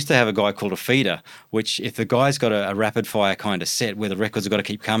 but they used to have a guy called a feeder, which if the guy's got a rapid fire kind of set where the records have got to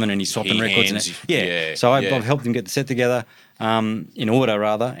keep coming and he's swapping records, so I've helped him get the set together in order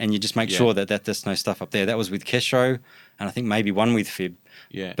rather, and you just make sure that there's no stuff up there. That was with Kestro, and I think maybe one with Fib.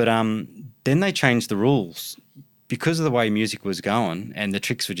 Yeah. But then they changed the rules because of the way music was going, and the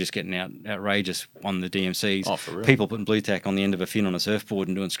tricks were just getting outrageous on the DMCs. Oh, for real? People putting blue tack on the end of a fin on a surfboard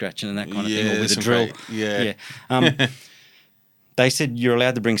and doing scratching and that kind of thing, or with a drill. They said you're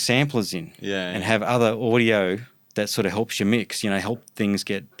allowed to bring samplers in and have other audio that sort of helps you mix. Help things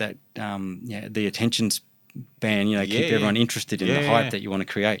get that the attention span. Keep everyone interested in the hype that you want to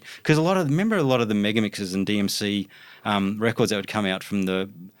create. Because a lot of the mega mixes and DMC records that would come out from the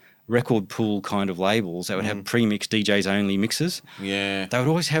record pool kind of labels that would have pre-mixed DJs only mixes. Yeah. They would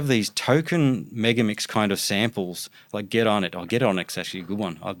always have these token mega mix kind of samples like Get On It. Get On It's actually a good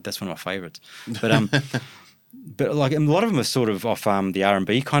one. That's one of my favorites. But but like a lot of them are sort of off the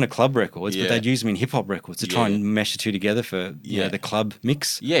R&B kind of club records, but they'd use them in hip hop records to try and mesh the two together for the club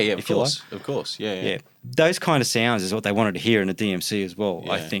mix. Of course. Yeah. Those kind of sounds is what they wanted to hear in a DMC as well,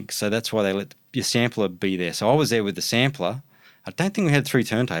 I think. So that's why they let your sampler be there. So I was there with the sampler. I don't think we had 3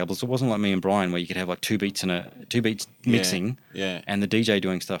 turntables. It wasn't like me and Brian where you could have like two beats mixing, and the DJ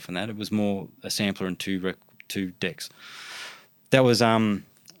doing stuff and that. It was more a sampler and two decks. That was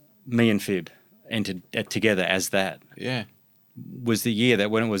me and Fib entered together as that. Yeah. Was the year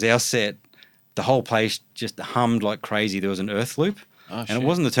that when it was our set, the whole place just hummed like crazy. There was an earth loop, and it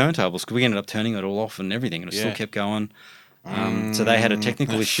wasn't the turntables because we ended up turning it all off and everything, and it still kept going. So they had a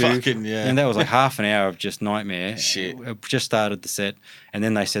technical issue, and that was like half an hour of just nightmare. Shit. It just started the set, and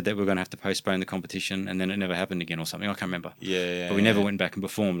then they said that we were going to have to postpone the competition, and then it never happened again or something. I can't remember. But we never went back and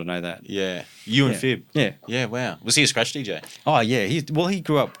performed. I know that. Yeah. You and Fib. Yeah. Yeah. Wow. Was he a scratch DJ? Oh yeah. He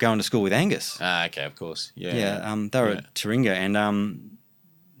grew up going to school with Angus. Ah, okay. Of course. Yeah. They were at Taringa, and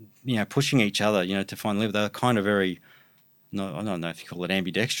pushing each other, to find the level. They were kind of very. No, I don't know if you call it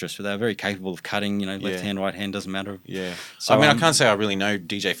ambidextrous, but they're very capable of cutting, left hand, right hand, doesn't matter. Yeah. So, I can't say I really know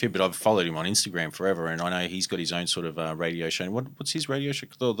DJ Fib, but I've followed him on Instagram forever, and I know he's got his own sort of radio show. What's his radio show?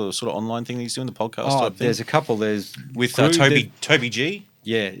 The sort of online thing that he's doing, the podcast type thing? There's a couple. There's with Toby G?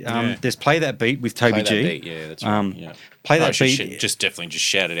 Yeah. There's Play That Beat with Toby G. Beat. Yeah, that's right. Play That Beat. Definitely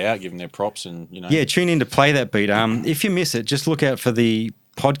shout it out, give them their props, and Yeah, tune in to Play That Beat. If you miss it, just look out for the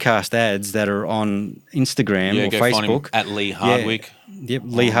podcast ads that are on Instagram or Facebook. Find him at Lee Hardwick. Yep,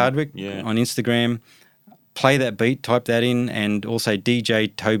 Lee Hardwick on Instagram. Play That Beat, type that in, and also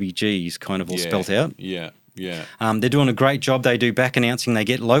DJ Toby G's kind of all spelt out. Yeah. They're doing a great job. They do back announcing. They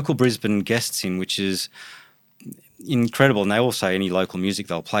get local Brisbane guests in, which is incredible. And they all say any local music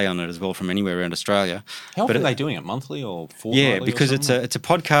they'll play on it as well from anywhere around Australia. How often are they doing it? Monthly or fortnightly? Yeah, because it's a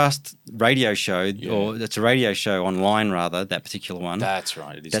podcast radio show, or it's a radio show online rather. That particular one. That's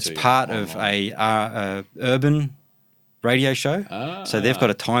right. It is. That's part of a urban radio show. So they've got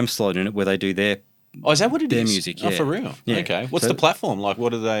a time slot in it where they do their. Oh, is that what it is? Their music, yeah. Oh, for real? Yeah. Okay. What's the platform? Like,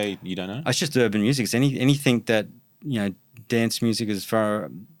 what are they... You don't know? It's just urban music. It's anything that, dance music as far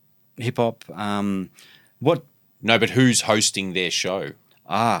hip-hop. What... No, but who's hosting their show?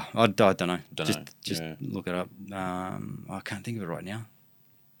 I don't know. Just Yeah. look it up. I can't think of it right now.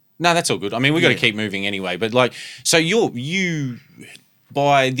 No, that's all good. I mean, we've got to keep moving anyway. But, like, so you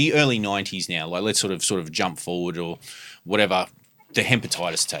by the early 90s now, like, let's sort of jump forward or whatever, the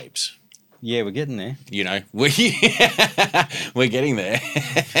hepatitis tapes. Yeah, we're getting there. You know, we're getting there.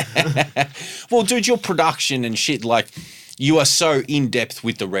 Well, dude, your production and shit, like, you are so in depth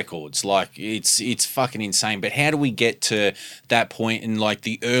with the records. Like, it's fucking insane. But how do we get to that point in, like,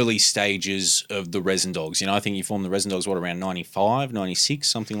 the early stages of the Resin Dogs? You know, I think you formed the Resin Dogs, what, around 95, 96,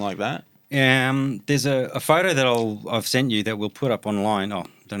 something like that? There's a photo that I've sent you that we'll put up online. Oh,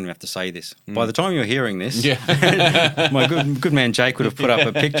 don't even have to say this. By the time you're hearing this, my good man Jake would have put up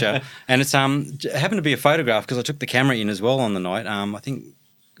a picture, and it's it happened to be a photograph because I took the camera in as well on the night. I think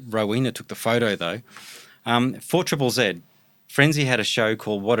Rowena took the photo though. 4ZZZ, Frenzy had a show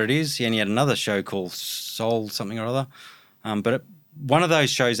called What It Is, and he had another show called Soul something or other. But one of those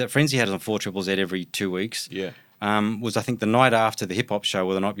shows that Frenzy had on 4ZZZ every 2 weeks. Yeah. Was I think the night after the hip hop show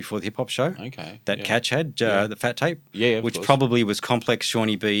or the night before the hip hop show. Okay. That Catch had, the Fat Tape. Yeah, of which course. probably was Complex,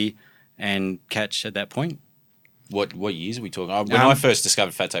 Shawnee B, and Catch at that point. What years are we talking? When I first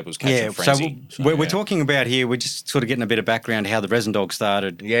discovered Fat Tape, it was Catch and Frenzy. So we're talking about here, we're just sort of getting a bit of background how the Resin Dogs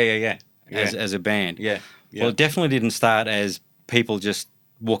started as a band. Yeah. Well, it definitely didn't start as people just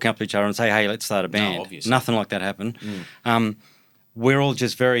walking up to each other and say, hey, let's start a band. No, obviously. Nothing like that happened. We're all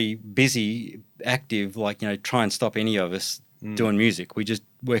just very busy, active, like, you know, try and stop any of us doing music.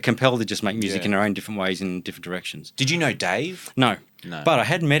 We're compelled to just make music in our own different ways in different directions. Did you know Dave? No. No. But I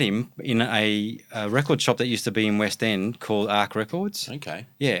had met him in a record shop that used to be in West End called Arc Records. Okay.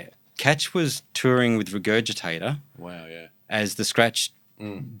 Yeah. Catch was touring with Regurgitator Wow, yeah. as the scratch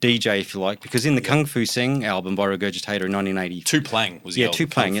DJ, if you like, because in the Kung Fu Sing album by Regurgitator in 1980. Two Plang was the Two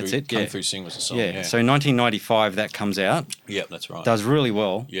Plang, that's it. Kung Fu Sing was the song. Yeah. So 1995 that comes out. Yeah, that's right. Does really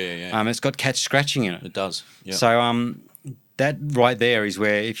well. Yeah. It's got Catch scratching in it. It does. Yeah. So that right there is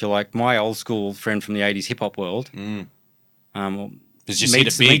where, if you like, my old school friend from the 80s hip hop world It's just hit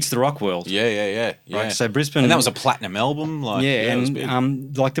it big. meets the rock world. Yeah. Right. So Brisbane, and that was a platinum album. Like, it was big.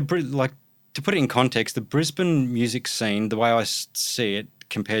 To put it in context, the Brisbane music scene, the way I see it,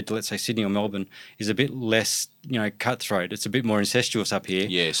 compared to, let's say, Sydney or Melbourne, is a bit less, you know, cutthroat. It's a bit more incestuous up here.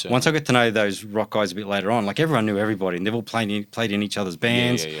 Yeah, certainly. Once I got to know those rock guys a bit later on, like, everyone knew everybody, and they've all played in each other's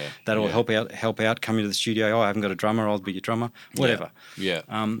bands. Yeah. They'd all help out, come into the studio. Oh, I haven't got a drummer, I'll be your drummer, whatever. Yeah.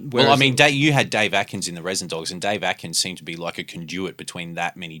 Whereas, I mean, you had Dave Atkins in the Resin Dogs, and Dave Atkins seemed to be like a conduit between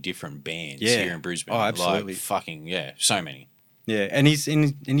that many different bands here in Brisbane. Oh, absolutely. Like, fucking, so many. Yeah, and he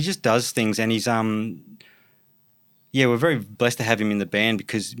just does things, and he's we're very blessed to have him in the band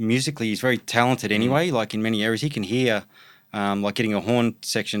because musically he's very talented anyway. Like, in many areas, he can hear, like, getting a horn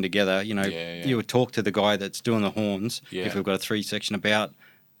section together. You know, you would talk to the guy that's doing the horns if we've got a 3 section about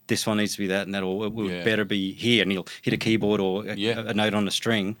this one needs to be that and that, or it would better be here, and he'll hit a keyboard or a note on a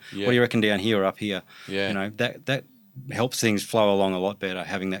string. What do you reckon down here or up here? Yeah. You know, that helps things flow along a lot better,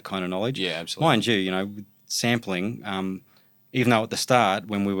 having that kind of knowledge. Yeah, absolutely. Mind you, you know, with sampling, even though at the start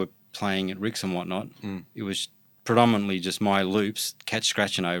when we were playing at Rick's and whatnot, it was predominantly just my loops, Catch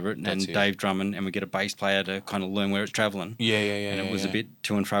scratching over it, and Dave drumming, and we get a bass player to kind of learn where it's travelling. And it was a bit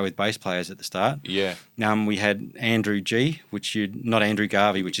to and fro with bass players at the start. Yeah. We had Andrew G, not Andrew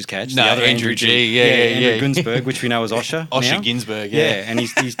Garvey, which is Catch. No, the other Andrew G. Andrew Ginsberg, which we know as Osher. Osher now. Ginsberg, and he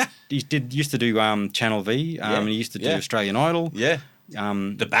used to do Channel V, and he used to do Australian Idol. Yeah.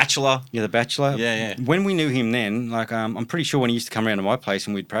 The Bachelor. Yeah, The Bachelor. Yeah. When we knew him then, like, I'm pretty sure when he used to come around to my place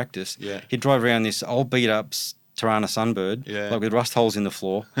and we'd practice, he'd drive around this old beat up Tirana Sunbird, like, with rust holes in the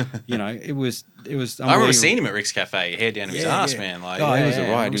floor. You know, it was I remember seeing him at Rick's Cafe, hair down to his ass, man. Like, he was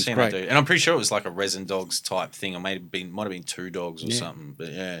alright. He was great. And I'm pretty sure it was like a Resin Dogs type thing, or might have been Two Dogs or something. But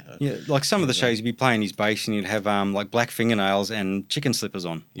like some of the shows he'd be playing his bass and he'd have like black fingernails and chicken slippers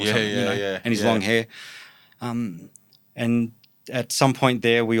on. And his long hair. And at some point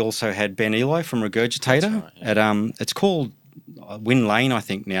there, we also had Ben Eli from Regurgitator. That's right, it's called Wynn Lane, I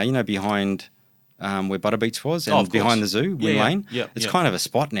think now. You know, behind where Butterbeats was and behind the zoo, Wynn Lane. It's kind of a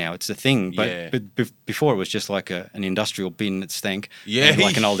spot now. It's a thing. But before it was just like an industrial bin that stank.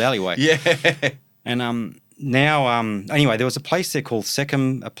 Like an old alleyway. And now, anyway, there was a place there called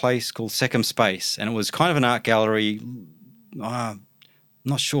Seckham Space, and it was kind of an art gallery. I'm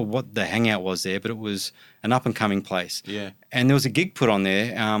not sure what the hangout was there, but it was an up-and-coming place. And there was a gig put on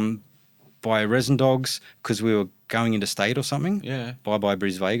there by Resin Dogs because we were going into state or something. Bye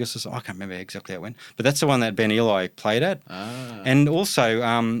Bris Vegas or something. I can't remember exactly how it went. But that's the one that Ben Eli played at. And also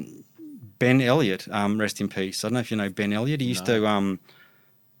Ben Elliott, rest in peace. I don't know if you know Ben Elliott. He used to...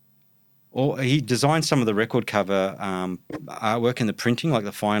 he designed some of the record cover artwork and the printing, like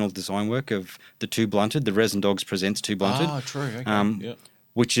the final design work of the Two Blunted, the Resin Dogs Presents Two Blunted. Oh, true. Okay.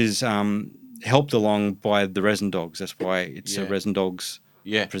 Which is helped along by the Resin Dogs. That's why it's a Resin Dogs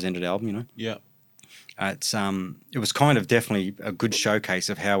presented album, you know. it was kind of definitely a good showcase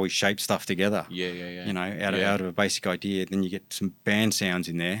of how we shape stuff together. Yeah. You know, out of a basic idea, then you get some band sounds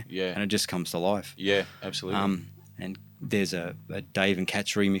in there, and it just comes to life. Yeah, absolutely. And there's a Dave and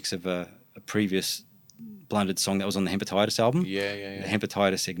Catch remix of a previous Blunted song that was on the Hepatitis album. Yeah. The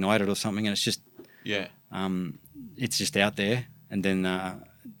Hepatitis Ignited or something, and it's just it's just out there. And then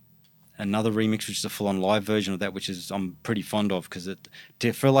another remix, which is a full-on live version of that, which is I'm pretty fond of because it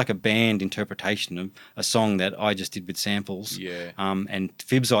for like a band interpretation of a song that I just did with samples. Yeah. And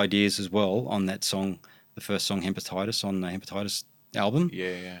Fib's ideas as well on that song, the first song Hepatitis on the Hepatitis album.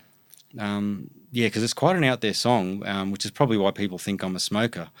 Yeah. Because it's quite an out there song, which is probably why people think I'm a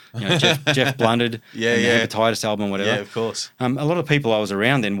smoker. You know, Geoff Blunted, and the Hepatitis album, whatever. Yeah, of course. A lot of people I was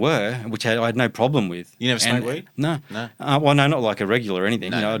around then were, which I had no problem with. You never smoked weed? No. No. Well, no, not like a regular or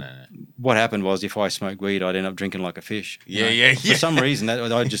anything. No. What happened was if I smoked weed, I'd end up drinking like a fish. Yeah. For some reason,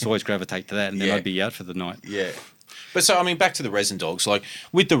 I'd just always gravitate to that, and then I'd be out for the night. Yeah. But so, I mean, back to the Resin Dogs. Like,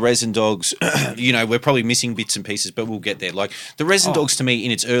 with the Resin Dogs, you know, we're probably missing bits and pieces, but we'll get there. Like, the Resin Dogs, to me,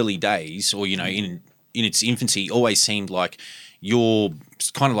 in its early days, or, you know, in its infancy, always seemed like it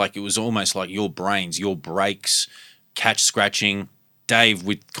was almost like your brains, your breaks, Catch scratching, Dave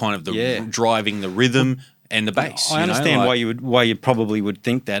with kind of the driving the rhythm and the bass. I understand why you probably would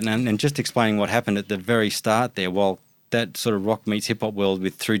think that, and just explaining what happened at the very start there, while that sort of rock meets hip hop world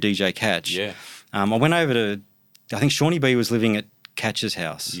through DJ Catch. Yeah. I went over to, I think Shawnee B was living at Catch's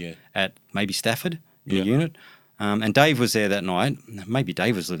house at maybe Stafford in the unit. And Dave was there that night. Maybe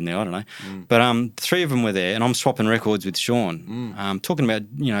Dave was living there, I don't know. But three of them were there, and I'm swapping records with Sean. Talking about,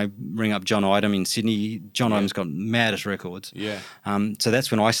 you know, ring up John Idem in Sydney. John Idem's got maddest records. Yeah. So that's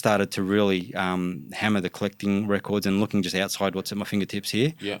when I started to really hammer the collecting records and looking just outside what's at my fingertips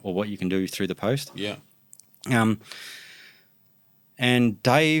here or what you can do through the post. Yeah. And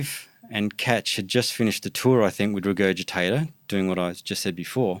Dave and Catch had just finished a tour, I think, with Regurgitator, doing what I just said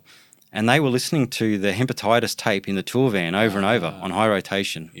before. And they were listening to the Hepatitis tape in the tour van over and over on high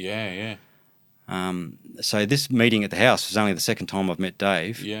rotation. Yeah. So this meeting at the house was only the second time I've met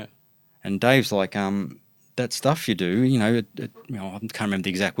Dave. Yeah. And Dave's like, that stuff you do, you know, I can't remember the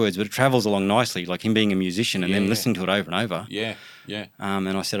exact words, but it travels along nicely, like him being a musician and then listening to it over and over. Yeah. And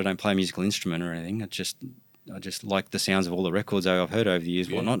I said I don't play a musical instrument or anything. I just like the sounds of all the records I've heard over the years,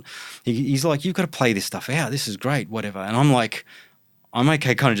 whatnot. He's like, you've got to play this stuff out. This is great, whatever. And I'm like, I'm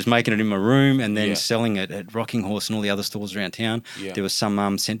okay kind of just making it in my room and then selling it at Rocking Horse and all the other stores around town. Yeah. There was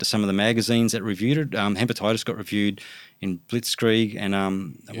some sent to some of the magazines that reviewed it. Hepatitis got reviewed in Blitzkrieg and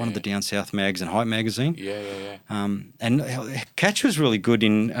one of the Down South mags and Hype magazine. Yeah. And Catch was really good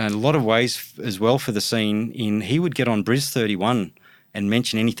in a lot of ways as well for the scene. He would get on Briz 31 and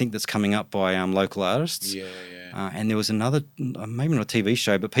mention anything that's coming up by local artists. Yeah. And there was another, maybe not a TV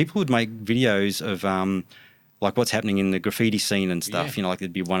show, but people would make videos of like what's happening in the graffiti scene and stuff. You know, like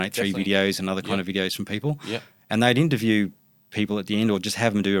there'd be 183 videos and other kind of videos from people. Yeah. And they'd interview people at the end or just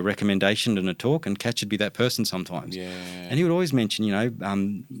have them do a recommendation and a talk, and Catch would be that person sometimes. Yeah. And he would always mention, you know,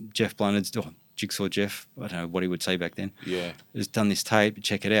 Geoff Blunted's, Jigsaw Geoff, I don't know what he would say back then. Yeah. Has done this tape,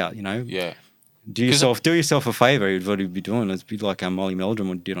 check it out, you know. Yeah. Do yourself a favour. What he'd be doing is be like Molly Meldrum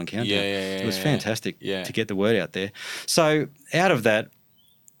would do it on Countdown. Yeah. It was fantastic to get the word out there. So out of that,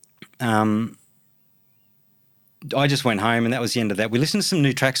 I just went home and that was the end of that. We listened to some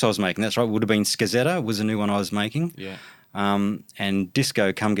new tracks I was making. That's right. It would have been Skazetta was a new one I was making. Yeah. And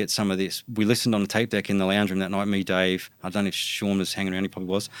Disco, Come Get Some of This. We listened on the tape deck in the lounge room that night, me, Dave. I don't know if Sean was hanging around. He probably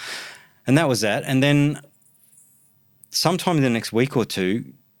was. And that was that. And then sometime in the next week or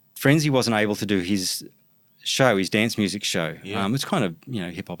two, Frenzy wasn't able to do his show, his dance music show. Yeah. It's kind of, you know,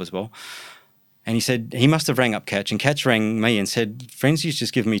 hip-hop as well. And he said he must have rang up Catch, and Catch rang me and said, Frenzy's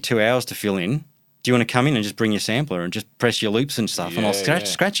just given me 2 hours to fill in. Do you want to come in and just bring your sampler and just press your loops and stuff, and I'll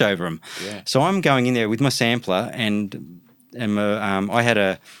scratch over them? Yeah. So I'm going in there with my sampler, and I had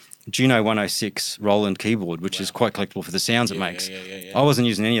a Juno 106 Roland keyboard, which is quite collectible for the sounds it makes. Yeah. I wasn't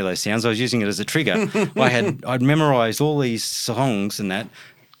using any of those sounds. I was using it as a trigger. I'd memorised all these songs and that,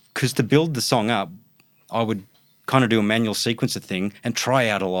 because to build the song up, I would kind of do a manual sequencer thing and try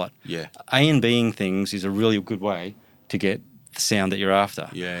out a lot. Yeah. A and Bing things is a really good way to get the sound that you're after.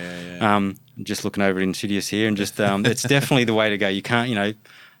 Yeah. Just looking over it in studios here, and just it's definitely the way to go. You can't, you know,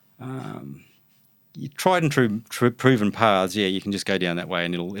 you tried and true proven paths. Yeah, you can just go down that way,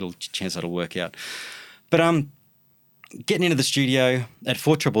 and it'll chance that'll work out. But getting into the studio at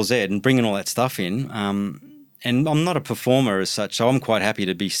 4ZZZ and bringing all that stuff in. And I'm not a performer as such, so I'm quite happy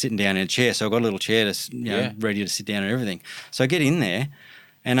to be sitting down in a chair. So I've got a little chair to, you know, ready to sit down and everything. So I get in there,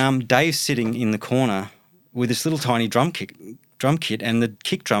 and Dave's sitting in the corner with this little tiny drum kit drum kit, and the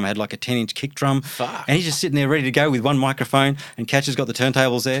kick drum had like a 10-inch kick drum. Fuck. And he's just sitting there ready to go with one microphone, and Catch has got the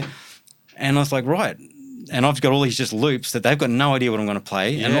turntables there. And I was like, right. And I've got all these just loops that they've got no idea what I'm going to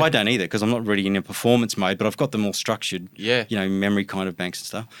play. And I don't either, because I'm not really in a performance mode, but I've got them all structured, memory kind of banks and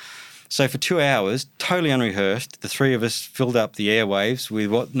stuff. So for 2 hours, totally unrehearsed, the three of us filled up the airwaves with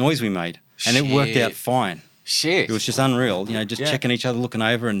what noise we made. And it worked out fine. Shit. It was just unreal, just checking each other, looking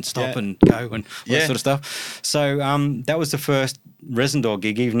over and stop and go and all that sort of stuff. So that was the first Resin Dog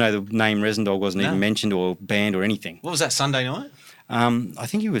gig, even though the name Resin Dog wasn't even mentioned or banned or anything. What was that, Sunday night? I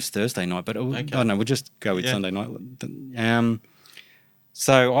think it was Thursday night, but I don't know, we'll just go with Sunday night.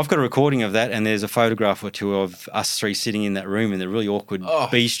 So I've got a recording of that, and there's a photograph or two of us three sitting in that room in the really awkward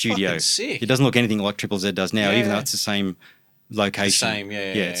B studio. Sick. It doesn't look anything like Triple Z does now, even though it's the same location.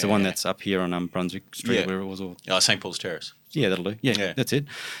 It's the one that's up here on Brunswick Street, where it was all. Oh, St. Paul's Terrace. Yeah, that'll do. Yeah, that's it.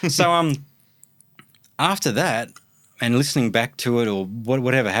 So after that, and listening back to it or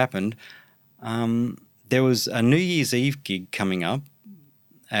whatever happened, there was a New Year's Eve gig coming up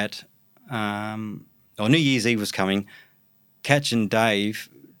at, New Year's Eve was coming. Catch and Dave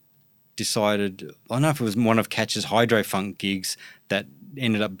decided, I don't know if it was one of Catch's Hydro Funk gigs that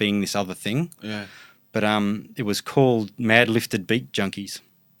ended up being this other thing. Yeah. But it was called Mad Lifted Beat Junkies.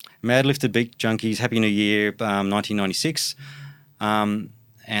 Mad Lifted Beat Junkies, Happy New Year, 1996.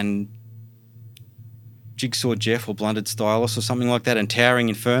 And Jigsaw Geoff or Blunted Stylus or something like that, and Towering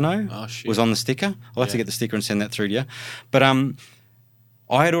Inferno was on the sticker. I'll have to get the sticker and send that through to you. But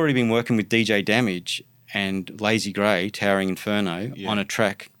I had already been working with DJ Damage and Lazy Grey, Towering Inferno, on a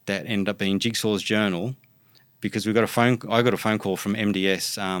track that ended up being Jigsaw's Journal, because I got a phone call from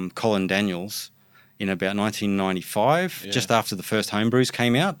MDS, Colin Daniels, in about 1995, just after the first Homebrews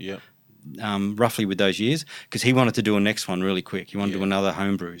came out, roughly with those years, because he wanted to do a next one really quick. He wanted to do another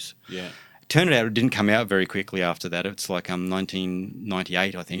Homebrews. Yeah. Turned out it didn't come out very quickly after that. It's like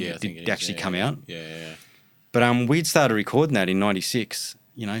 1998, I think. It did actually come out. Yeah. But we'd started recording that in 96,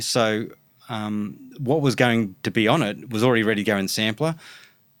 so what was going to be on it was already ready to go in the sampler.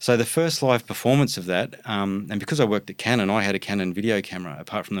 So the first live performance of that, and because I worked at Canon, I had a Canon video camera,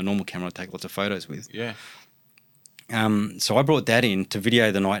 apart from the normal camera I take lots of photos with. Yeah. So I brought that in to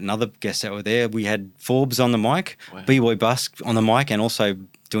video the night, and other guests that were there. We had Forbes on the mic, B-Boy Busk on the mic, and also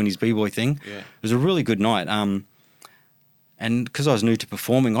doing his B-Boy thing. Yeah. It was a really good night. And because I was new to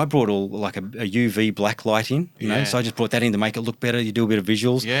performing, I brought all like a UV black light in, you know, so I just brought that in to make it look better. You do a bit of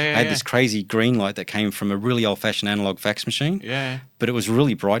visuals. I had this crazy green light that came from a really old-fashioned analog fax machine. Yeah. But it was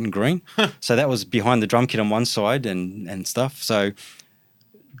really bright and green. So that was behind the drum kit on one side and stuff. So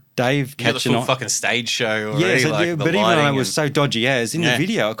Dave Catch and I... fucking stage show already. Yeah, so, but even though it was so dodgy as, in the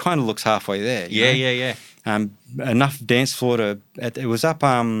video, it kind of looks halfway there. Yeah. Enough dance floor to... It was up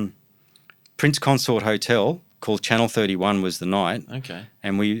Prince Consort Hotel, called Channel 31 was the night. Okay.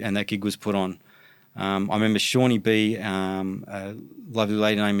 And that gig was put on. I remember Shawnee B, a lovely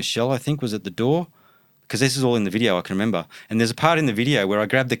lady named Michelle, I think, was at the door, because this is all in the video, I can remember. And there's a part in the video where I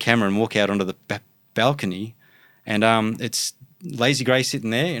grab the camera and walk out onto the balcony, and it's Lazy Grey sitting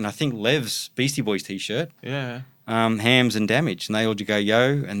there, and I think Lev's Beastie Boys T-shirt. Yeah. Hams and Damage, and they all go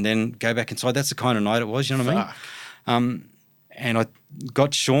yo, and then go back inside. That's the kind of night it was, you know what I mean? And I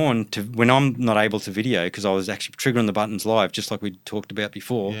got Sean to, when I'm not able to video, because I was actually triggering the buttons live, just like we talked about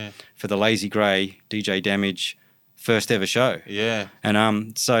before, for the Lazy Grey DJ Damage first ever show. Yeah.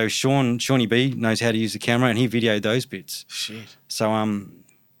 And so Shawnee B knows how to use the camera, and he videoed those bits. Shit. So I'm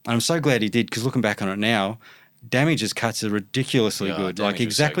so glad he did, because looking back on it now, Damage's cuts are ridiculously good. Like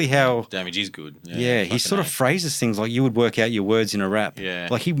exactly how... Damage is good. Yeah, he sort of phrases things like you would work out your words in a rap. Yeah.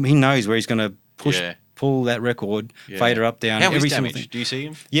 Like he knows where he's going to pull that record, fader up, down. How is Damage? Do you see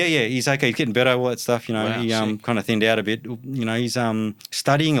him? Yeah, he's okay. He's getting better, all that stuff, you know. Wow, he kind of thinned out a bit. You know, he's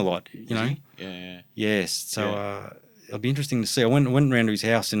studying a lot, you know. Yeah. Yes, so it'll be interesting to see. I went around to his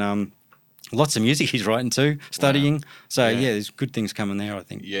house, and lots of music he's writing too, studying. Wow. So, there's good things coming there, I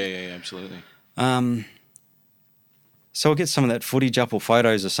think. Yeah, absolutely. So I'll get some of that footage up or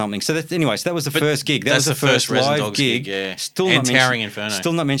photos or something. So that was the first gig. That was the first live gig. Towering Inferno.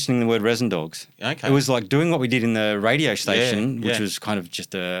 Still not mentioning the word Resin Dogs. Okay. It was like doing what we did in the radio station, which was kind of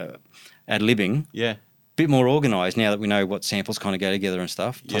just ad-libbing. Yeah. Bit more organised now that we know what samples kind of go together and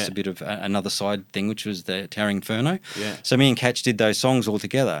stuff. Plus a bit of another side thing, which was the Towering Inferno. Yeah. So me and Catch did those songs all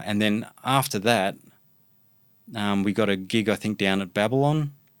together. And then after that, we got a gig, I think, down at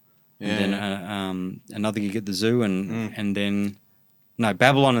Babylon. And then another gig at the Zoo, and then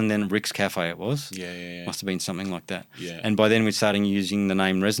Babylon, and then Rick's Cafe it was. Yeah. Must have been something like that. Yeah. And by then we're starting using the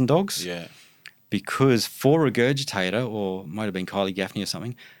name Resin Dogs. Yeah. Because for Regurgitator, or might have been Kylie Gaffney or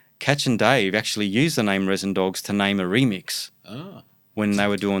something, Catch and Dave actually used the name Resin Dogs to name a remix Oh. When they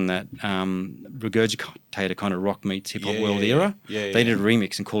were doing that regurgitator kind of rock meets hip hop world era. Yeah, They did a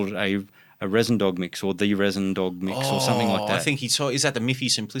remix and called it a Resin Dog mix or the Resin Dog mix or something like that. I think he saw. Is that the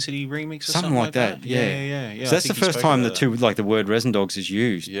Miffy Simplicity remix or something like that? Yeah. So that's the first time the word Resin Dogs is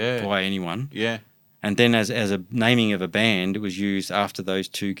used by anyone. Yeah. And then as a naming of a band, it was used after those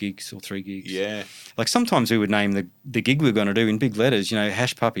 2 gigs or 3 gigs. Yeah. Like sometimes we would name the gig we're going to do in big letters,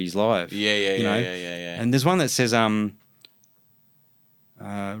 Hash Puppies Live. Yeah. And there's one that says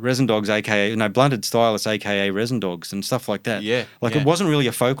Resin Dogs, Blunted Stylus, aka Resin Dogs, and stuff like that. Yeah. It wasn't really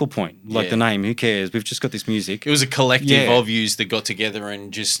a focal point, the name. Who cares? We've just got this music. It was a collective of yous that got together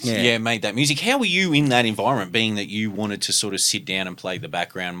and just made that music. How were you in that environment, being that you wanted to sort of sit down and play the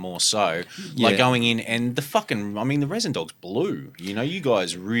background more so? Like going in and the Resin Dogs blew. You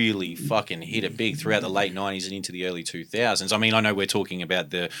guys really fucking hit it big throughout the late 90s and into the early 2000s. I mean, I know we're talking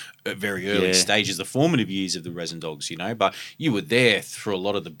about the very early stages, the formative years of the Resin Dogs, but you were there through a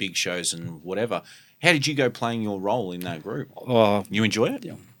lot of the big shows and whatever. How did you go playing your role in that group? You enjoy it?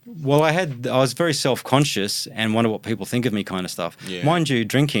 Yeah. Well, I was very self-conscious and wonder what people think of me kind of stuff. Yeah. Mind you,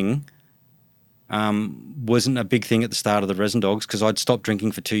 drinking wasn't a big thing at the start of the Resin Dogs because I'd stopped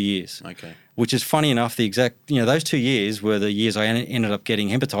drinking for 2 years. Okay. Which is funny enough, those 2 years were the years I ended up getting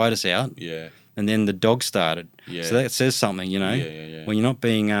hepatitis out. Yeah. And then the dog started. Yeah. So that says something, Yeah. When you're not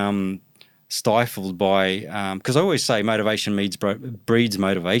being stifled by, because I always say motivation breeds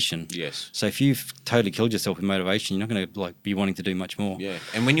motivation. Yes. So if you've totally killed yourself with motivation, you're not going to be wanting to do much more. Yeah.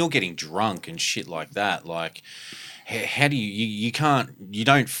 And when you're getting drunk and shit like that, how do you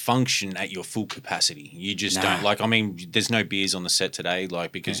don't function at your full capacity. You just don't. There's no beers on the set today,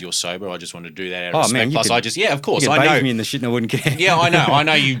 because you're sober. I just want to do that out of respect. Man, Plus, of course, you I know. Me in the shit and I wouldn't care. Yeah, I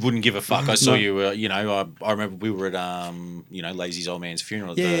know you wouldn't give a fuck. I saw you. I remember we were at Lazy's old man's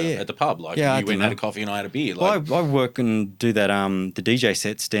funeral at the pub. You went and had a coffee and I had a beer. I work and do that. The DJ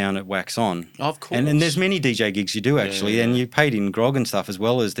sets down at Wax On. Oh, of course. And there's many DJ gigs you do actually, and you paid in grog and stuff as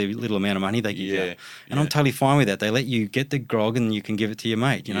well as the little amount of money they give you. And I'm totally fine with that. They let you get the grog and you can give it to your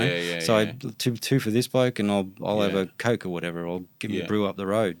mate, So I two for this bloke and I'll have a Coke or whatever, or give me a brew up the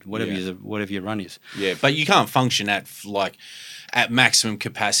road, whatever your run is. Yeah, but you can't function at maximum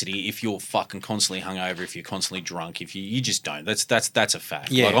capacity if you're fucking constantly hungover, if you're constantly drunk, if you just don't. That's a fact.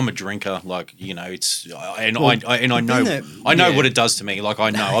 Yeah. I'm a drinker, it's I know what it does to me. I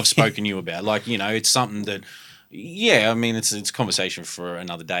know I've spoken to you about. It's something that it's a conversation for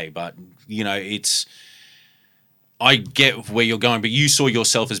another day, but it's I get where you're going, but you saw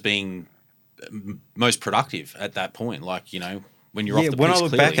yourself as being most productive at that point, when you're off the piece. When I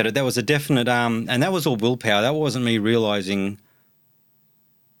look back at it, that was a definite, and that was all willpower. That wasn't me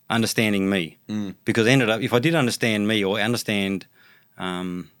understanding me, because ended up, if I did understand me or understand,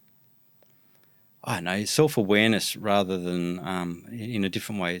 I don't know, self-awareness rather than in a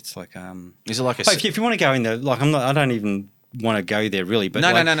different way, it's like, is it like if you want to go in there, I don't even want to go there really, but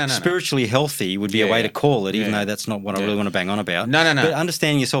no. Spiritually healthy would be a way to call it, even though that's not what I really want to bang on about. No. But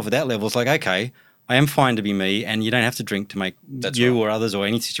understanding yourself at that level, it's like, okay, I am fine to be me, and you don't have to drink to make or others or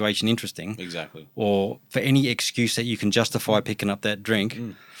any situation interesting. Exactly. Or for any excuse that you can justify picking up that drink.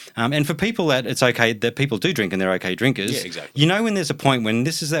 And for people that it's okay that people do drink and they're okay drinkers. Yeah, exactly. When there's a point when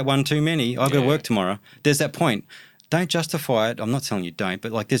this is that one too many, I've got to work tomorrow. There's that point. Don't justify it. I'm not telling you don't,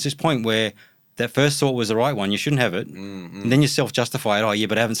 but there's this point where that first thought was the right one. You shouldn't have it. And then you self-justify it. Oh, yeah,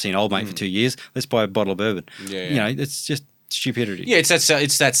 but I haven't seen old mate for 2 years. Let's buy a bottle of bourbon. Yeah. It's just stupidity. Yeah, it's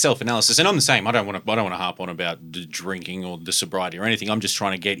that self-analysis. And I'm the same. I don't want to harp on about the drinking or the sobriety or anything. I'm just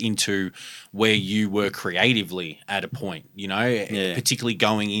trying to get into where you were creatively at a point, particularly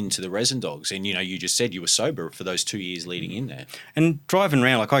going into the Resin Dogs. And, you just said you were sober for those 2 years leading in there. And driving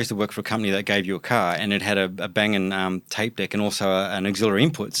around, I used to work for a company that gave you a car and it had a banging tape deck and also an auxiliary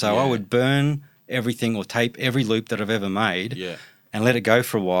input. So I would burn everything or tape every loop that I've ever made and let it go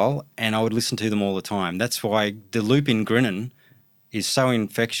for a while, and I would listen to them all the time. That's why the loop in Grinnin' is so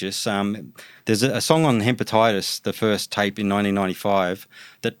infectious. There's a song on Hepatitis, the first tape in 1995,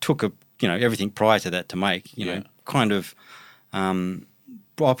 that took everything prior to that to make, kind of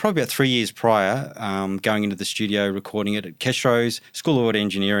probably about 3 years prior, going into the studio, recording it at Kestro's, School of Audio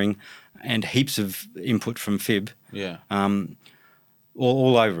Engineering, and heaps of input from Fib. Yeah.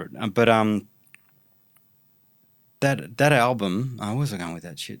 All over it. But that album, where was I going with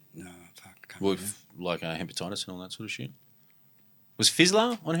that shit? No, fuck. Hepatitis and all that sort of shit. Was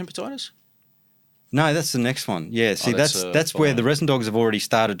Fizzler on Hepatitis? No, that's the next one. Yeah, see, that's where the Resin Dogs have already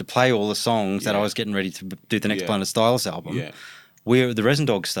started to play all the songs that I was getting ready to do the next Blunted Stylus album. Yeah. Where the Resin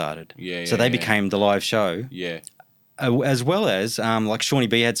Dogs started. So they became the live show. Yeah. As well as, Shawnee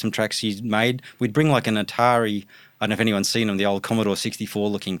B had some tracks he made. We'd bring an Atari I don't know if anyone's seen them, the old Commodore 64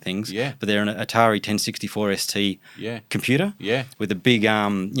 looking things. Yeah. But they're an Atari 1064 ST computer. Yeah. With a big,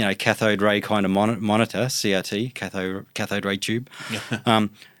 cathode ray kind of monitor, CRT, cathode ray tube.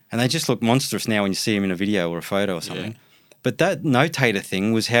 And they just look monstrous now when you see them in a video or a photo or something. Yeah. But that notator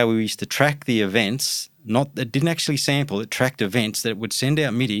thing was how we used to track the events. It didn't actually sample, it tracked events that would send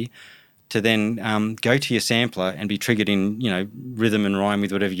out MIDI to then go to your sampler and be triggered in, rhythm and rhyme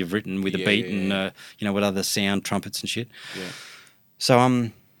with whatever you've written with a beat and, what other sound, trumpets and shit. Yeah.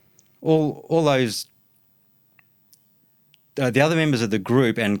 So all those, the other members of the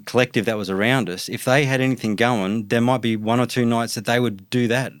group and collective that was around us, if they had anything going, there might be 1 or 2 nights that they would do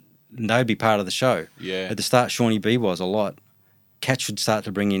that and they would be part of the show. Yeah. At the start, Shawnee B was a lot. Catch would start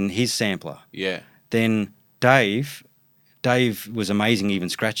to bring in his sampler. Yeah. Then Dave was amazing, even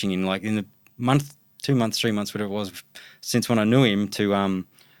scratching in the month, 2 months, 3 months, whatever it was, since when I knew him to when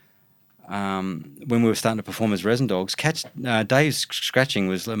we were starting to perform as Resin Dogs. Dave's scratching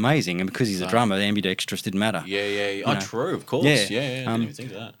was amazing, and because he's a drummer, the ambidextrous didn't matter. Yeah. Oh, true, of course. Yeah. I didn't even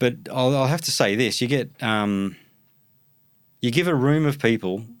think of that. But I'll have to say this: you get you give a room of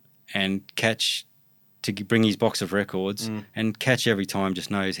people, and Catch to bring his box of records, and Catch every time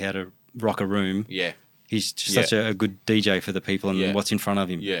just knows how to rock a room. Yeah. He's just such a good DJ for the people and what's in front of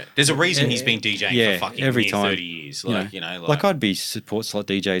him. Yeah. There's a reason he's been DJing for fucking every near time. 30 years. Like I'd be support slot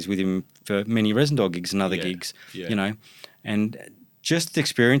DJs with him for many Resin Dog gigs and other gigs, and just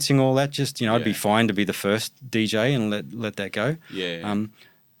experiencing all that, I'd be fine to be the first DJ and let that go. Yeah.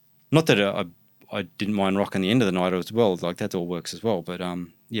 Not that I didn't mind rocking the end of the night as well. Like that all works as well. But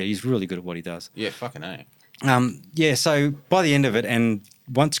he's really good at what he does. Yeah, fucking A. So by the end of it, and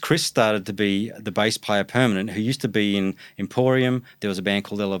once Chris started to be the bass player permanent, who used to be in Emporium, there was a band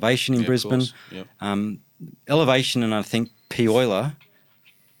called Elevation in Brisbane. Yep. Elevation and I think P. Euler,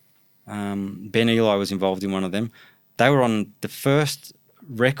 Ben Eli was involved in one of them. They were on the first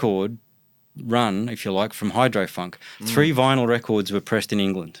record run, if you like, from Hydrofunk. 3 vinyl records were pressed in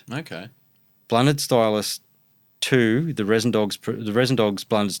England. Okay. Blunted Stylus 2, the Resin Dogs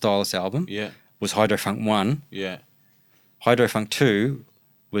Blunted Stylus album, was Hydrofunk 1. Yeah. Hydrofunk 2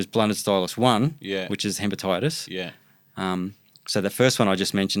 was Blunted Stylus 1, which is Hepatitis. Yeah. So the first one I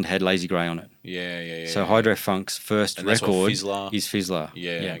just mentioned had Lazy Grey on it. Yeah. So Hydrofunk's first record is Fizzler.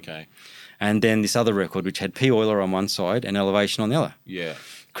 Yeah, okay. And then this other record, which had P. Euler on one side and Elevation on the other. Yeah.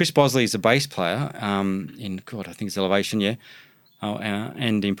 Chris Bosley is a bass player I think it's Elevation,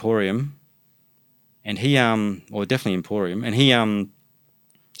 and Emporium. And he, or definitely Emporium, and he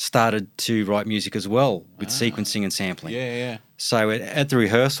started to write music as well with sequencing and sampling. Yeah. So at the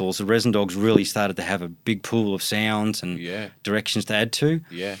rehearsals, the Resin Dogs really started to have a big pool of sounds and directions to add to.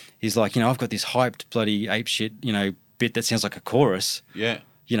 Yeah. He's like, I've got this hyped bloody apeshit, bit that sounds like a chorus. Yeah.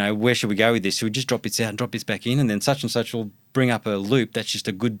 Where should we go with this? So we just drop bits out and drop bits back in, and then such and such will bring up a loop that's just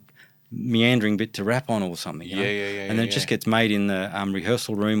a good meandering bit to rap on or something. Yeah. And then it just gets made in the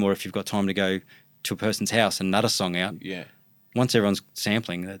rehearsal room, or if you've got time to go to a person's house and nut a song out. Yeah. Once everyone's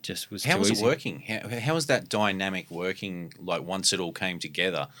sampling, that just was How too was easy. it working? How was that dynamic working, like, once it all came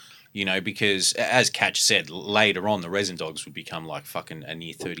together? Because as Catch said, later on, the Resin Dogs would become like fucking a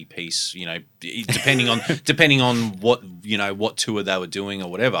near 30 piece, depending on what tour they were doing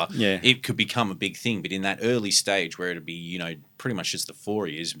or whatever. Yeah. It could become a big thing. But in that early stage where it'd be, pretty much just the 4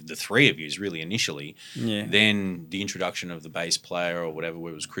 of yous, the 3 of yous really initially. Yeah. Then the introduction of the bass player or whatever,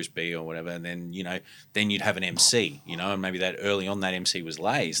 where it was Chris B or whatever, and then then you'd have an MC, and maybe that early on that MC was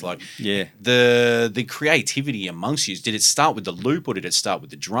Lays. Like the creativity amongst you. Did it start with the loop or did it start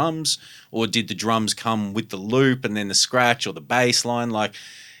with the drums, or did the drums come with the loop and then the scratch or the bass line? Like,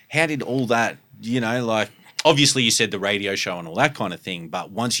 how did all that? Obviously, you said the radio show and all that kind of thing, but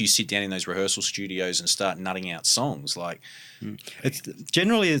once you sit down in those rehearsal studios and start nutting out songs, like... It's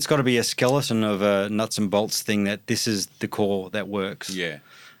got to be a skeleton of a nuts and bolts thing that this is the core that works. Yeah.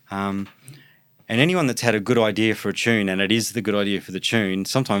 And anyone that's had a good idea for a tune, and it is the good idea for the tune,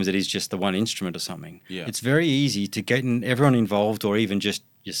 sometimes it is just the one instrument or something. Yeah. It's very easy to get everyone involved, or even just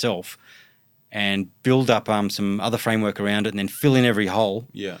yourself, and build up some other framework around it and then fill in every hole.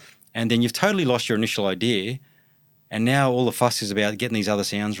 Yeah. And then you've totally lost your initial idea, and now all the fuss is about getting these other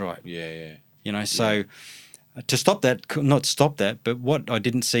sounds right. Yeah. So to stop that, not stop that, but what I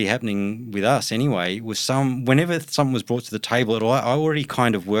didn't see happening with us anyway was whenever something was brought to the table, I already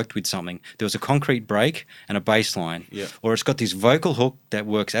kind of worked with something. There was a concrete break and a bass line. Yeah. Or it's got this vocal hook that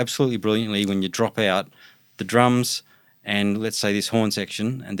works absolutely brilliantly when you drop out the drums and let's say this horn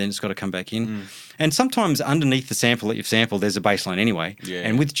section, and then it's got to come back in. And sometimes underneath the sample that you've sampled, there's a bass line anyway. Yeah.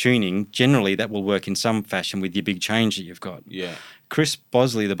 And with tuning, generally that will work in some fashion with your big change that you've got. Yeah. Chris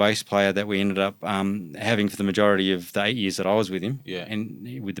Bosley, the bass player that we ended up having for the majority of the 8 years that I was with him, Yeah.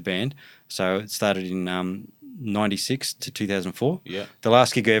 and with the band. So it started in 96 to 2004. Yeah. The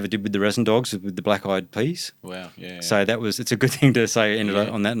last gig I ever did with the Resin Dogs was with the Black Eyed Peas. Wow. Yeah. So it's a good thing to say ended Yeah.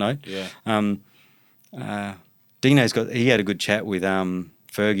 on that note. Yeah. Dino's he had a good chat with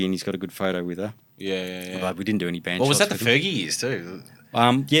Fergie, and he's got a good photo with her. Yeah. But we didn't do any band Well, was shots that the with him. Fergie years too?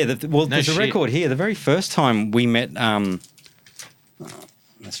 There's a record here. The very first time we met,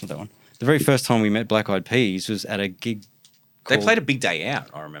 that's not that one. The very first time we met Black Eyed Peas was at a gig. They played a Big Day Out,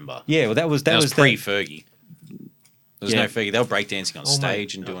 I remember. Yeah, well, that was pre-Fergie. There was Yeah. no Fergie. They were breakdancing on Old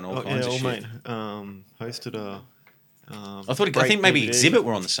stage Mate- and doing all oh, kinds yeah, of Old shit. Mate hosted a. I think maybe Exhibit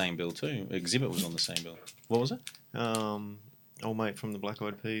were on the same bill too. Exhibit was on the same bill. What was it? Old Mate from the Black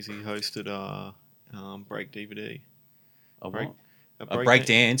Eyed Peas. He hosted a break DVD. Break, A a break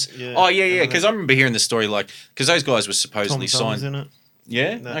dance. Yeah. Oh yeah. Because I remember hearing the story, because those guys were Tom supposedly Summers signed. in it.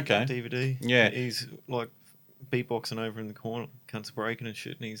 Yeah. That Okay. DVD. Yeah. He's like beatboxing over in the corner, cunts breaking and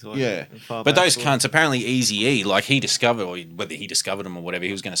shit, and he's like, Yeah, far but back those foot. cunts, apparently Eazy-E, he discovered, or whether he discovered them or whatever,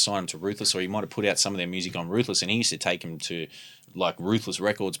 he was going to sign them to Ruthless, or he might have put out some of their music on Ruthless, and he used to take them to Ruthless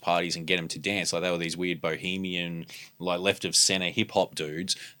Records parties and get them to dance. They were these weird bohemian, left of center hip hop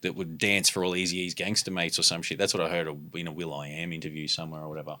dudes that would dance for all Eazy-E's gangster mates or some shit. That's what I heard in a Will I Am interview somewhere or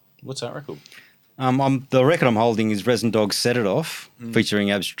whatever. What's that record? The record I'm holding is Resin Dogs Set It Off,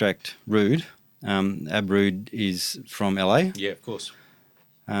 featuring Abstract Rude. Ab Rude is from LA. Yeah, of course.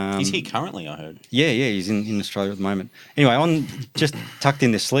 He's here currently, I heard. Yeah, he's in Australia at the moment. Anyway, just tucked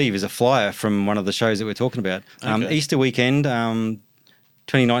in the sleeve is a flyer from one of the shows that we're talking about. Okay. Easter weekend,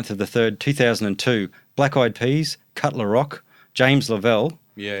 29th of the 3rd, 2002, Black Eyed Peas, Cutler Rock, James Lavelle,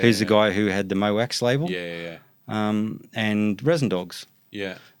 who's the guy who had the Moax label, and Resin Dogs.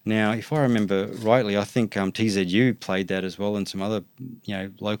 Yeah. Now, if I remember rightly, I think TZU played that as well, and some other,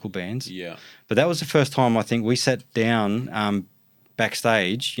 local bands. Yeah. But that was the first time I think we sat down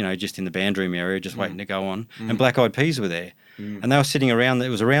backstage, just in the band room area, just waiting to go on, and Black Eyed Peas were there. And they were sitting around, it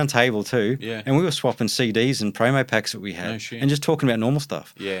was a round table too, and we were swapping CDs and promo packs that we had, No shit. and just talking about normal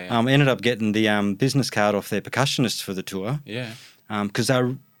stuff. Yeah. Ended up getting the business card off their percussionists for the tour. Yeah. Because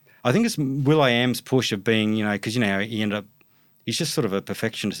I think it's Will.i.am's push of being, because how he ended up, he's just sort of a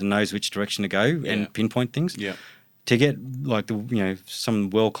perfectionist and knows which direction to go and pinpoint things. Yeah. To get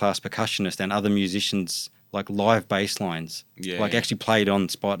some world-class percussionists and other musicians live bass lines, actually played on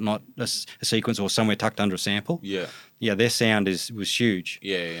spot, not a sequence or somewhere tucked under a sample. Yeah. Yeah, their sound was huge.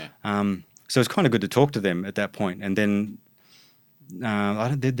 Yeah. So it's kind of good to talk to them at that point. And then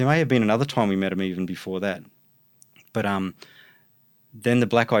there may have been another time we met them even before that. But then the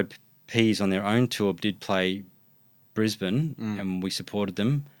Black Eyed Peas on their own tour did play Brisbane, and we supported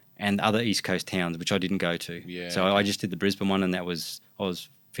them, and other East Coast towns, which I didn't go to. Yeah, so I just did the Brisbane one, and I was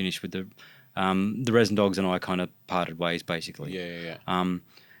finished with the Resin Dogs, and I kind of parted ways basically. Yeah.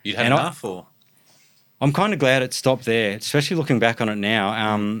 You'd and had enough, or? I'm kind of glad it stopped there, especially looking back on it now.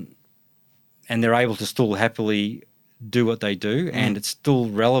 And they're able to still happily do what they do, and it's still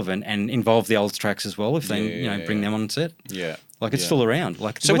relevant and involve the old tracks as well if they bring them on set. Yeah. It's still around.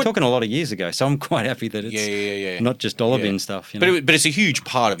 So we're talking a lot of years ago, so I'm quite happy that it's not just dollar bin stuff. But it's a huge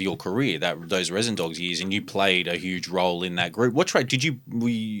part of your career, those Resin Dogs years, and you played a huge role in that group. What track were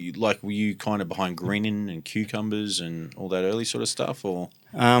you kind of behind Grinnin' and Cucumbers and all that early sort of stuff, or?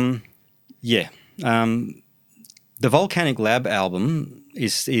 Yeah. The Volcanic Lab album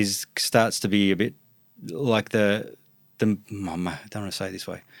starts to be a bit like the I don't want to say it this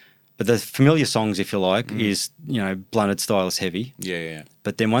way, but the familiar songs, if you like, is Blunted Stylus heavy. Yeah.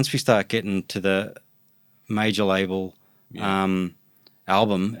 But then once we start getting to the major label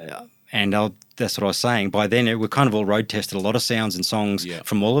album, and that's what I was saying. By then, we kind of all road tested a lot of sounds and songs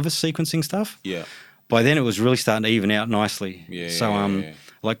from all of us sequencing stuff. Yeah. By then, it was really starting to even out nicely. Yeah. So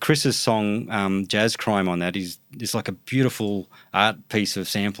like Chris's song Jazz Crime on that is like a beautiful art piece of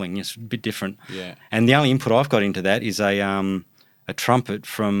sampling. It's a bit different. Yeah. And the only input I've got into that is a trumpet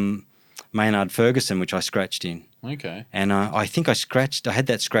from Maynard Ferguson, which I scratched in. Okay. And I think I had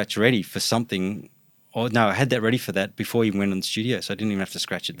that scratch ready for something. Or no, I had that ready for that before he went in the studio, so I didn't even have to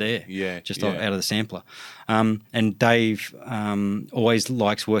scratch it there. Yeah. Just out of the sampler. And Dave always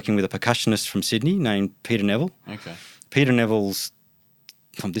likes working with a percussionist from Sydney named Peter Neville. Okay. Peter Neville's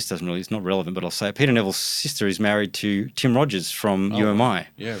this doesn't really, it's not relevant, but I'll say it. Peter Neville's sister is married to Tim Rogers from UMI.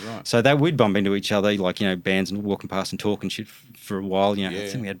 Yeah, right. So they would bump into each other, like, bands and walking past and talk and shit for a while. I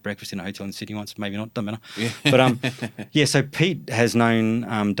think we had breakfast in a hotel in Sydney once, maybe not, doesn't matter. Yeah. But so Pete has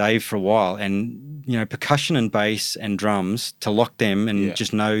known Dave for a while, and percussion and bass and drums, to lock them and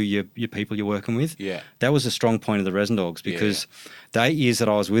just know your people you're working with. Yeah, that was a strong point of the Resin Dogs, because the 8 years that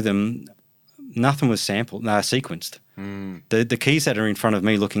I was with them, nothing was sequenced. The keys that are in front of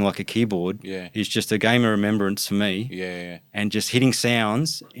me looking like a keyboard is just a game of remembrance for me. Yeah. And just hitting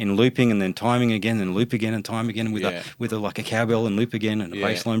sounds in looping and then timing again and loop again and time again with like a cowbell and loop again and a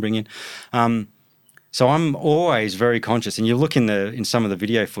bass line bring in. So I'm always very conscious, and you look in some of the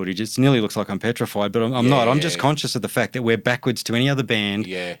video footage, it nearly looks like I'm petrified, but I'm not. I'm just conscious of the fact that we're backwards to any other band,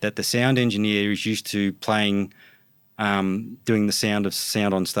 that the sound engineer is used to playing, doing the sound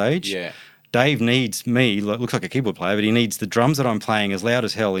on stage. Yeah. Dave needs me, looks like a keyboard player, but he needs the drums that I'm playing as loud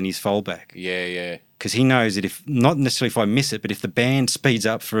as hell in his foldback. Yeah. Because he knows that not necessarily if I miss it, but if the band speeds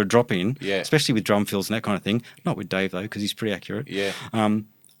up for a drop in, especially with drum fills and that kind of thing, not with Dave though, because he's pretty accurate. Yeah.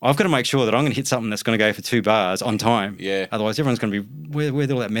 I've got to make sure that I'm going to hit something that's going to go for 2 bars on time. Yeah. Otherwise, everyone's going to be, where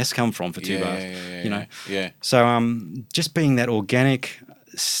did all that mess come from for 2 bars? Yeah. So just being that organic,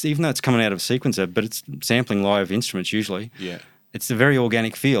 even though it's coming out of a sequencer, but it's sampling live instruments usually. Yeah. It's a very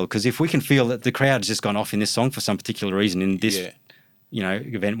organic feel, because if we can feel that the crowd has just gone off in this song for some particular reason in this,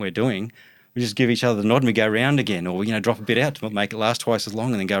 event we're doing, we just give each other the nod and we go round again, or drop a bit out to make it last twice as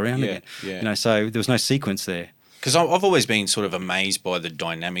long and then go round again. Yeah. So there was no sequence there. Because I've always been sort of amazed by the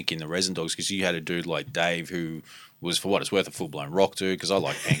dynamic in the Resin Dogs, because you had a dude like Dave who was, for what it's worth, a full-blown rock dude, because I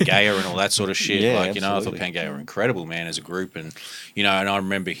like Pangea and all that sort of shit. I thought Pangea were incredible, man, as a group. And, and I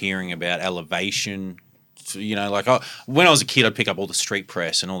remember hearing about Elevation. When I was a kid, I'd pick up all the street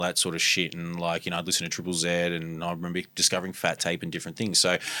press and all that sort of shit, and I'd listen to Triple Z, and I remember discovering Fat Tape and different things.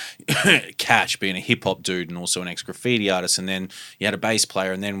 So, Catch being a hip hop dude and also an ex-graffiti artist, and then you had a bass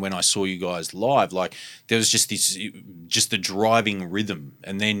player, and then when I saw you guys live, there was just the driving rhythm,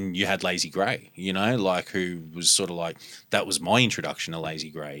 and then you had Lazy Grey, who was sort of that was my introduction to Lazy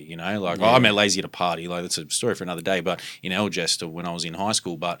Grey, I met Lazy at a party, that's a story for another day, but in Algester when I was in high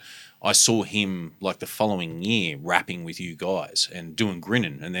school, but I saw him the following year rapping with you guys and doing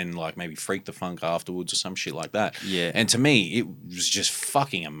Grinnin', and then maybe Freak the Funk afterwards or some shit like that. Yeah. And to me, it was just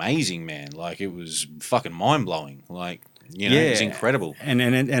fucking amazing, man. It was fucking mind blowing. It was incredible. And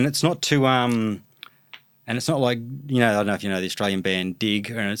it's not too and it's not like, I don't know if you know the Australian band Dig,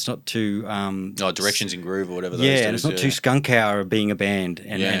 and it's not too Directions in Groove or whatever those and it's not too skunk hour being a band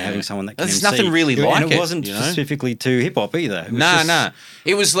and having someone that can There's MC. nothing really like it. And it wasn't specifically too hip hop either. Nah.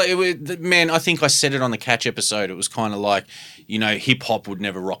 It was man, I think I said it on the Catch episode. It was kind of like, hip hop would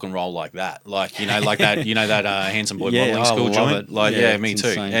never rock and roll like that. Like that Handsome Boy modeling school joint. Me too.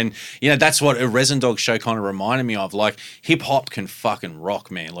 Insane. And that's what a Resin Dog show kind of reminded me of. Hip hop can fucking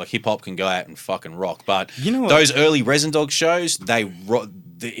rock, man. Hip hop can go out and fucking rock. But those early Resin Dog shows, there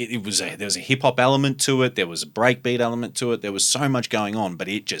was a hip hop element to it. There was a breakbeat element to it. There was so much going on, but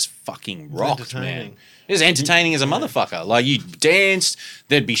it just fucking rocked, man. It was entertaining as a motherfucker. You danced.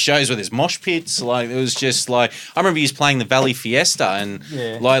 There'd be shows where there's mosh pits. It was just I remember he was playing the Valley Fiesta and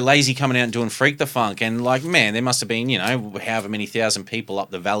Lazy coming out and doing Freak the Funk, and man, there must have been however many thousand people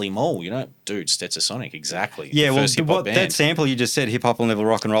up the Valley Mall. Dude, Stetsasonic, exactly. Yeah, that sample you just said, hip hop will never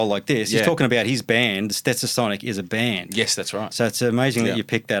rock and roll like this. He's talking about his band. Stetsasonic is a band. Yes, that's right. So it's amazing that you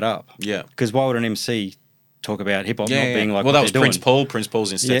picked that up. Yeah, because why would an MC talk about hip hop not being like well, that was Prince Paul. Prince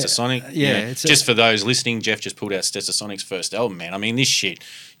Paul's in Stetsasonic. Yeah. Just for those listening, Geoff just pulled out Stetsasonic's first album, man. I mean, this shit,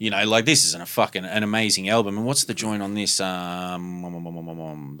 this is an amazing album. And what's the joint on this? The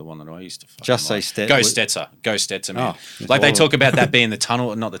one that I used to fucking just say Stetsa. Go Stetsa, man. They talk about that being the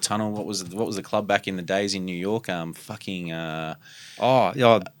tunnel, not the tunnel. What was the club back in the days in New York?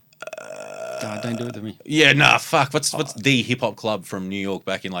 Don't do it to me. Yeah, nah, fuck. What's the hip hop club from New York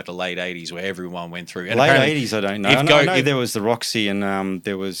back in the late 80s where everyone went through? And late 80s, I don't know. I know there was the Roxy and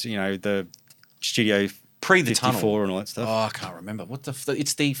there was, the Studio pre the 54 tunnel and all that stuff. Oh, I can't remember.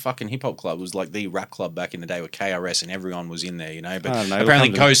 It's the fucking hip hop club. It was the rap club back in the day with KRS and everyone was in there, But apparently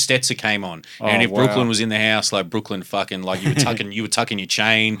Ghost Stetzer came on, and if Brooklyn was in the house, Brooklyn fucking you were tucking your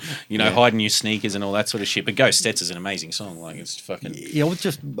chain, hiding your sneakers and all that sort of shit. But Ghost Stetzer's an amazing song. It's fucking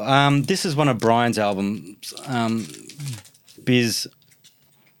this is one of Brian's albums, Biz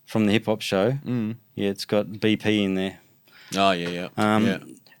from the Hip Hop Show. Yeah, it's got BP in there. Oh yeah.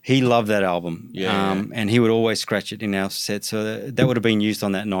 He loved that album, and he would always scratch it in our set. So that would have been used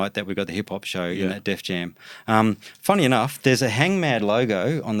on that night that we got the hip hop show in that Def Jam. Funny enough, there's a Hang Mad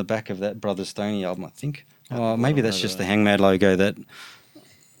logo on the back of that Brothers Stoney album, I think. Maybe that's just the Hang Mad logo that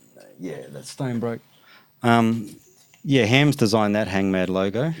Yeah, that stone broke. Yeah, Ham's designed that Hang Mad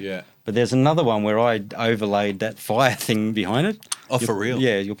logo. Yeah. But there's another one where I overlaid that fire thing behind it. Oh, for real?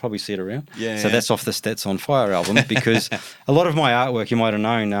 Yeah, you'll probably see it around. Yeah, So yeah. that's off the Stats on Fire album because a lot of my artwork, you might have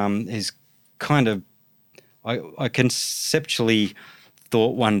known, is kind of... I conceptually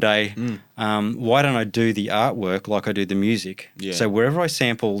thought one day, why don't I do the artwork like I do the music? Yeah. So wherever I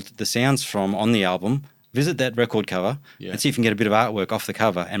sampled the sounds from on the album, visit that record cover and see if you can get a bit of artwork off the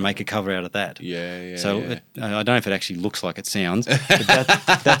cover and make a cover out of that. Yeah. So I don't know if it actually looks like it sounds,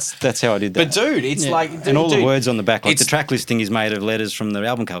 but that's how I did that. But dude, it's like... and all the dude, words on the back, like the it's- track listing is made of letters from the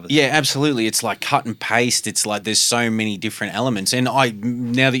album covers. Yeah, absolutely. It's like cut and paste. It's like there's so many different elements. And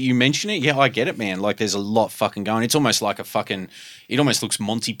now that you mention it, yeah, I get it, man. Like there's a lot fucking going. It's almost like it almost looks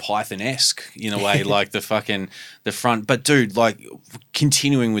Monty Python-esque in a way, like the front. But dude, like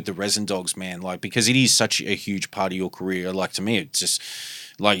continuing with the Resin Dogs, man, like because it is such a huge part of your career. Like to me, it's just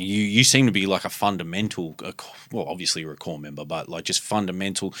like you seem to be like a fundamental, well, obviously you're a core member, but like just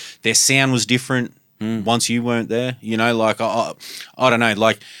fundamental. Their sound was different once you weren't there, you know, like I don't know,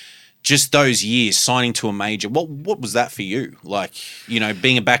 like just those years signing to a major, what was that for you? Like, you know,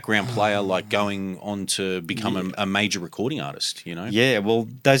 being a background player, like going on to become a major recording artist, you know? Yeah, well,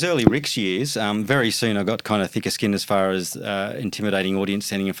 those early Rick's years, very soon I got kind of thicker skin as far as intimidating audience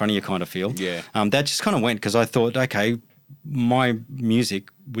standing in front of you kind of feel. Yeah. That just kind of went because I thought, okay, my music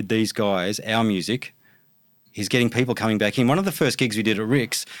with these guys, our music, is getting people coming back in. One of the first gigs we did at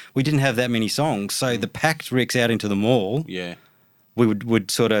Rick's, we didn't have that many songs. So the packed Rick's out into the mall, Yeah. we would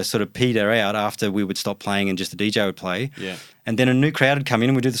sort of peter out after we would stop playing and just the DJ would play. Yeah. And then a new crowd would come in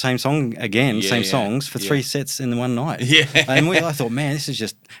and we'd do the same song again, Yeah, same yeah, songs for yeah. 3 sets in the one night. Yeah. And I thought, man, this is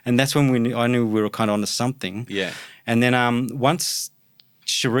just... And that's when I knew we were kind of onto something. Yeah. And then once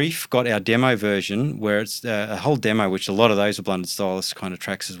Sharif got our demo version, where it's a whole demo, which a lot of those are Blunted Stylus kind of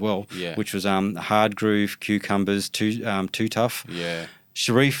tracks as well, Yeah. which was Hard Groove, Cucumbers, Too Tough. Yeah.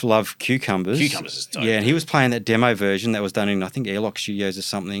 Sharif loved Cucumbers. Cucumbers is dope. Yeah, and he was playing that demo version that was done in, I think, Airlock Studios or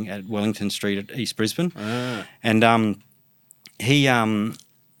something at Wellington Street at East Brisbane. And he,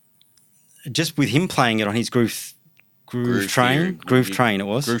 just with him playing it on his Groove Train it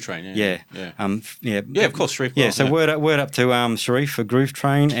was. Groove Train, yeah. Yeah. Yeah, of course, Sharif. Yeah, well, so word up to Sharif for Groove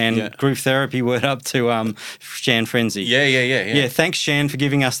Train and Groove Therapy, word up to Shan Frenzy. Yeah. Yeah, thanks, Shan, for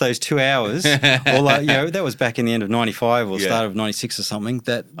giving us those 2 hours. Although, that was back in the end of 95 or start of 96 or something.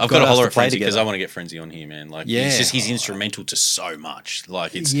 That I've got to holler us at play Frenzy because together. I want to get Frenzy on here, man. Like, Yeah. it's just he's instrumental to so much.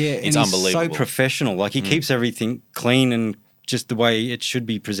 Like, it's and unbelievable. He's so professional. Like, he keeps everything clean and just the way it should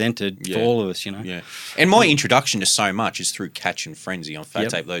be presented for all of us, you know? Yeah. And my introduction to so much is through Catch and Frenzy on Fat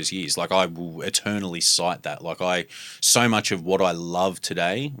Tape those years. Like, I will eternally cite that. Like, so much of what I love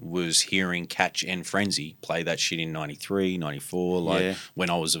today was hearing Catch and Frenzy play that shit in 93, 94, like when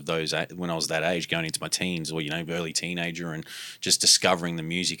I was that age, going into my teens or, early teenager and just discovering the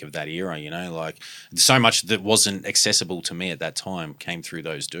music of that era, like so much that wasn't accessible to me at that time came through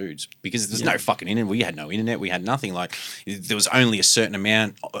those dudes because there's no fucking internet. We had no internet. We had nothing. Like, there was only a certain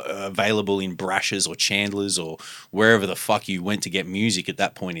amount available in Brash's or Chandler's or wherever the fuck you went to get music at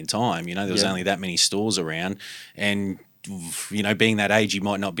that point in time. There was only that many stores around, and being that age, you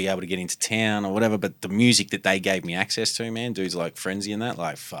might not be able to get into town or whatever. But the music that they gave me access to, man, dudes like Frenzy and that,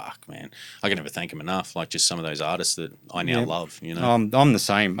 like fuck, man, I can never thank them enough. Like just some of those artists that I now love. I'm the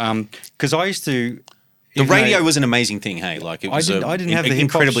same because I used to. The radio was an amazing thing, hey. Like it was I didn't have the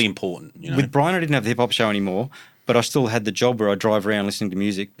incredibly hip-hop important. With Brian, I didn't have the hip hop show anymore, but I still had the job where I drive around listening to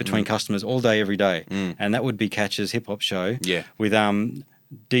music between customers all day, every day, and that would be Catch's hip hop show. Yeah. With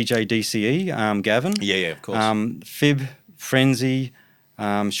DJ DCE, Gavin. Yeah, of course. Fib, Frenzy,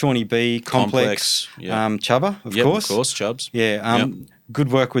 Shawnee B, Complex, Chubba, of course. Of course, Chubbs. Yeah. Good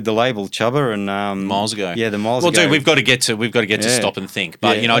work with the label Chubba and Miles Ago. Yeah, the Miles Ago. Ago. Well, dude, we've got to get to Stop and Think,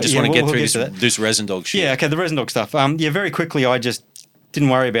 but I just want to get through this Resin Dog shit. Yeah, okay, the Resin Dog stuff. Very quickly, I just didn't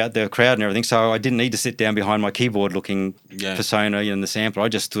worry about the crowd and everything, so I didn't need to sit down behind my keyboard looking persona and the sampler. I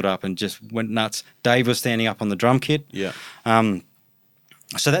just stood up and just went nuts. Dave was standing up on the drum kit. Yeah.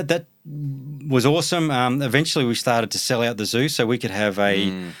 So that was awesome. Eventually, we started to sell out the zoo, so we could have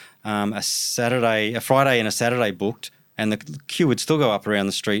a Friday and a Saturday booked. And the queue would still go up around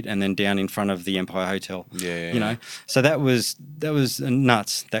the street and then down in front of the Empire Hotel. Yeah. So that was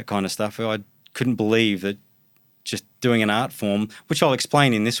nuts, that kind of stuff. I couldn't believe that just doing an art form, which I'll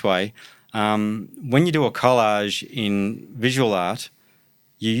explain in this way. When you do a collage in visual art,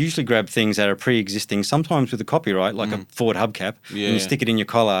 you usually grab things that are pre-existing, sometimes with a copyright, like a Ford hubcap, and you stick it in your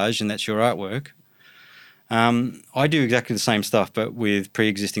collage and that's your artwork. I do exactly the same stuff, but with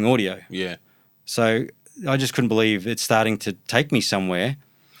pre-existing audio. Yeah. So I just couldn't believe it's starting to take me somewhere.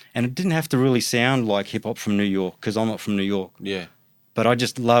 and it didn't have to really sound like hip hop from New York because I'm not from New York. Yeah. But I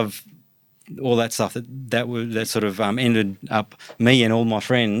just love all that stuff that sort of ended up me and all my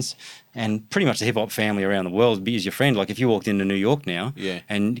friends and pretty much the hip hop family around the world be as your friend. Like if you walked into New York now,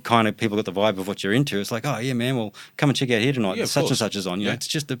 and kind of people got the vibe of what you're into, it's like, oh yeah, man, well come and check out here tonight. Such and such is on. You know, it's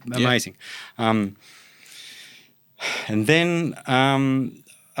just amazing. And then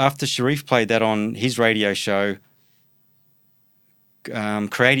after Sharif played that on his radio show,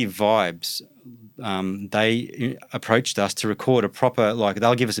 Creative Vibes, they approached us to record a proper, like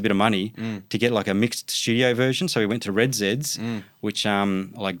they'll give us a bit of money to get like a mixed studio version. So we went to Red Zed's, which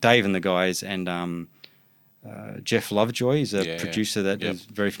like Dave and the guys and Jeff Lovejoy is a producer that is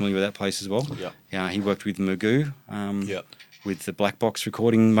very familiar with that place as well. Yeah, he worked with Magoo with the Black Box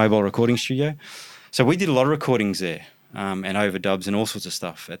mobile recording studio. So we did a lot of recordings there and overdubs and all sorts of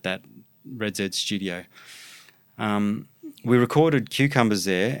stuff at that Red Zed studio. We recorded Cucumbers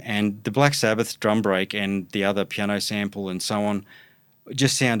there, and the Black Sabbath drum break and the other piano sample and so on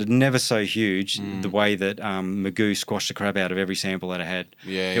just sounded never so huge the way that Magoo squashed the crap out of every sample that I had.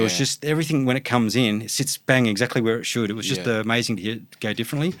 It was just everything when it comes in, it sits bang exactly where it should. It was just amazing to hear it go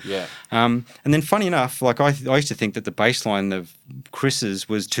differently. And then funny enough, like I used to think that the bass line of Chris's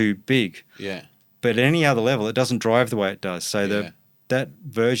was too big. But at any other level, it doesn't drive the way it does. So that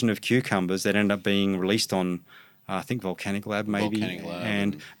version of Cucumbers that ended up being released on I think Volcanic Lab maybe.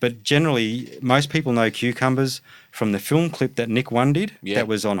 But generally, most people know Cucumbers from the film clip that Nick One did that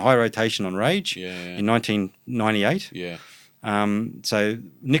was on high rotation on Rage in 1998. So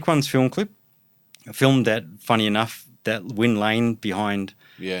Nick One's film clip, filmed that, funny enough, that Wynn Lane behind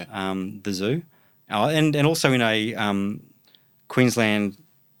the zoo. And also in a Queensland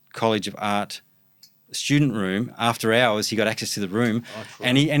College of Art student room after hours. He got access to the room,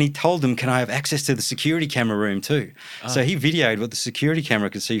 and he told them, "Can I have access to the security camera room too?" So he videoed what the security camera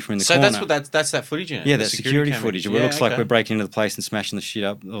could see from in the corner. So that's that footage in it. Yeah, that security footage. Where it looks like we're breaking into the place and smashing the shit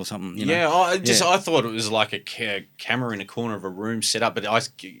up or something. You know? I thought it was like a camera in a corner of a room set up, but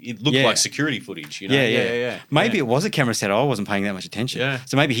it looked like security footage. You know? Maybe it was a camera set. I wasn't paying that much attention.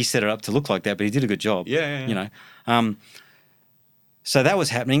 So maybe he set it up to look like that, but he did a good job. You know. So that was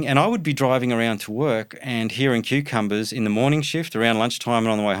happening, and I would be driving around to work and hearing Cucumbers in the morning shift, around lunchtime, and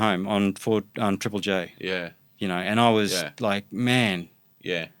on the way home on Triple J. You know, and I was like, man,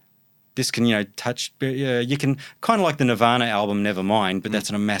 this can touch. You can kind of like the Nirvana album Nevermind, but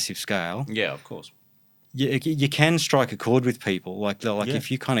that's on a massive scale. Yeah, of course. You can strike a chord with people, like if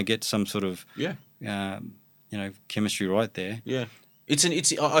you kind of get some sort of chemistry right there.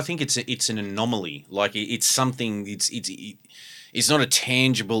 I think it's an anomaly. Like it's something. It's not a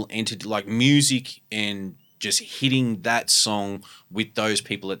tangible entity like music, and just hitting that song with those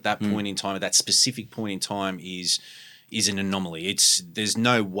people at that point in time, at that specific point in time, is an anomaly. There's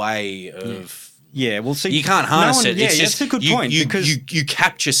no way of. Well, see, you can't harness it. It's just, that's a good point because you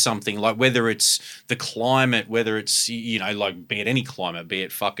capture something, like whether it's the climate, whether it's like be it any climate, be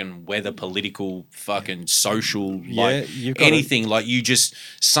it fucking weather, political, fucking social, like anything, like you just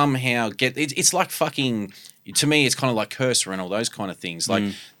somehow get. It's like fucking. To me, it's kind of like Cursor and all those kind of things.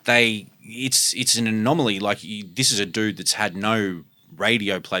 Like it's an anomaly. Like this is a dude that's had no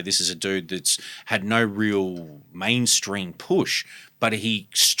radio play. This is a dude that's had no real mainstream push, but he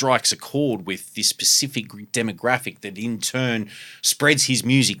strikes a chord with this specific demographic that in turn spreads his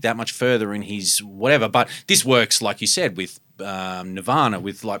music that much further in his whatever. But this works, like you said, with Nirvana,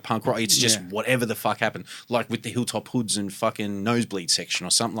 with like punk rock. It's just whatever the fuck happened, like with the Hilltop Hoods and fucking Nosebleed section or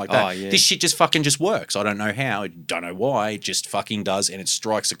something like that. This shit just fucking just works. I don't know how, I don't know why, it just fucking does, and it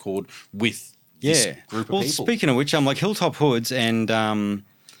strikes a chord with this group of people. Speaking of which, I'm like Hilltop Hoods and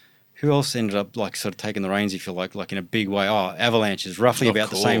who else ended up like sort of taking the reins, if you like in a big way? Avalanches, roughly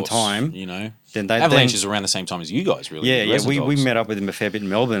about the same time. You know, Avalanches around the same time as you guys, really. We met up with them a fair bit in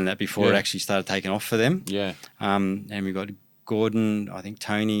Melbourne and that before it actually started taking off for them. And we got Gordon, I think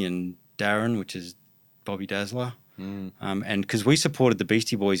Tony and Darren, which is Bobby Dazzler. And because we supported the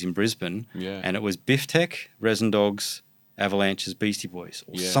Beastie Boys in Brisbane, and it was Biff Tech, Resin Dogs, Avalanches, Beastie Boys,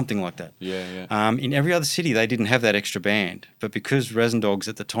 or something like that. In every other city, they didn't have that extra band, but because Resin Dogs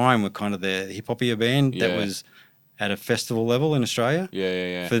at the time were kind of the hip-hoppier band that was at a festival level in Australia,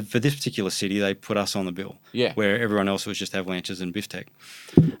 for this particular city, they put us on the bill, where everyone else was just Avalanches and Biff Tech.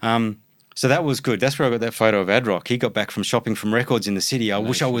 So that was good. That's where I got that photo of Adrock. He got back from shopping from records in the city. I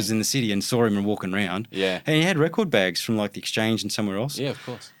wish I was in the city and saw him walking around. Yeah. And he had record bags from like the Exchange and somewhere else. Yeah, of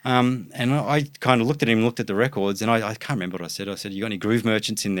course. And I kind of looked at him, looked at the records, and I can't remember what I said. I said, "You got any Groove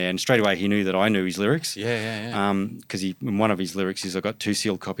Merchants in there?" And straight away he knew that I knew his lyrics. Yeah. Because in one of his lyrics is, "I got 2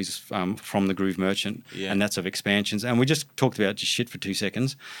 sealed copies from the Groove Merchant," and that's of Expansions. And we just talked about just shit for 2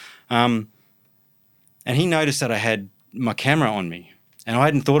 seconds. And he noticed that I had my camera on me. And I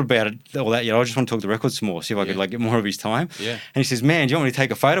hadn't thought about it all that yet. I just want to talk to the records some more, see if I could like get more of his time. Yeah. And he says, "Man, do you want me to take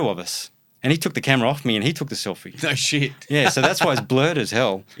a photo of us?" And he took the camera off me and he took the selfie. No shit. Yeah, so that's why it's blurred as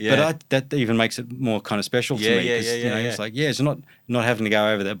hell. Yeah. But that even makes it more kind of special to me. It's like, it's not having to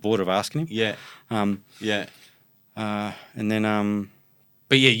go over that border of asking him. Yeah. And then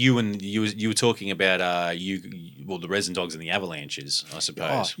But yeah, you were talking about the Resin Dogs and the Avalanches, I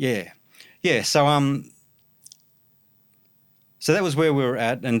suppose. Yeah. So that was where we were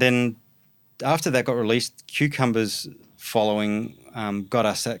at, and then after that got released, Cucumbers following got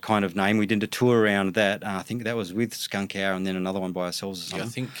us that kind of name. We did a tour around that. I think that was with Skunk Hour and then another one by ourselves or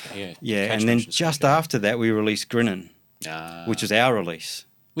something. I think, Yeah, and then just after that we released Grinnin', which was our release.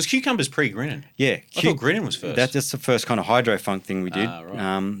 Was Cucumbers pre-Grinnin'? Yeah. I thought Grinnin' was first. That's the first kind of hydro funk thing we did.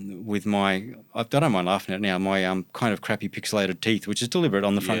 Right. With my, I don't mind laughing at it now, my kind of crappy pixelated teeth, which is deliberate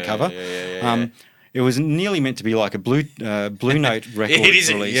on the front cover. Yeah. It was nearly meant to be like a Blue Note record release.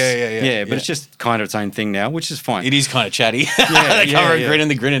 Yeah. But it's just kind of its own thing now, which is fine. It is kind of chatty. The cover of Grinnin',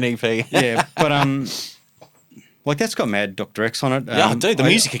 the Grinnin' EP. Yeah, but like that's got Mad Dr. X on it. Yeah, dude, the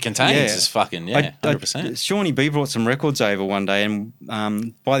music it contains is fucking 100%. Shawnee B brought some records over one day, and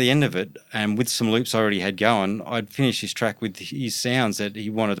by the end of it, and with some loops I already had going, I'd finished his track with his sounds that he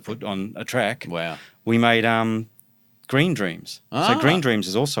wanted to put on a track. Wow. We made Green Dreams. So Green Dreams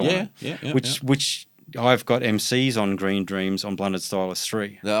is also on it, which I've got MCs on Green Dreams on Blunted Stylus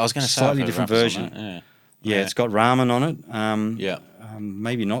 3. I was going to say slightly different version. Yeah, it's got Ramen on it.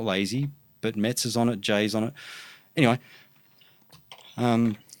 Maybe not Lazy, but Metz is on it. Jay's on it. Anyway,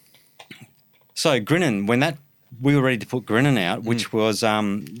 so Grinnin', when we were ready to put Grinnin' out, which was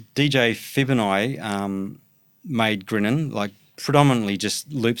DJ Fib and I made Grinnin', like predominantly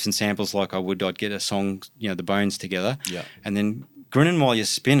just loops and samples like I'd get a song, the bones together. Yeah. And then Grinnin' While You're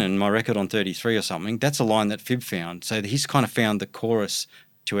Spinning, my record on 33 or something, that's a line that Fib found. So he's kind of found the chorus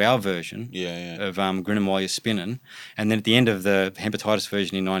to our version of Grinnin' While You're Spinning. And then at the end of the Hepatitis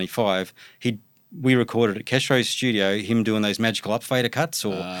version in 95, we recorded at Kestro's studio him doing those magical upfader cuts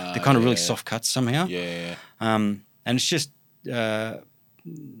or the kind of really soft cuts somehow. And it's just, what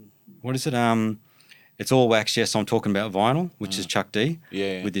is it? It's all wax, yes, I'm talking about vinyl, which is Chuck D.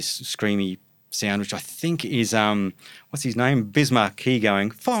 With this screamy sound, which I think is, what's his name? Bismarck Key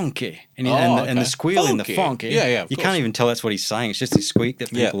going, funky. And the squeal in the funky. You can't even tell that's what he's saying. It's just this squeak that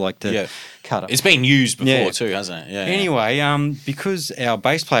people like to cut up. It's been used before too, hasn't it? Anyway, because our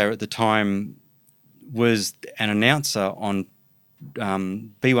bass player at the time was an announcer on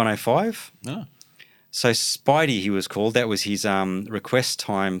B105. So Spidey, he was called. That was his request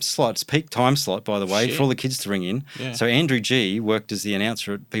time slot. It's peak time slot, by the way, for all the kids to ring in. So Andrew G worked as the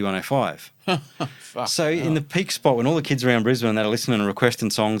announcer at B105. So in the peak spot, when all the kids around Brisbane that are listening and requesting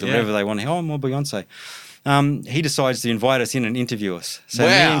songs or whatever they want, more Beyonce, he decides to invite us in and interview us. So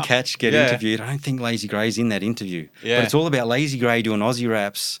me and Catch get interviewed. I don't think Lazy Grey's in that interview. But it's all about Lazy Grey doing Aussie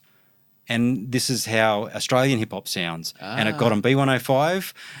raps. And this is how Australian hip-hop sounds. And it got on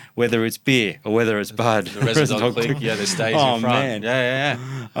B105, whether it's beer or whether it's Bud. The Resin Dog Click, the stage in front.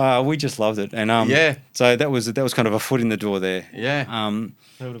 Man. We just loved it. And so that was kind of a foot in the door there. That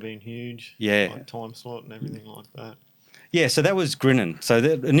would have been huge. Like time slot and everything like that. Yeah, so that was Grinnin'. So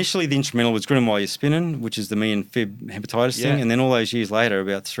initially the instrumental was Grinnin' While You're Spinning, which is the me and Fib Hepatitis thing. And then all those years later,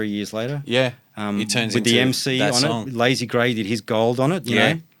 about 3 years later, it turns with into the MC on song. it, Lazy Grey did his gold on it, you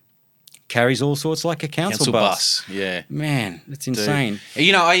know. Carries all sorts like a council bus. Man, it's insane.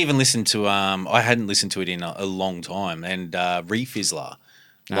 Dude. I even listened to I hadn't listened to it in a long time, and Refizzler.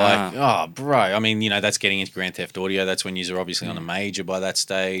 Bro, I mean, that's getting into Grand Theft Audio. That's when you're obviously on a major by that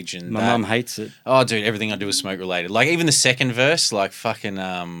stage. And my mum hates it. Oh, dude, everything I do is smoke related. Like even the second verse, like fucking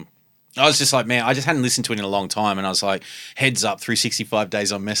I was just like, man, I just hadn't listened to it in a long time, and I was like, heads up, 365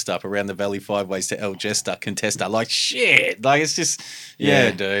 days I'm messed up around the Valley Five Ways to El Jester Contesta. Like, shit. Like, it's just,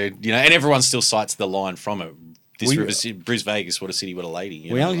 dude. And everyone still cites the line from it. Bruce Vegas, what a city, what a lady.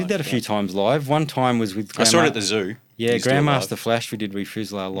 We only did that a few times live. One time was with I saw it at the zoo. Yeah, Grandmaster Flash, we did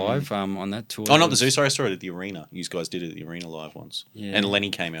Refizzler live on that tour. Oh, not the zoo, sorry, I saw it at the arena. You guys did it at the arena live once. Yeah. And Lenny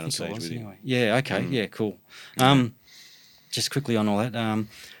came out on stage with you. Yeah, okay, yeah, cool. Just quickly on all that.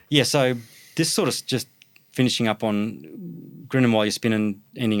 So this sort of just finishing up on Grinning While You're Spinning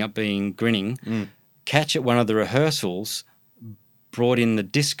ending up being Grinning. Catch at one of the rehearsals brought in the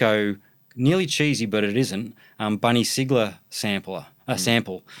disco, nearly cheesy, but it isn't, Bunny Sigler sample.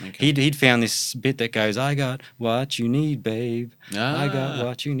 Okay. He'd found this bit that goes, I got what you need, babe. I got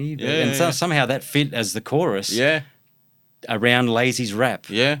what you need, babe. Yeah, and so somehow that fit as the chorus. Yeah. Around Lazy's rap,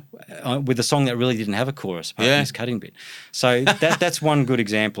 with a song that really didn't have a chorus, apart from this cutting bit. So that's one good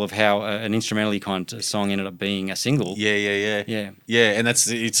example of how an instrumentally kind of song ended up being a single. Yeah. And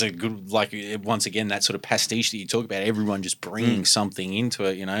it's a good, like, once again, that sort of pastiche that you talk about, everyone just bringing something into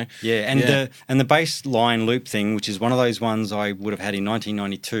it, you know. And the bass line loop thing, which is one of those ones I would have had in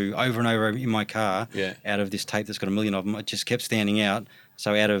 1992 over and over in my car. Out of this tape that's got a million of them, it just kept standing out.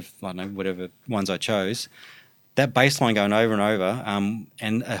 So out of, I don't know, whatever ones I chose, that bass line going over and over,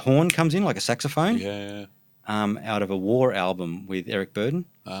 and a horn comes in like a saxophone. Out of a War album with Eric Burdon.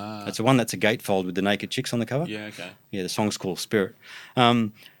 It's the one that's a gatefold with the naked chicks on the cover. Yeah, okay. Yeah, the song's called Spirit.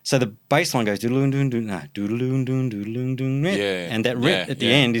 So the bass line goes doodle-doon-doon-doon, doodle-doon-doon-doodle-doon-doon, and that rip at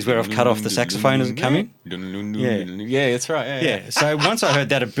the end is where I've cut off the saxophone as it come in. Yeah, that's right. Yeah. So once I heard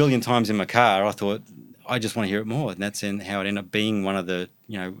that a billion times in my car, I thought, I just want to hear it more, and that's how it ended up being one of the,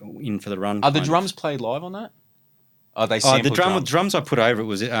 in for the run. Are the drums played live on that? Are they sampled drums I put over it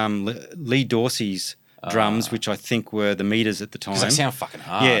was Lee Dorsey's drums, which I think were the meters at the time. Because they sound fucking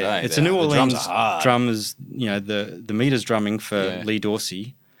hard. It's a New Orleans drummers, the the meters drumming for Lee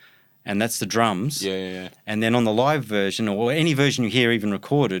Dorsey, and that's the drums. And then on the live version, or any version you hear even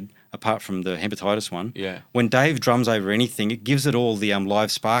recorded, apart from the Hepatitis one, when Dave drums over anything, it gives it all the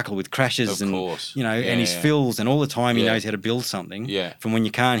live sparkle with crashes and his fills, and all the time he knows how to build something. From when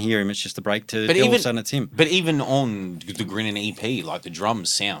you can't hear him, it's just a break to all of a sudden it's him. But even on the Grinning EP, like the drums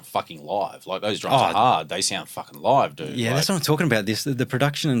sound fucking live. Like those drums are hard. They sound fucking live, dude. Yeah, that's what I'm talking about. The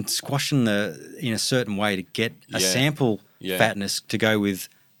production and squashing in a certain way to get a sample fatness to go with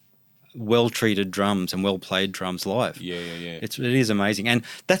well-treated drums and well-played drums live. It is amazing. And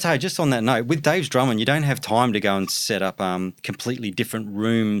that's how, just on that note, with Dave's drumming, you don't have time to go and set up completely different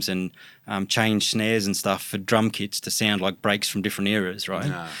rooms and change snares and stuff for drum kits to sound like breaks from different eras, right?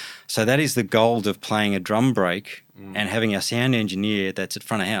 No. So that is the gold of playing a drum break and having a sound engineer that's at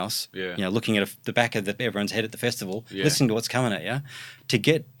front of house, looking at the back of everyone's head at the festival, listening to what's coming at you, to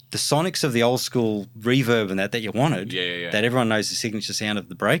get the sonics of the old school reverb and that you wanted, that everyone knows the signature sound of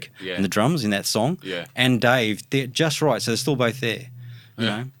the break and the drums in that song, and Dave, they're just right, so they're still both there, you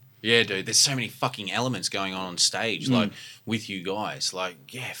know? Yeah, dude, there's so many fucking elements going on stage, like, with you guys. Like,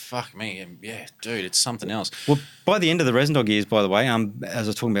 fuck me. Yeah, dude, it's something else. Well, by the end of the Resin Dog years, by the way, as I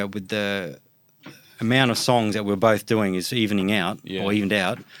was talking about with the amount of songs that we're both doing is evening out, or evened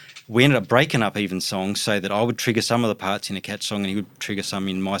out, we ended up breaking up even songs so that I would trigger some of the parts in a Catch song and he would trigger some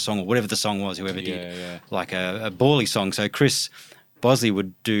in my song, or whatever the song was, whoever did. Like a Bawley song. So Chris Bosley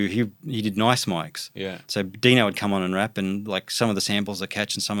would do, he did Nice Mics. So Dino would come on and rap, and like some of the samples are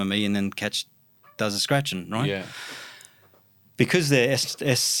Catch and some are me, and then Catch does a scratching, right? Because the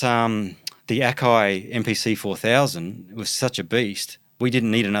Akai MPC 4000 was such a beast, we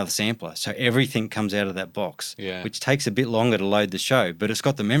didn't need another sampler. So everything comes out of that box, which takes a bit longer to load the show, but it's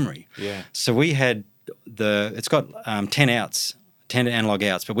got the memory. So we had it's got 10 outs, 10 analog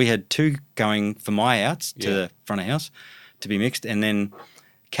outs, but we had 2 going for my outs to the front of house to be mixed, and then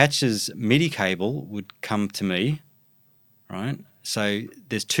Catch's MIDI cable would come to me, right? So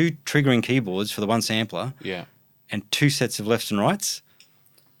there's 2 triggering keyboards for the one sampler, and 2 sets of lefts and rights.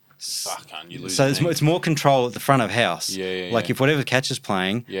 Fuck, you lose. So it's more control at the front of house. Like if whatever Catch is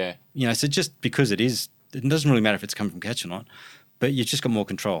playing, so just because it doesn't really matter if it's coming from Catch or not, but you just got more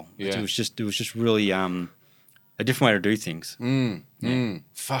control. It was just really a different way to do things.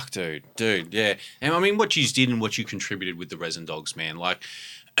 Fuck, dude, yeah. And I mean, what you did and what you contributed with the Resin Dogs, man. Like,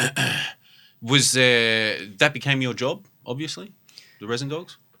 was that became your job? Obviously, the Resin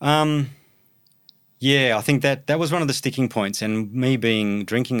Dogs. Yeah, I think that was one of the sticking points, and me being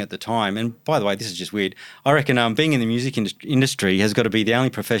drinking at the time. And by the way, this is just weird. I reckon being in the music industry has got to be the only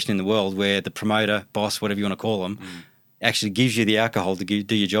profession in the world where the promoter, boss, whatever you want to call them, actually gives you the alcohol to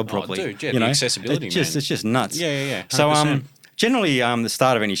do your job properly. Dude, the accessibility, man. It's just nuts. Yeah. 100%. So generally, the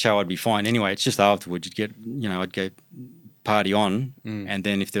start of any show I'd be fine. Anyway, it's just afterwards you'd get, I'd go party on, and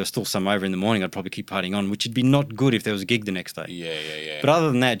then if there was still some over in the morning, I'd probably keep partying on, which would be not good if there was a gig the next day. Yeah. But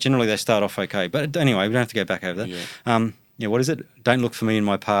other than that, generally they start off okay. But anyway, we don't have to go back over that. What is it? Don't look for me in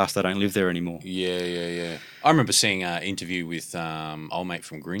my past. I don't live there anymore. Yeah. I remember seeing an interview with old mate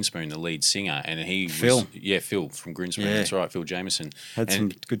from Greenspoon, the lead singer, and he Phil. Phil from Greenspoon. That's right, Phil Jameson. Had some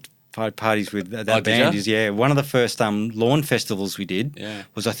good parties with that did band. ya? One of the first lawn festivals we did Yeah.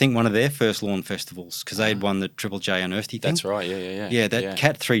 was, I think, one of their first lawn festivals because they had won the Triple J Unearthed thing. That's right. Yeah. Yeah, that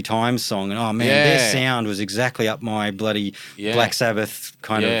Cat 3 Times song, and oh man, Yeah. their sound was exactly up my bloody Black Sabbath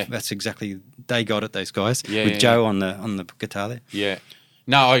kind Yeah. of. That's exactly they got it. Those guys Yeah, with Joe on the guitar there. Yeah.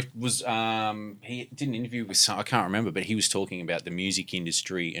 No, I was. He did an interview with I can't remember, but he was talking about the music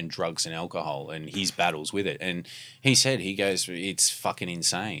industry and drugs and alcohol and his battles with it. And he said, he goes, it's fucking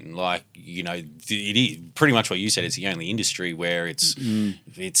insane. Like, you know, it is pretty much what you said. It's the only industry where it's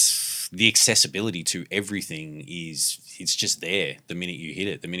the accessibility to everything it's just there the minute you hit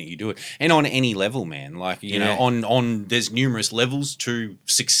it, the minute you do it, and on any level, man. Like, you know, on there's numerous levels to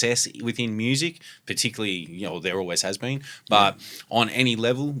success within music, particularly, you know, there always has been, but on any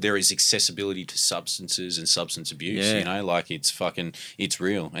level there is accessibility to substances and substance abuse. You know, like it's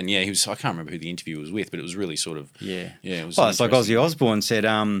real. And he was, I can't remember who the interview was with, but it was really sort of it was. Well, it's like Ozzy Osbourne said.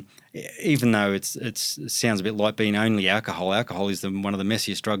 Even though it sounds a bit like being only alcohol is one of the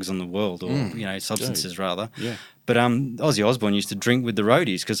messiest drugs in the world, or you know, substances rather. Yeah. But Ozzy Osbourne used to drink with the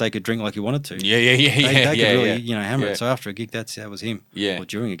roadies because they could drink like he wanted to. They could really, you know, hammer it. So after a gig, that was him. Yeah. Or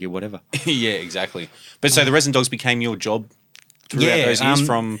during a gig, whatever. Yeah, exactly. But so the Resin Dogs became your job throughout those years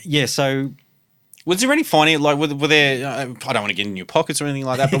from. Yeah. So. Was there any were there, I don't want to get in your pockets or anything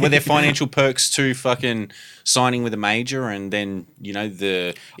like that, but were there financial perks to fucking signing with a major and then, you know,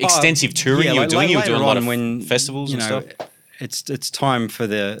 the extensive touring you were doing? You were doing a lot of festivals and stuff? It's time for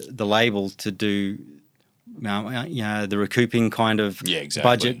the label to do, you know, the recouping kind of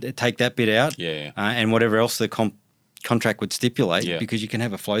budget, take that bit out and whatever else the contract would stipulate because you can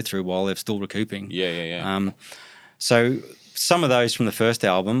have a flow through while they're still recouping. So some of those from the first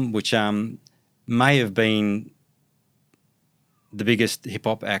album, which may have been the biggest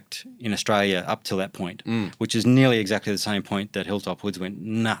hip-hop act in Australia up till that point, which is nearly exactly the same point that Hilltop Hoods went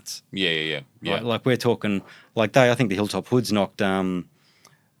nuts. Yeah. Like we're talking, like I think the Hilltop Hoods knocked,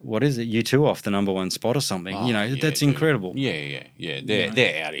 what is it, U2 off the #1 spot or something. You know, that's incredible. Yeah.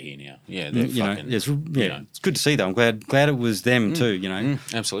 They're out of here now. Yeah, they're fucking... It's good to see though. I'm glad it was them too, you know.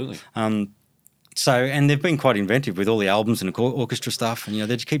 Absolutely. So, and they've been quite inventive with all the albums and orchestra stuff, and, you know,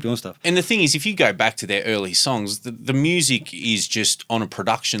 they just keep doing stuff. And the thing is, if you go back to their early songs, the music is just on a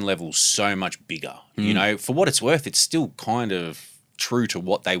production level so much bigger. You know, for what it's worth, it's still kind of true to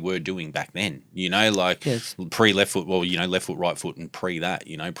what they were doing back then, you know, like pre-Left Foot, well, you know, Left Foot, Right Foot, and pre that,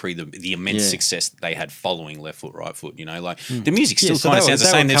 you know, pre the immense success that they had following Left Foot, Right Foot, you know, like the music still kind of sounds the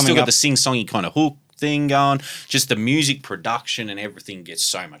same. They've still got the sing-songy kind of hook thing going, just the music production and everything gets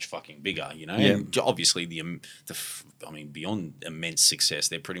so much fucking bigger, you know. And obviously I mean, beyond immense success,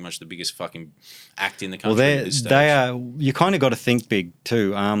 they're pretty much the biggest fucking act in the country at this stage. They are. You kind of got to think big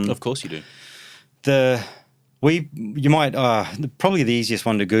too. Of course you do. You might probably the easiest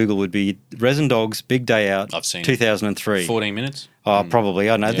one to Google would be Resin Dogs Big Day Out. I've seen 2003. 14 minutes. Probably.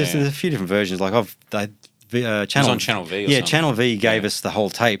 I don't know. There's a few different versions. Like it was on Channel V. Or Channel V gave us the whole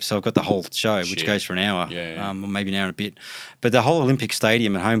tape, so I've got the whole show, which goes for an hour, or maybe an hour and a bit. But the whole Olympic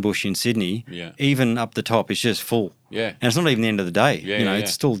Stadium at Homebush in Sydney, even up the top, is just full. And it's not even the end of the day. You know,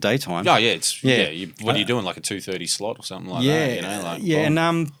 it's still daytime. Oh yeah, what are you doing? Like a 2:30 slot or something like that? You know, like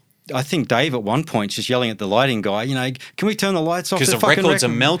and I think Dave at one point just yelling at the lighting guy, you know, can we turn the lights off? Because the records are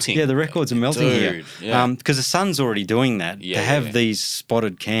melting. Yeah, the records are melting here. Because the sun's already doing that. To have these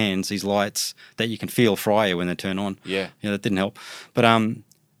spotted cans, these lights that you can feel fry you when they turn on. That didn't help. But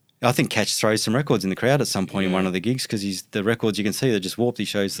I think Catch throws some records in the crowd at some point in one of the gigs because the records you can see, they're just warped. He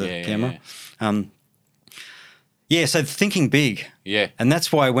shows the camera. So thinking big. And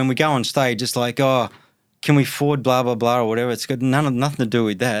that's why when we go on stage, it's like, can we afford blah, blah, blah, or whatever? It's got nothing to do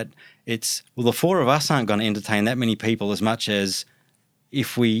with that. It's, well, the four of us aren't going to entertain that many people as much as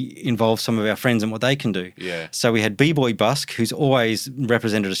if we involve some of our friends and what they can do. So we had B-Boy Busk, who's always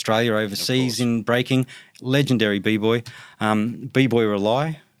represented Australia overseas in breaking, legendary B-Boy. B-Boy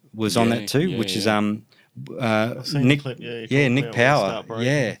Rely was on that too, which is Nick Power.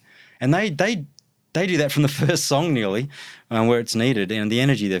 And they do that from the first song nearly, where it's needed, and the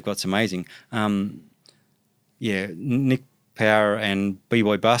energy they've got's amazing. Nick Power and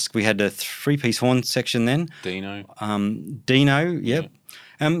B-Boy Busk. We had a 3-piece horn section then. Dino,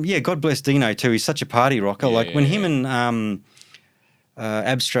 God bless Dino too. He's such a party rocker. When him and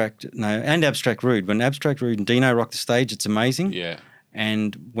Abstract Rude, when Abstract Rude and Dino rock the stage, it's amazing.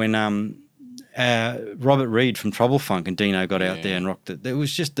 And when Robert Reed from Trouble Funk and Dino got out there and rocked it, it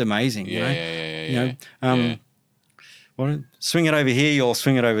was just amazing. swing it over here, you'll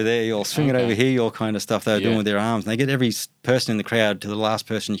swing it over there, you'll swing it over here, you'll kind of stuff they were doing with their arms. And they get every person in the crowd to the last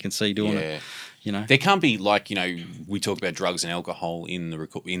person you can see doing it. You know, there can't be like, you know, we talk about drugs and alcohol in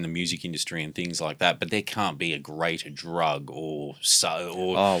the music industry and things like that, but there can't be a greater drug or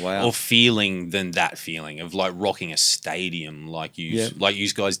feeling than that feeling of like rocking a stadium like you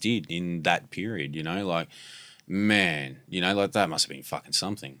guys did in that period. You know, like, man, you know, like that must have been fucking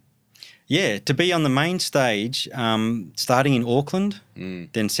something. Yeah, to be on the main stage, starting in Auckland,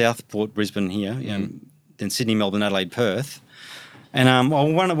 then Southport, Brisbane here, then Sydney, Melbourne, Adelaide, Perth. And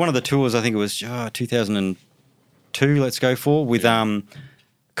one of the tours, I think it was 2002, let's go for, with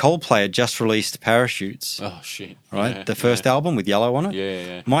Coldplay had just released Parachutes. Oh, shit. Right? Yeah, the first album with Yellow on it.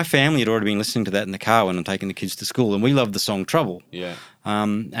 Yeah. My family had already been listening to that in the car when I'm taking the kids to school, and we loved the song Trouble. Yeah.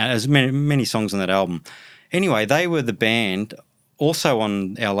 As many songs on that album. Anyway, they were the band, also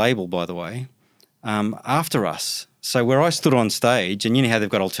on our label, by the way, after us. So where I stood on stage, and you know how they've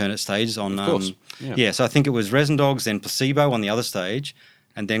got alternate stages on... Of course. So I think it was Resin Dogs, then Placebo on the other stage,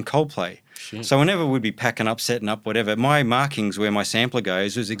 and then Coldplay. Shit. So whenever we'd be packing up, setting up, whatever, my markings where my sampler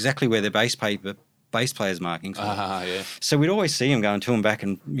goes was exactly where the bass player's markings were. Yeah. So we'd always see them going to them back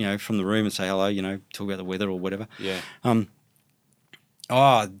and, you know, from the room and say hello, you know, talk about the weather or whatever. Yeah. There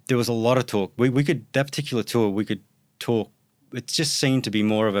was a lot of talk. We could, that particular tour, we could talk. It just seemed to be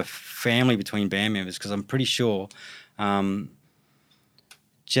more of a family between band members, because I'm pretty sure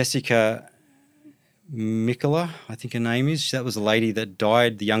Jessica Mikola, I think her name is, that was the lady that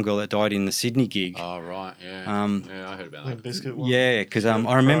died, the young girl that died in the Sydney gig. Oh, right, yeah. I heard about Limp that. Bizkit one. Yeah, because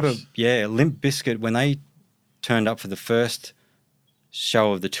I remember, Limp Bizkit, when they turned up for the first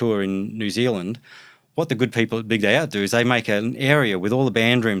show of the tour in New Zealand, what the good people at Big Day Out do is they make an area with all the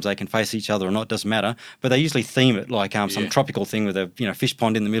band rooms, they can face each other or not, doesn't matter, but they usually theme it like some tropical thing with a fish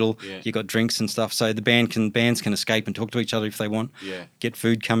pond in the middle. You got drinks and stuff, so the bands can escape and talk to each other if they want. Get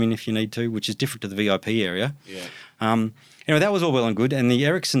food coming if you need to, which is different to the VIP area. Anyway, that was all well and good, and the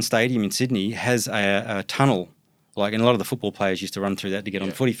Ericsson Stadium in Sydney has a tunnel. Like, and a lot of the football players used to run through that to get on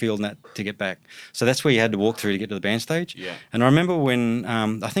the footy field and that to get back. So that's where you had to walk through to get to the band stage. And I remember when,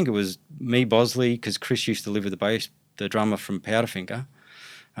 I think it was me, Bosley, because Chris used to live with the drummer from Powderfinger.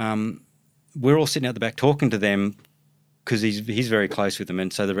 We're all sitting out the back talking to them because he's very close with them.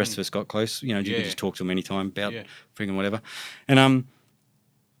 And so the rest of us got close. You know, you could just talk to him anytime about frigging whatever. And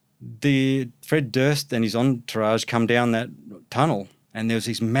the Fred Durst and his entourage come down that tunnel. And there was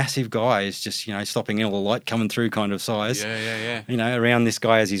these massive guys just, you know, stopping in, all the light coming through kind of size. You know, around this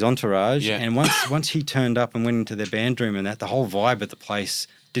guy as his entourage. And once he turned up and went into their band room and that, the whole vibe of the place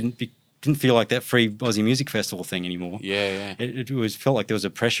didn't feel like that free Aussie Music Festival thing anymore. It felt like there was a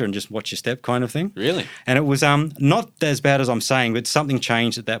pressure and just watch your step kind of thing. Really? And it was not as bad as I'm saying, but something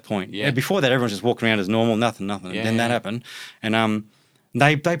changed at that point. Before that, everyone was just walking around as normal, nothing. And then that happened. And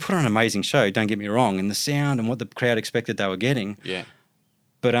they put on an amazing show, don't get me wrong, and the sound and what the crowd expected they were getting.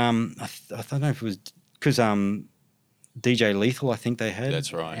 But I don't know if it was because DJ Lethal, I think they had.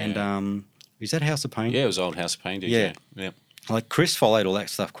 That's right. And is that House of Pain? Yeah, it was old House of Pain DJ. Yeah. Like Chris followed all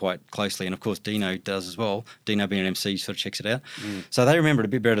that stuff quite closely, and of course Dino does as well. Dino being an MC sort of checks it out. So they remember it a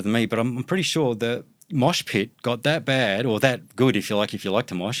bit better than me, but I'm pretty sure the mosh pit got that bad, or that good if you like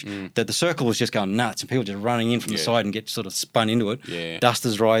to mosh, that the circle was just going nuts and people just running in from the side and get sort of spun into it.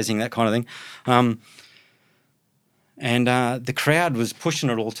 Dusters rising, that kind of thing. And the crowd was pushing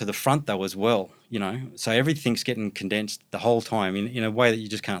it all to the front though as well, you know. So everything's getting condensed the whole time in a way that you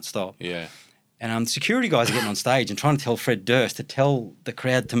just can't stop. And security guys are getting on stage and trying to tell Fred Durst to tell the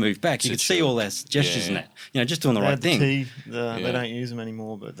crowd to move back. You could see all those gestures in that, you know, just doing the right thing. They don't use them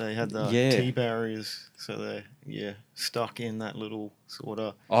anymore, but they had the T barriers, so they're stuck in that little sort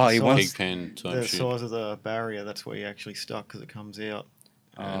of pig pen type the shit. size of the barrier. That's where you actually stuck because it comes out.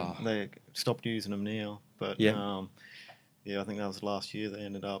 And they stopped using them now, but I think that was last year they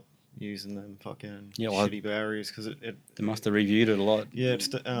ended up using them fucking shitty barriers because it they must have reviewed it a lot. It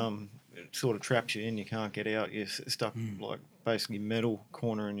sort of traps you in. You can't get out. You're stuck like basically metal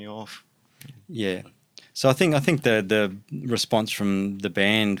cornering you off. So I think the response from the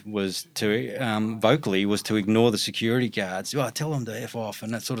band was to vocally was to ignore the security guards. Tell them to F off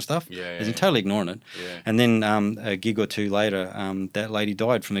and that sort of stuff. Totally ignoring it. And then a gig or two later, that lady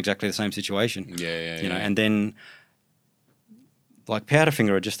died from exactly the same situation. You know, and then like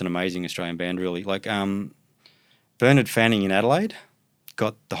Powderfinger are just an amazing Australian band, really. Like Bernard Fanning in Adelaide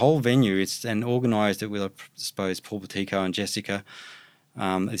got the whole venue and organised it with, I suppose, Paul Batico and Jessica.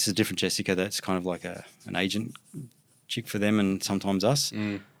 This is a different Jessica that's kind of like an agent chick for them and sometimes us.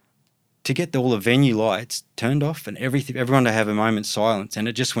 To get all the venue lights turned off and everyone to have a moment's silence, and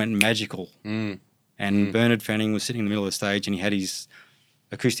it just went magical. And And Bernard Fanning was sitting in the middle of the stage, and he had his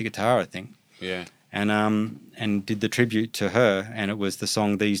acoustic guitar, I think. Yeah. And did the tribute to her, and it was the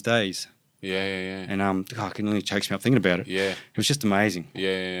song "These Days." Yeah. And it nearly chokes me up thinking about it. Yeah. It was just amazing.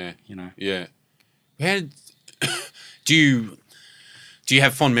 Yeah. You know. Yeah. Do you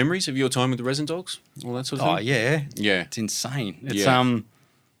have fond memories of your time with the Resin Dogs? All that sort of thing? Oh yeah. Yeah. It's insane. It's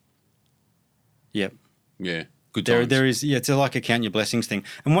Yep. Yeah. Good times. There is it's like a count your blessings thing.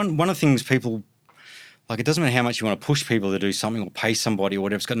 And one of the things people like, it doesn't matter how much you want to push people to do something or pay somebody or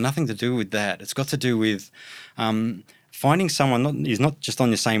whatever. It's got nothing to do with that. It's got to do with finding someone is not just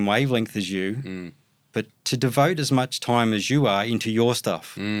on the same wavelength as you, but to devote as much time as you are into your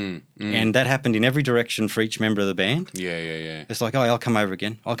stuff. And that happened in every direction for each member of the band. Yeah. It's like, oh, I'll come over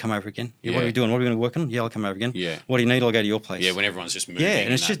again. Yeah, Yeah. what are we doing? What are we going to work on? Yeah, I'll come over again. Yeah. What do you need? I'll go to your place. Yeah, when everyone's just moving. Yeah,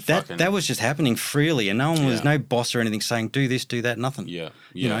 and it's just that was just happening freely, and no one was no boss or anything saying do this, do that, nothing. Yeah.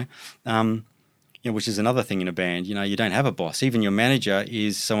 You know, which is another thing in a band. You know, you don't have a boss. Even your manager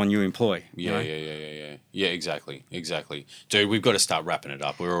is someone you employ. Yeah, exactly. Dude, we've got to start wrapping it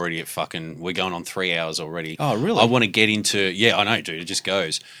up. We're already at we're going on 3 hours already. Oh, really? I want to get into, I know, dude, it just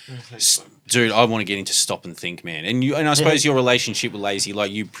goes. Dude, I want to get into Stop and Think, man. And I suppose your relationship with Lazy,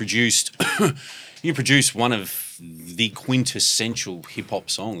 like you produced one of the quintessential hip-hop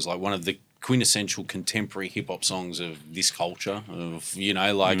songs, like one of the quintessential contemporary hip-hop songs of this culture of,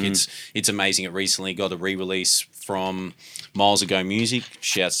 it's amazing. It recently got a re-release from Miles Ago Music.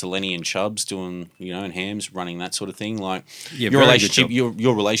 Shouts to Lenny and Chubbs doing, and Hams running that sort of thing. Like your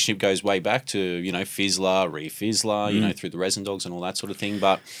relationship goes way back to, Fizzler, Re-Fizzler, through the Resin Dogs and all that sort of thing.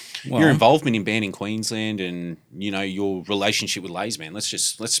 But your involvement in band in Queensland and, your relationship with Lays, man, let's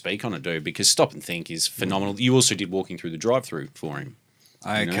speak on it, dude, because Stop and Think is phenomenal. You also did Walking Through the Drive-Thru for him.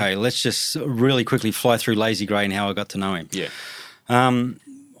 Okay, let's just really quickly fly through Lazy Grey and how I got to know him. Yeah.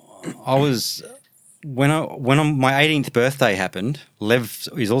 I was when my 18th birthday happened. Lev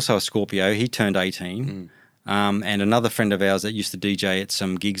is also a Scorpio. He turned 18, and another friend of ours that used to DJ at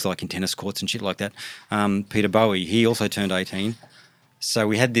some gigs like in tennis courts and shit like that, Peter Bowie. He also turned 18. So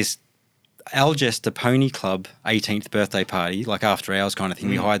we had this Algester Pony Club 18th birthday party, like after hours kind of thing.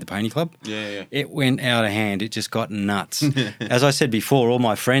 We hired the Pony Club. Yeah. It went out of hand. It just got nuts. As I said before, all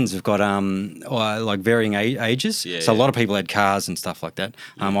my friends have got like varying ages. Yeah, so a lot of people had cars and stuff like that.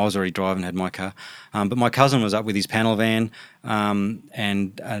 I was already driving, had my car. But my cousin was up with his panel van,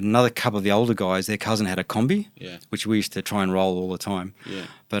 and another couple of the older guys, their cousin had a Kombi, which we used to try and roll all the time. Yeah.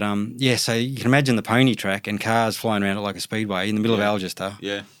 But so you can imagine the pony track and cars flying around it like a speedway in the middle of Algester.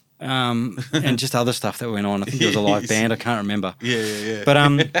 Yeah. And just other stuff that went on. I think there was a live band. I can't remember. Yeah. But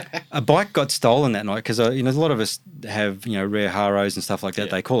a bike got stolen that night because a lot of us have rare Haros and stuff like that.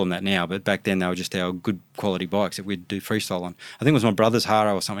 Yeah. They call them that now, but back then they were just our good quality bikes that we'd do freestyle on. I think it was my brother's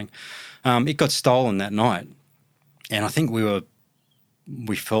Haro or something. It got stolen that night, and I think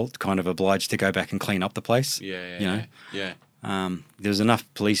we felt kind of obliged to go back and clean up the place. Yeah. There was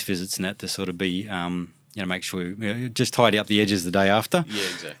enough police visits and that to sort of be. Make sure we just tidy up the edges the day after. Yeah,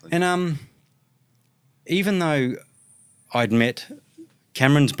 exactly. And even though I'd met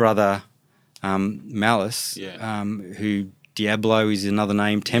Cameron's brother, Malice, who Diablo is another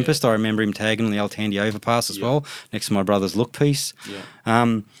name, Tempest, I remember him tagging on the old Tandy overpass as well, next to my brother's look piece.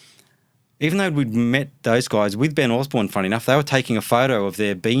 Yeah. Even though we'd met those guys with Ben Osborne, funny enough, they were taking a photo of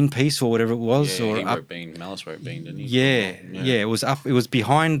their bean piece or whatever it was. Yeah, or he up, wrote bean, Malice wrote bean, didn't he? Yeah, it was up. It was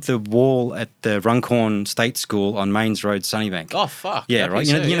behind the wall at the Runcorn State School on Mains Road, Sunnybank. Oh, fuck. Yeah, right.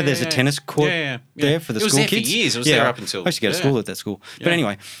 There's a tennis court there for the school kids. It was there for years. It was there up until... I used to go to school at that school. But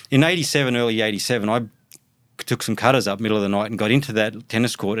anyway, in early 87, I took some cutters up middle of the night and got into that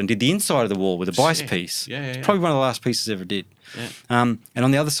tennis court and did the inside of the wall with a bice piece. Yeah. It's probably one of the last pieces I ever did. Yeah. And on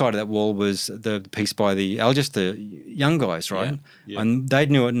the other side of that wall was the piece by the young guys, right? Yeah. And they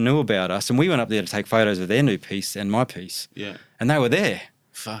knew about us, and we went up there to take photos of their new piece and my piece. Yeah. And they were there.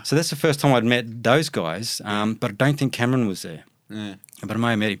 Fuck. So that's the first time I'd met those guys, but I don't think Cameron was there. Yeah. But I may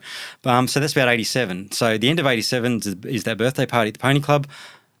have met him. So that's about 87. So the end of 87 is that birthday party at the Pony Club.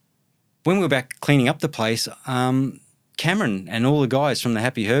 When we were back cleaning up the place, Cameron and all the guys from the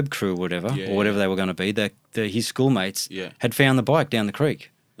Happy Herb crew or whatever they were going to be, his schoolmates, had found the bike down the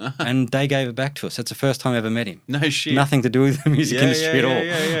creek. And they gave it back to us. That's the first time I ever met him. No shit. Nothing to do with the music industry at all.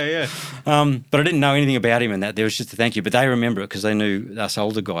 Yeah. But I didn't know anything about him and that. There was just a thank you. But they remember it because they knew us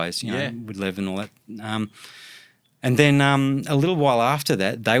older guys, with Lev and all that. And then a little while after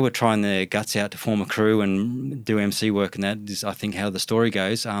that, they were trying their guts out to form a crew and do MC work, and that is, I think, how the story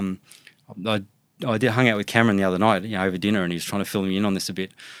goes. I hung out with Cameron the other night, over dinner, and he was trying to fill me in on this a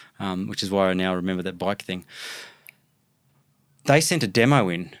bit, which is why I now remember that bike thing. They sent a demo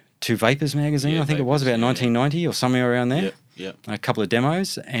in to Vapors magazine, Yeah, I think it was, Vapors, about 1990 or somewhere around there. Yep. A couple of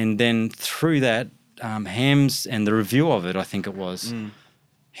demos. And then through that, Hams and the review of it, I think it was,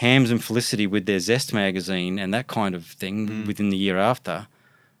 Hams and Felicity with their Zest magazine and that kind of thing within the year after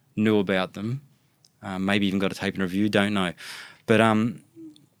knew about them. Maybe even got a tape and review, don't know. But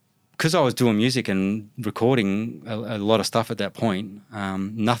because I was doing music and recording a lot of stuff at that point,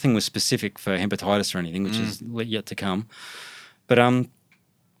 nothing was specific for hepatitis or anything, which is yet to come. But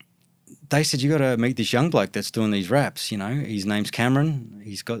they said, you got to meet this young bloke that's doing these raps, you know. His name's Cameron.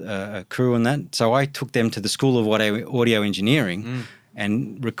 He's got a crew and that. So I took them to the School of Audio Engineering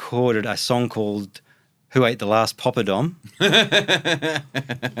and recorded a song called Who Ate the Last Poppadom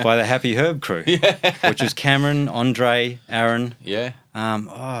by the Happy Herb crew, which was Cameron, Andre, Aaron,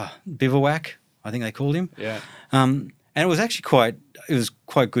 Bivouac, I think they called him. And it was actually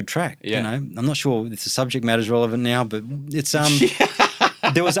quite good track. You know, I'm not sure if the subject matter is relevant now, but it's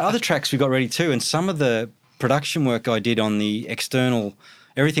there was other tracks we got ready too, and some of the production work I did on the external,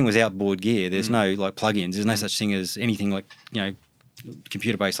 everything was outboard gear. There's no like plugins. There's no such thing as anything like, you know,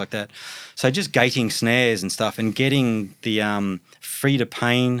 computer based like that. So just gating snares and stuff and getting the Free to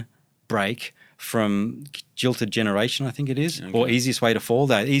Pain break from Jilted Generation, I think it is, or Easiest Way to Fall.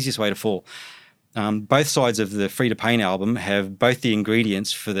 The Easiest Way to Fall. Both sides of the Free to Pain album have both the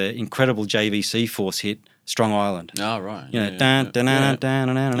ingredients for the incredible JVC Force hit Strong Island. Oh, right. You know,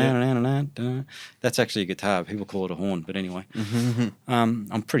 that's actually a guitar. People call it a horn, but anyway,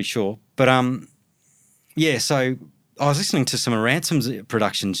 I'm pretty sure. But so I was listening to some of Ransom's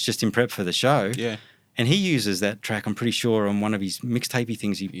productions just in prep for the show. Yeah. And he uses that track, I'm pretty sure, on one of his mixtapey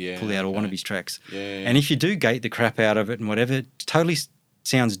things he pulled out, or one of his tracks. And if you do gate the crap out of it and whatever, it totally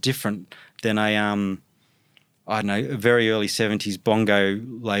sounds different than a I don't know, a very early 70s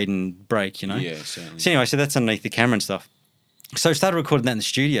bongo-laden break, you know? Yeah, certainly. So anyway, so that's underneath the Cameron stuff. So I started recording that in the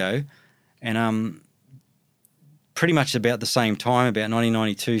studio, and pretty much about the same time, about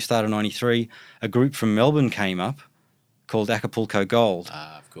 1992, start of 93, a group from Melbourne came up called Acapulco Gold.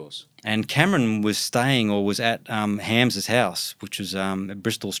 Ah, of course. And Cameron was staying or was at Hams's house, which was at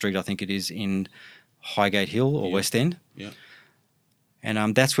Bristol Street, I think it is, in Highgate Hill or West End. Yeah.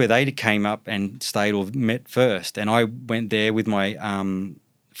 And that's where they came up and stayed or met first. And I went there with my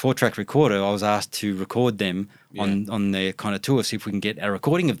 4-track recorder. I was asked to record them on their kind of tour, see if we can get a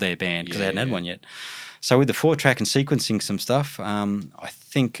recording of their band, because they hadn't had one yet. So with the 4-track and sequencing some stuff, I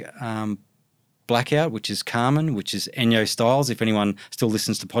think Blackout, which is Carmen, which is Ennio Styles, if anyone still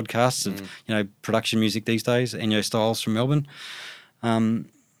listens to podcasts of you know, production music these days, Ennio Styles from Melbourne.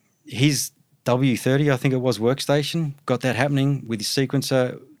 His W30, I think it was, workstation, got that happening with his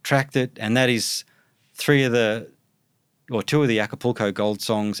sequencer, tracked it, and that is 2 of the Acapulco Gold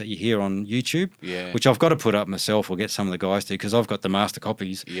songs that you hear on YouTube, which I've got to put up myself or get some of the guys to, because I've got the master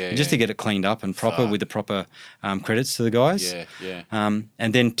copies, just to get it cleaned up and proper with the proper credits to the guys. And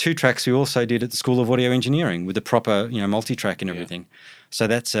then 2 tracks we also did at the School of Audio Engineering with the proper, you know, multi-track and everything. So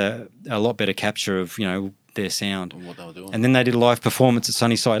that's a lot better capture of, you know, their sound. And what they were doing. And then they did a live performance at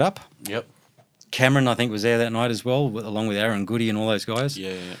Sunny Side Up. Yep. Cameron, I think, was there that night as well, along with Aaron Goody and all those guys.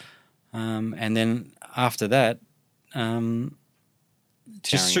 And then after that, Towering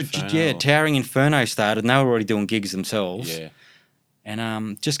Inferno started, and they were already doing gigs themselves.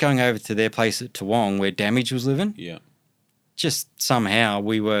 And just going over to their place at Toowong, where Damage was living. Just somehow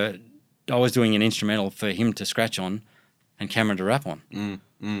I was doing an instrumental for him to scratch on and Cameron to rap on.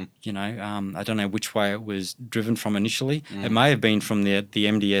 You know, I don't know which way it was driven from initially. It may have been from the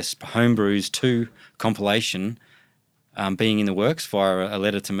MDS Homebrews 2 compilation being in the works via a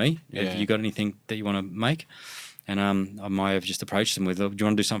letter to me. Have you got anything that you want to make? And I might have just approached them with, do you want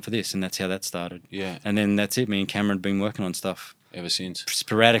to do something for this? And that's how that started. And then that's it. Me and Cameron have been working on stuff. Ever since.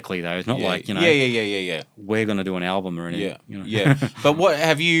 Sporadically, though. It's not like, you know, we're going to do an album or anything. You know? But what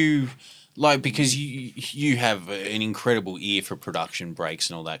have you... Like, because you have an incredible ear for production breaks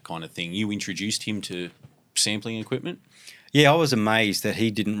and all that kind of thing. You introduced him to sampling equipment? Yeah, I was amazed that he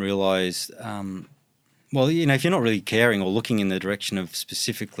didn't realise... well, you know, if you're not really caring or looking in the direction of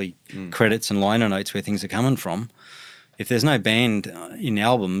specifically credits and liner notes where things are coming from, if there's no band in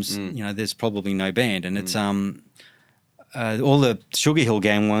albums, you know, there's probably no band. And it's... all the Sugar Hill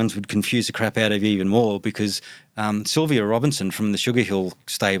Gang ones would confuse the crap out of you even more, because Sylvia Robinson from the Sugar Hill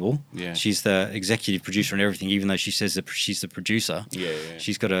stable, she's the executive producer and everything, even though she says that she's the producer.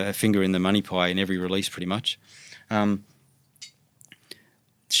 She's got a finger in the money pie in every release pretty much.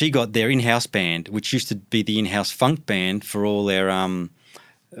 She got their in-house band, which used to be the in-house funk band for all their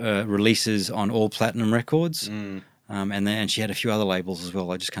releases on all platinum records. And she had a few other labels as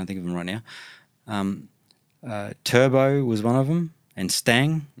well. I just can't think of them right now. Turbo was one of them. and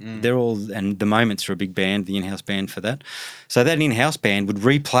Stang. They're all, and the Moments are a big band, the in-house band for that. So that in-house band would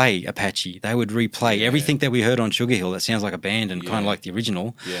replay Apache. They would replay everything that we heard on Sugar Hill that sounds like a band and kind of like the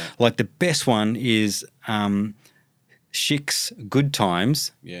original. Yeah. Like the best one is Schick's Good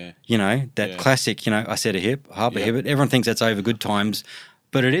Times. Yeah. You know, that classic, you know, I Said a Hip, Harper Hibbert. Everyone thinks that's over Good Times,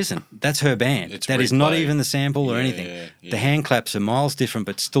 but it isn't. That's her band. It's that is not replayed. even the sample or anything. The hand claps are miles different,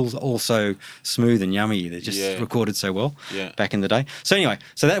 but still also smooth and yummy. They're just recorded so well back in the day. So anyway,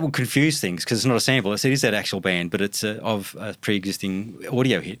 so that will confuse things because it's not a sample. It is that actual band, but it's of a pre-existing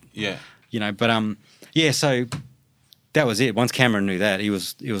audio hit. Yeah. You know, but so that was it. Once Cameron knew that, he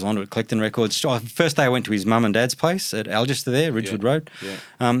was onto it, collecting records. First day I went to his mum and dad's place at Algester there, Ridgewood Road. Yeah.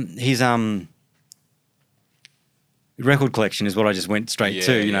 His record collection is what I just went straight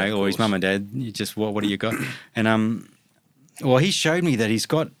to, you know, or his mum and dad. You just what do you got? And well, he showed me that he's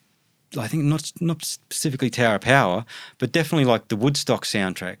got, I think not specifically Tower of Power, but definitely like the Woodstock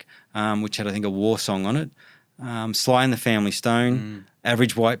soundtrack, which had I think a war song on it. Sly and the Family Stone,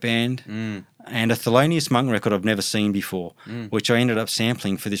 Average White Band, and a Thelonious Monk record I've never seen before, which I ended up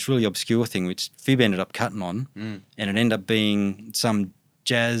sampling for this really obscure thing, which Fib ended up cutting on, and it ended up being some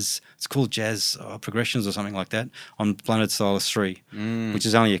jazz, it's called Jazz Progressions or something like that, on Blunted Stylus 3, which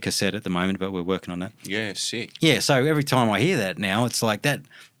is only a cassette at the moment, but we're working on that. Yeah, sick. Yeah, so every time I hear that now, it's like that.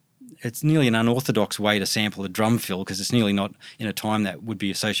 It's nearly an unorthodox way to sample a drum fill because it's nearly not in a time that would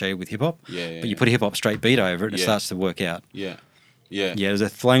be associated with hip hop. But you put a hip hop straight beat over it and it starts to work out. Yeah. There's a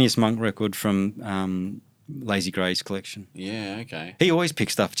Thelonious Monk record from Lazy Grey's collection. Yeah, okay. He always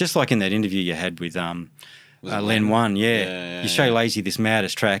picks stuff, just like in that interview you had with Len One. You show Lazy this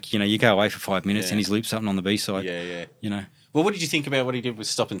maddest track, you know, you go away for 5 minutes and he's looped something on the B side. You know. Well, what did you think about what he did with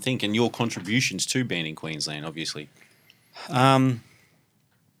Stop and Think and your contributions to banning Queensland? Obviously.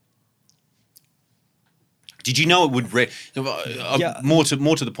 Did you know it would more to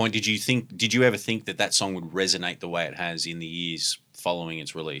the point? Did you ever think that song would resonate the way it has in the years following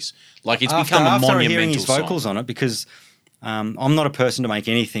its release? Like it's become a monumental hearing his vocals song. on it, because I'm not a person to make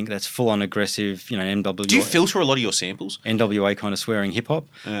anything that's full on aggressive, you know, NWA. Do you filter a lot of your samples? NWA kind of swearing hip hop.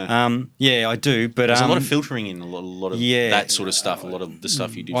 Yeah, I do. But there's a lot of filtering in a lot of that sort of stuff. A lot of the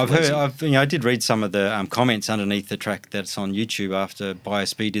stuff you do. I did read some of the comments underneath the track that's on YouTube after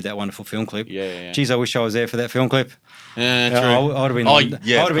BioSpeed did that wonderful film clip. Geez, I wish I was there for that film clip. True. I would have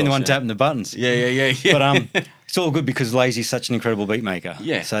been the one tapping the buttons. Yeah. But it's all good because Lazy's such an incredible beat maker.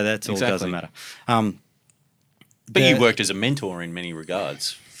 Yeah, so that's all doesn't matter. But you worked as a mentor in many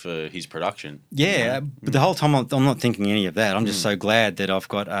regards for his production. Yeah, but the whole time I'm not thinking any of that. I'm just so glad that I've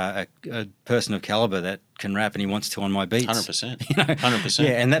got a person of caliber that can rap and he wants to on my beats. 100%. You know? 100%.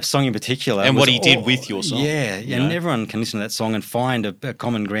 Yeah, and that song in particular. And what he did with your song. Yeah, and everyone can listen to that song and find a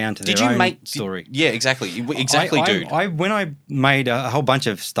common ground to their own story. Yeah, exactly. Exactly, dude. When I made a whole bunch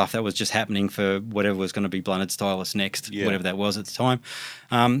of stuff that was just happening for whatever was going to be Blunted Stylus next, whatever that was at the time,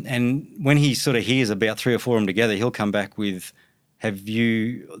 and when he sort of hears about 3 or 4 of them together, he'll come back with, have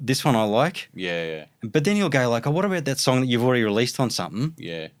you, this one I like. Yeah. But then he'll go like, oh, what about that song that you've already released on something?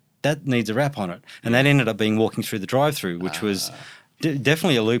 Yeah. That needs a rap on it. And that ended up being Walking Through the Drive-Thru, which was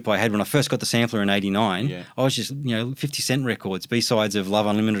definitely a loop I had when I first got the sampler in 89. Yeah. I was just, 50 Cent records, B-sides of Love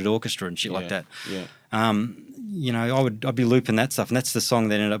Unlimited Orchestra and shit like that. Yeah. I'd be looping that stuff. And that's the song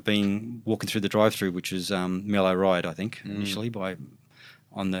that ended up being Walking Through the Drive-Thru, which was Mellow Ride, I think, initially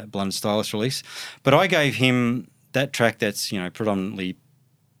on the Blunted Stylus release. But I gave him that track that's, predominantly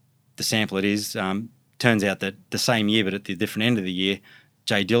the sample it is. Turns out that the same year, but at the different end of the year,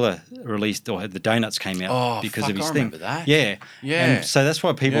 Jay Dilla released, or the Donuts came out because of his thing. Remember that. Yeah. Yeah. And so that's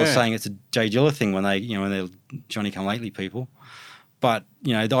why people are saying it's a Jay Dilla thing when they're Johnny Come Lately people. But,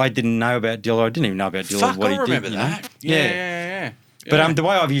 I didn't know about Dilla. I didn't even know about Dilla. I remember that. Yeah. But the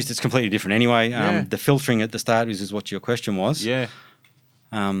way I've used it's completely different anyway. The filtering at the start is what your question was. Yeah.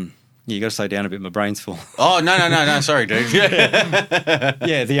 You got to slow down a bit. My brain's full. Oh, no. Sorry, dude.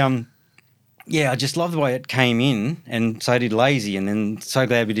 I just love the way it came in, and so did Lazy, and then so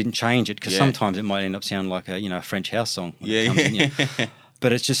glad we didn't change it because sometimes it might end up sounding like a French house song.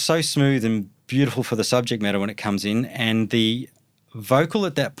 But it's just so smooth and beautiful for the subject matter when it comes in, and the vocal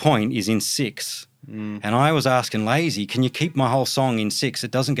at that point is in 6. And I was asking Lazy, can you keep my whole song in 6?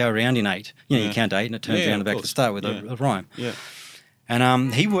 It doesn't go around in 8. You count 8 and it turns around the back to start with a rhyme. Yeah.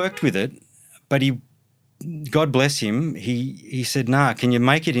 And he worked with it, but God bless him, he said, nah, can you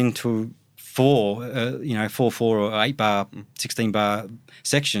make it into 4 or 8 bar, 16 bar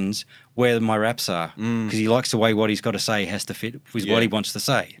sections where my raps are, because he likes the way what he's got to say has to fit with what he wants to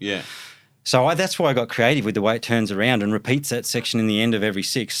say. Yeah. So that's why I got creative with the way it turns around and repeats that section in the end of every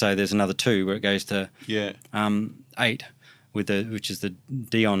 6. So there's another 2 where it goes to 8. which is the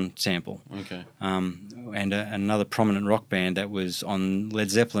Dion sample. Okay. And another prominent rock band that was on Led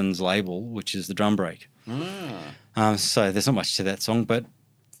Zeppelin's label, which is the Drum Break. So there's not much to that song, but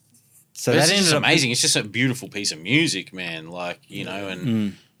so But that it's just ended up amazing. It's just a beautiful piece of music, man. Like, you know,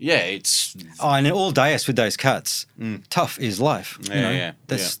 and it's and all Deus with those cuts, tough is life.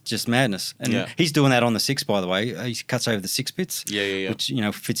 That's just madness. And he's doing that on the 6, by the way. He cuts over the 6 bits, which, you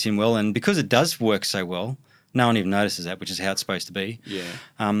know, fits in well. And because it does work so well, no one even notices that, which is how it's supposed to be.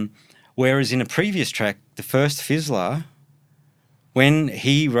 Whereas in a previous track, the first Fizzler, when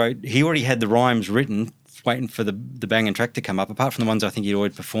he already had the rhymes written, waiting for the banging track to come up, apart from the ones I think he'd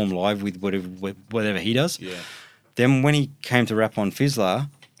already performed live with whatever he does. Then when he came to rap on Fizzler,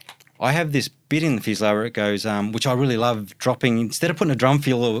 I have this bit in the Fizzler where it goes, which I really love, dropping, instead of putting a drum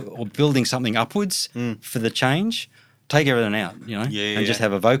fill or building something upwards for the change, take everything out, you know, and just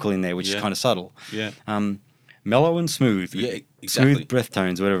have a vocal in there, which is kind of subtle. Mellow and smooth. Yeah, exactly. Smooth breath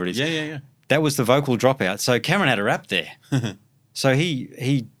tones, whatever it is. Yeah. That was the vocal dropout. So Cameron had a rap there. So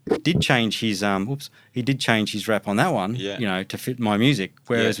he did change his rap on that one, you know, to fit my music.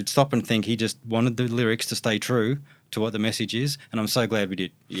 Whereas with Stop and Think, he just wanted the lyrics to stay true to what the message is, and I'm so glad we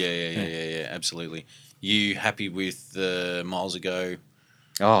did. Yeah, absolutely. You happy with the Miles Ago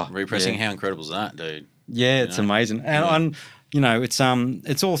repressing? Yeah. How incredible is that, dude? Yeah, it's amazing, and you know, it's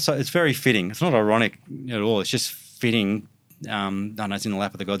very fitting. It's not ironic at all. It's just fitting. I know it's in the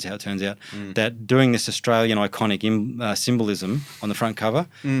lap of the gods, how it turns out, that doing this Australian iconic symbolism on the front cover,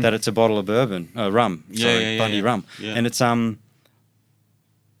 that it's a bottle of rum, Bundy rum. And it's, you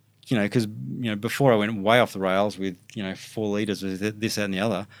know, because, you know, before I went way off the rails with, you know, 4 litres with this, that and the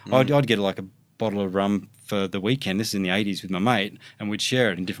other, I'd get like a bottle of rum for the weekend. This is in the 80s with my mate, and we'd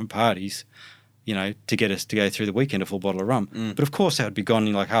share it in different parties, you know, to get us to go through the weekend, a full bottle of rum. But of course that would be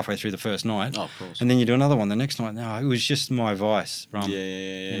gone like halfway through the first night. Oh, of course. And then you do another one the next night. No, it was just my vice, rum.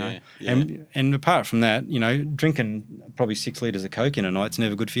 You know? And apart from that, you know, drinking probably 6 litres of Coke in a night's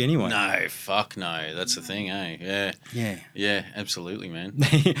never good for you anyway. No, fuck no. That's the thing, eh? Yeah, absolutely, man.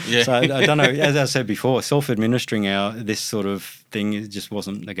 So I don't know, as I said before, self-administering this sort of thing, it just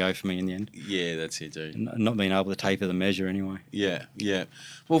wasn't a go for me in the end. Yeah, that's it, dude. Not being able to taper the measure anyway. Yeah.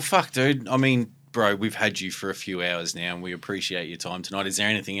 Well, fuck, dude. I mean, bro, we've had you for a few hours now, and we appreciate your time tonight. Is there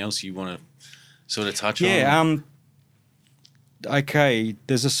anything else you want to sort of touch on? Yeah, okay,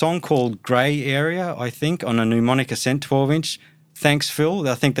 there's a song called Grey Area, I think, on a Mnemonic Ascent 12-inch. Thanks, Phil.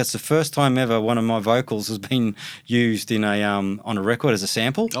 I think that's the first time ever one of my vocals has been used in on a record as a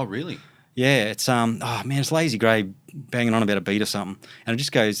sample. Oh, really? Yeah, it's it's Lazy Grey banging on about a beat or something, and it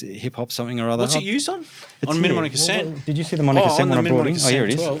just goes hip hop something or other. What's it used on? On Mnemonic Ascent. Did you see the Mnemonic Ascent when I brought it in? Oh, here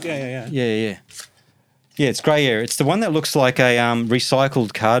it is. 12. Yeah. Yeah, it's Grey Area. It's the one that looks like a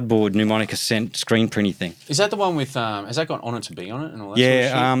recycled cardboard Mnemonic Ascent screen printy thing. Is that the one with has that got Honor to Be on it and all that? Yeah,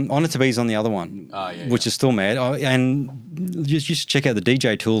 sort of shit? Honor to Be's on the other one, which is still mad. And you should check out the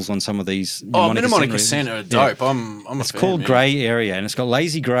DJ tools on some of these. Mnemonic Ascent are dope. Yeah. I'm a It's fan, called man. Grey Area, and it's got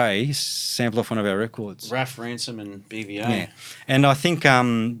Lazy Grey sample off one of our records. Raph Ransom and BVA. Yeah, and I think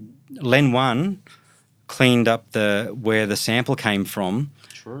Len One cleaned up where the sample came from.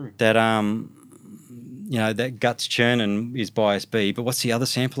 True. That you know, that Guts Churnin' is Bias B, but what's the other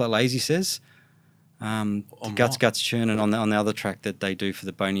sample that Lazy says? Guts Churnin' on the other track that they do for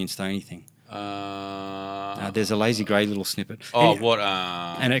the Boney and Stoney thing. There's a Lazy Grey little snippet. And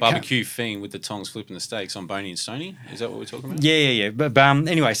Barbecue Fiend with the tongs flipping the steaks on Boney and Stoney? Is that what we're talking about? Yeah. But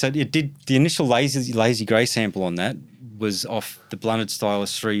anyway, so it did the initial Lazy Grey sample on that was off the Blunted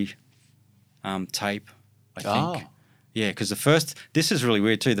Stylus 3 tape, I think. Yeah, because this is really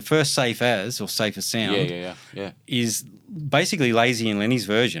weird too. The first Safe As Sound is basically Lazy and Lenny's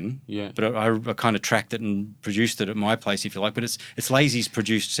version. Yeah. But I kind of tracked it and produced it at my place, if you like. But it's Lazy's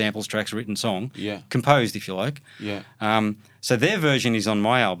produced samples, tracks, written song. Yeah. Composed, if you like. Yeah. So their version is on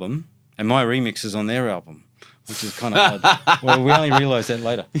my album, and my remix is on their album, which is kind of odd. Well, we only realised that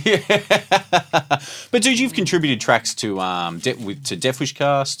later. Yeah. But dude, you've contributed tracks to Death Wish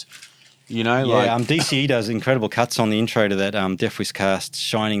Cast. You know, DCE does incredible cuts on the intro to that Death Wish Cast,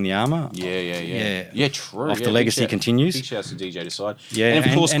 Shining the Armour. Yeah, true. Off the Legacy Continues. Big shouts to DJ Decide. Yeah, and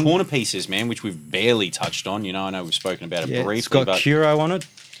of course, Corner Pieces, man, which we've barely touched on. You know, I know we've spoken about it briefly. It's got Curo on it.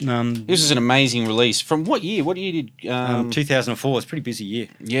 This is an amazing release. From what year? What year did... 2004. It's a pretty busy year.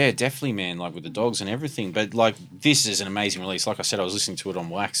 Yeah, definitely, man, like with the dogs and everything. But, like, this is an amazing release. Like I said, I was listening to it on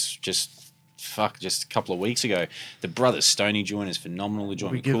Wax just a couple of weeks ago. The Brothers Stoney joint is phenomenal. The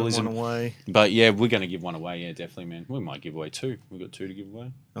joint we give one away. But yeah, we're going to give one away. Yeah, definitely, man. We might give away 2. We've got 2 to give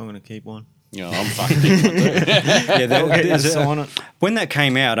away. I'm going to keep one. Yeah, I'm fucking keeping one too. When that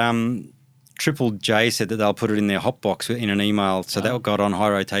came out, Triple J said that they'll put it in their hotbox in an email, so that got on high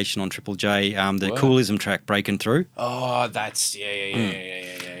rotation on Triple J. The Coolism track, Breaking Through. Oh, that's yeah.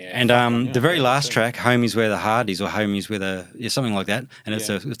 And the very last track, Home Is Where the Heart Is, or Home Is Where the something like that. And it's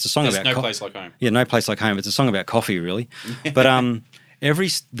a song about No Place Like Home. Yeah, No Place Like Home. It's a song about coffee, really. But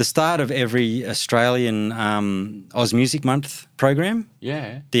the start of every Australian Oz Music Month program,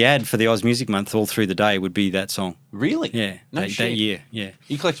 the ad for the Oz Music Month all through the day would be that song. Really? Yeah, no shit. That year. Yeah.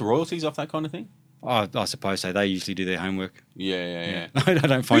 You collect royalties off that kind of thing? I suppose so. They usually do their homework. Yeah. I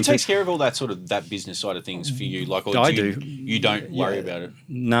don't find. Who takes care of all that sort of that business side of things for you? Like, or I do. do. You don't worry about it.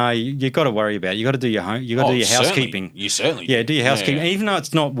 No, you got to worry about it. You got to do your home. You got to do your housekeeping. You certainly. Yeah, do your housekeeping. Even though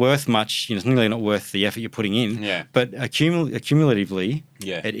it's not worth much, it's nearly not worth the effort you're putting in. Yeah. But accumulatively,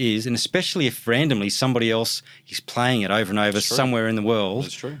 Yeah. it is, and especially if randomly somebody else is playing it over and over somewhere in the world.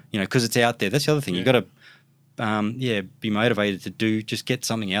 That's true. Because it's out there. That's the other thing. You got to. Be motivated to just get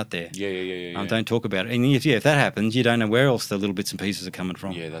something out there. Yeah. Don't talk about it. And if that happens, you don't know where else the little bits and pieces are coming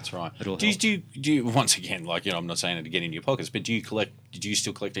from. Yeah, that's right. Do you once again, I'm not saying it to get into your pockets, but do you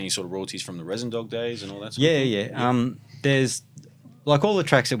still collect any sort of royalties from the Resin Dog days and all that sort of thing? Yeah. There's like all the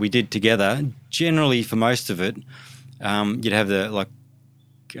tracks that we did together, generally for most of it, you'd have it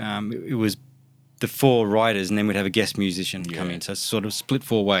was the 4 writers and then we'd have a guest musician come in. So it's sort of split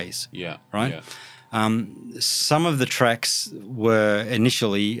 4 ways. Yeah. Right? Yeah. Some of the tracks were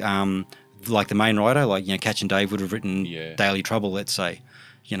initially like the main writer, Catch and Dave would have written Daily Trouble, let's say,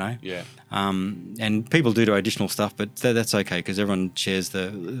 Yeah. And people do additional stuff, but that's okay because everyone shares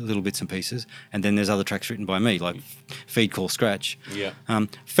the little bits and pieces. And then there's other tracks written by me, like Feed Call Scratch. Yeah.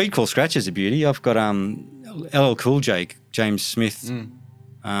 Feed Call Scratch is a beauty. I've got LL Cool J, James Smith,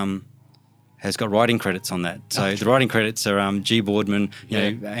 has got writing credits on that. So the writing credits are G. Boardman,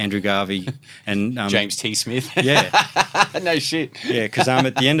 Andrew Garvey, and James T. Smith. Yeah. No shit. Yeah, because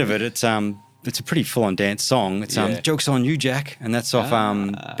at the end of it, it's a pretty full-on dance song. It's Joke's on You, Jack, and that's off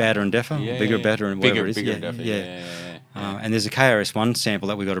Badder and Deffer, Bigger, Better, and whatever it is. Bigger, Deffer, yeah. And there's a KRS-One sample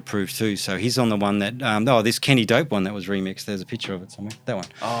that we got approved too. So he's on the one that this Kenny Dope one that was remixed. There's a picture of it somewhere. That one.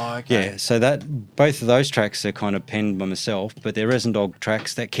 Oh, okay. Yeah. So both of those tracks are kind of penned by myself, but they're Resin Dog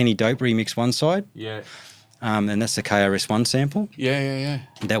tracks. That Kenny Dope remix one side. Yeah. And that's the KRS-One sample. Yeah.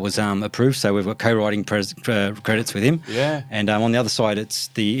 That was approved, so we've got co-writing credits with him. Yeah. And on the other side, it's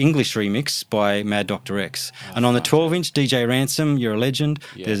the English remix by Mad Dr. X. And on the 12-inch, DJ Ransom, You're a Legend.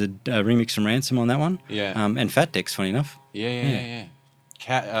 Yeah. There's a remix from Ransom on that one. Yeah. And Fat Dex, funny enough. Yeah.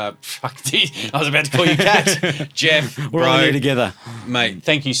 Cat, fuck, I was about to call you Cat. Jeff, we're all here together. Mate,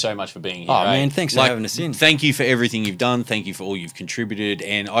 thank you so much for being here. Oh, man, thanks for having us in. Thank you for everything you've done. Thank you for all you've contributed.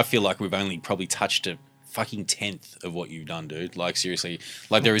 And I feel like we've only probably touched a fucking 10th of what you've done, dude. Like, seriously,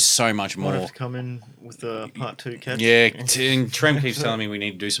 there is so much more. Might have to come in with the part 2 catch. Yeah, and Trem keeps telling me we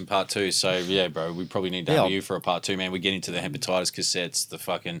need to do some part 2. So yeah, bro, we probably need to have you for a part 2, man. We get into the hepatitis cassettes, the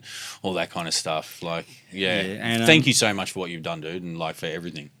fucking all that kind of stuff. And thank you so much for what you've done, dude, and for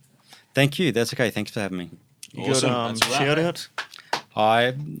everything. Thank you. That's okay. Thanks for having me. Awesome. Got shout outs?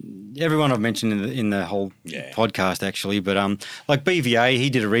 Everyone I've mentioned in the whole podcast actually, but like BVA, he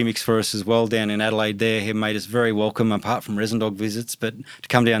did a remix for us as well down in Adelaide. There, he made us very welcome, apart from Resin Dog visits, but to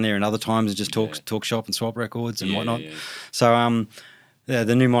come down there and other times and just talk shop and swap records and whatnot. Yeah. So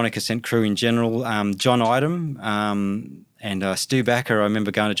the New Monica Scent crew in general, John Idem. And Stu Backer, I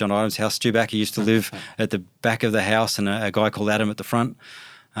remember going to John Idem's house. Stu Backer used to live at the back of the house, and a guy called Adam at the front.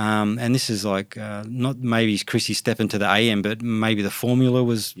 And this is not maybe Chrissy stepping to the AM, but maybe the formula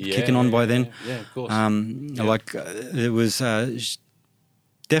was kicking on by then. Yeah, of course. It was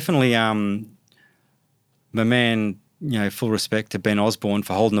definitely my man, full respect to Ben Osborne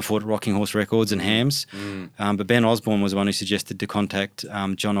for holding the fort at Rocking Horse Records and Hams. But Ben Osborne was the one who suggested to contact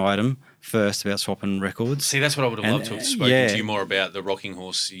John Idem first about swapping records. See, that's what I would have loved to have spoken to you more about, the Rocking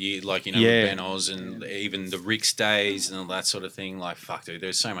Horse year, with Ben Oz and even the Rick's days and all that sort of thing. Fuck, dude,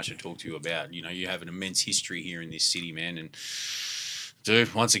 there's so much to talk to you about. You have an immense history here in this city, man. And,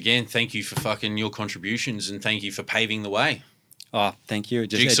 dude, once again, thank you for fucking your contributions and thank you for paving the way. Oh, thank you.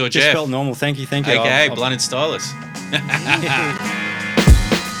 Jigsaw Geoff. Just felt normal. Thank you. Okay, Blunted Stylus.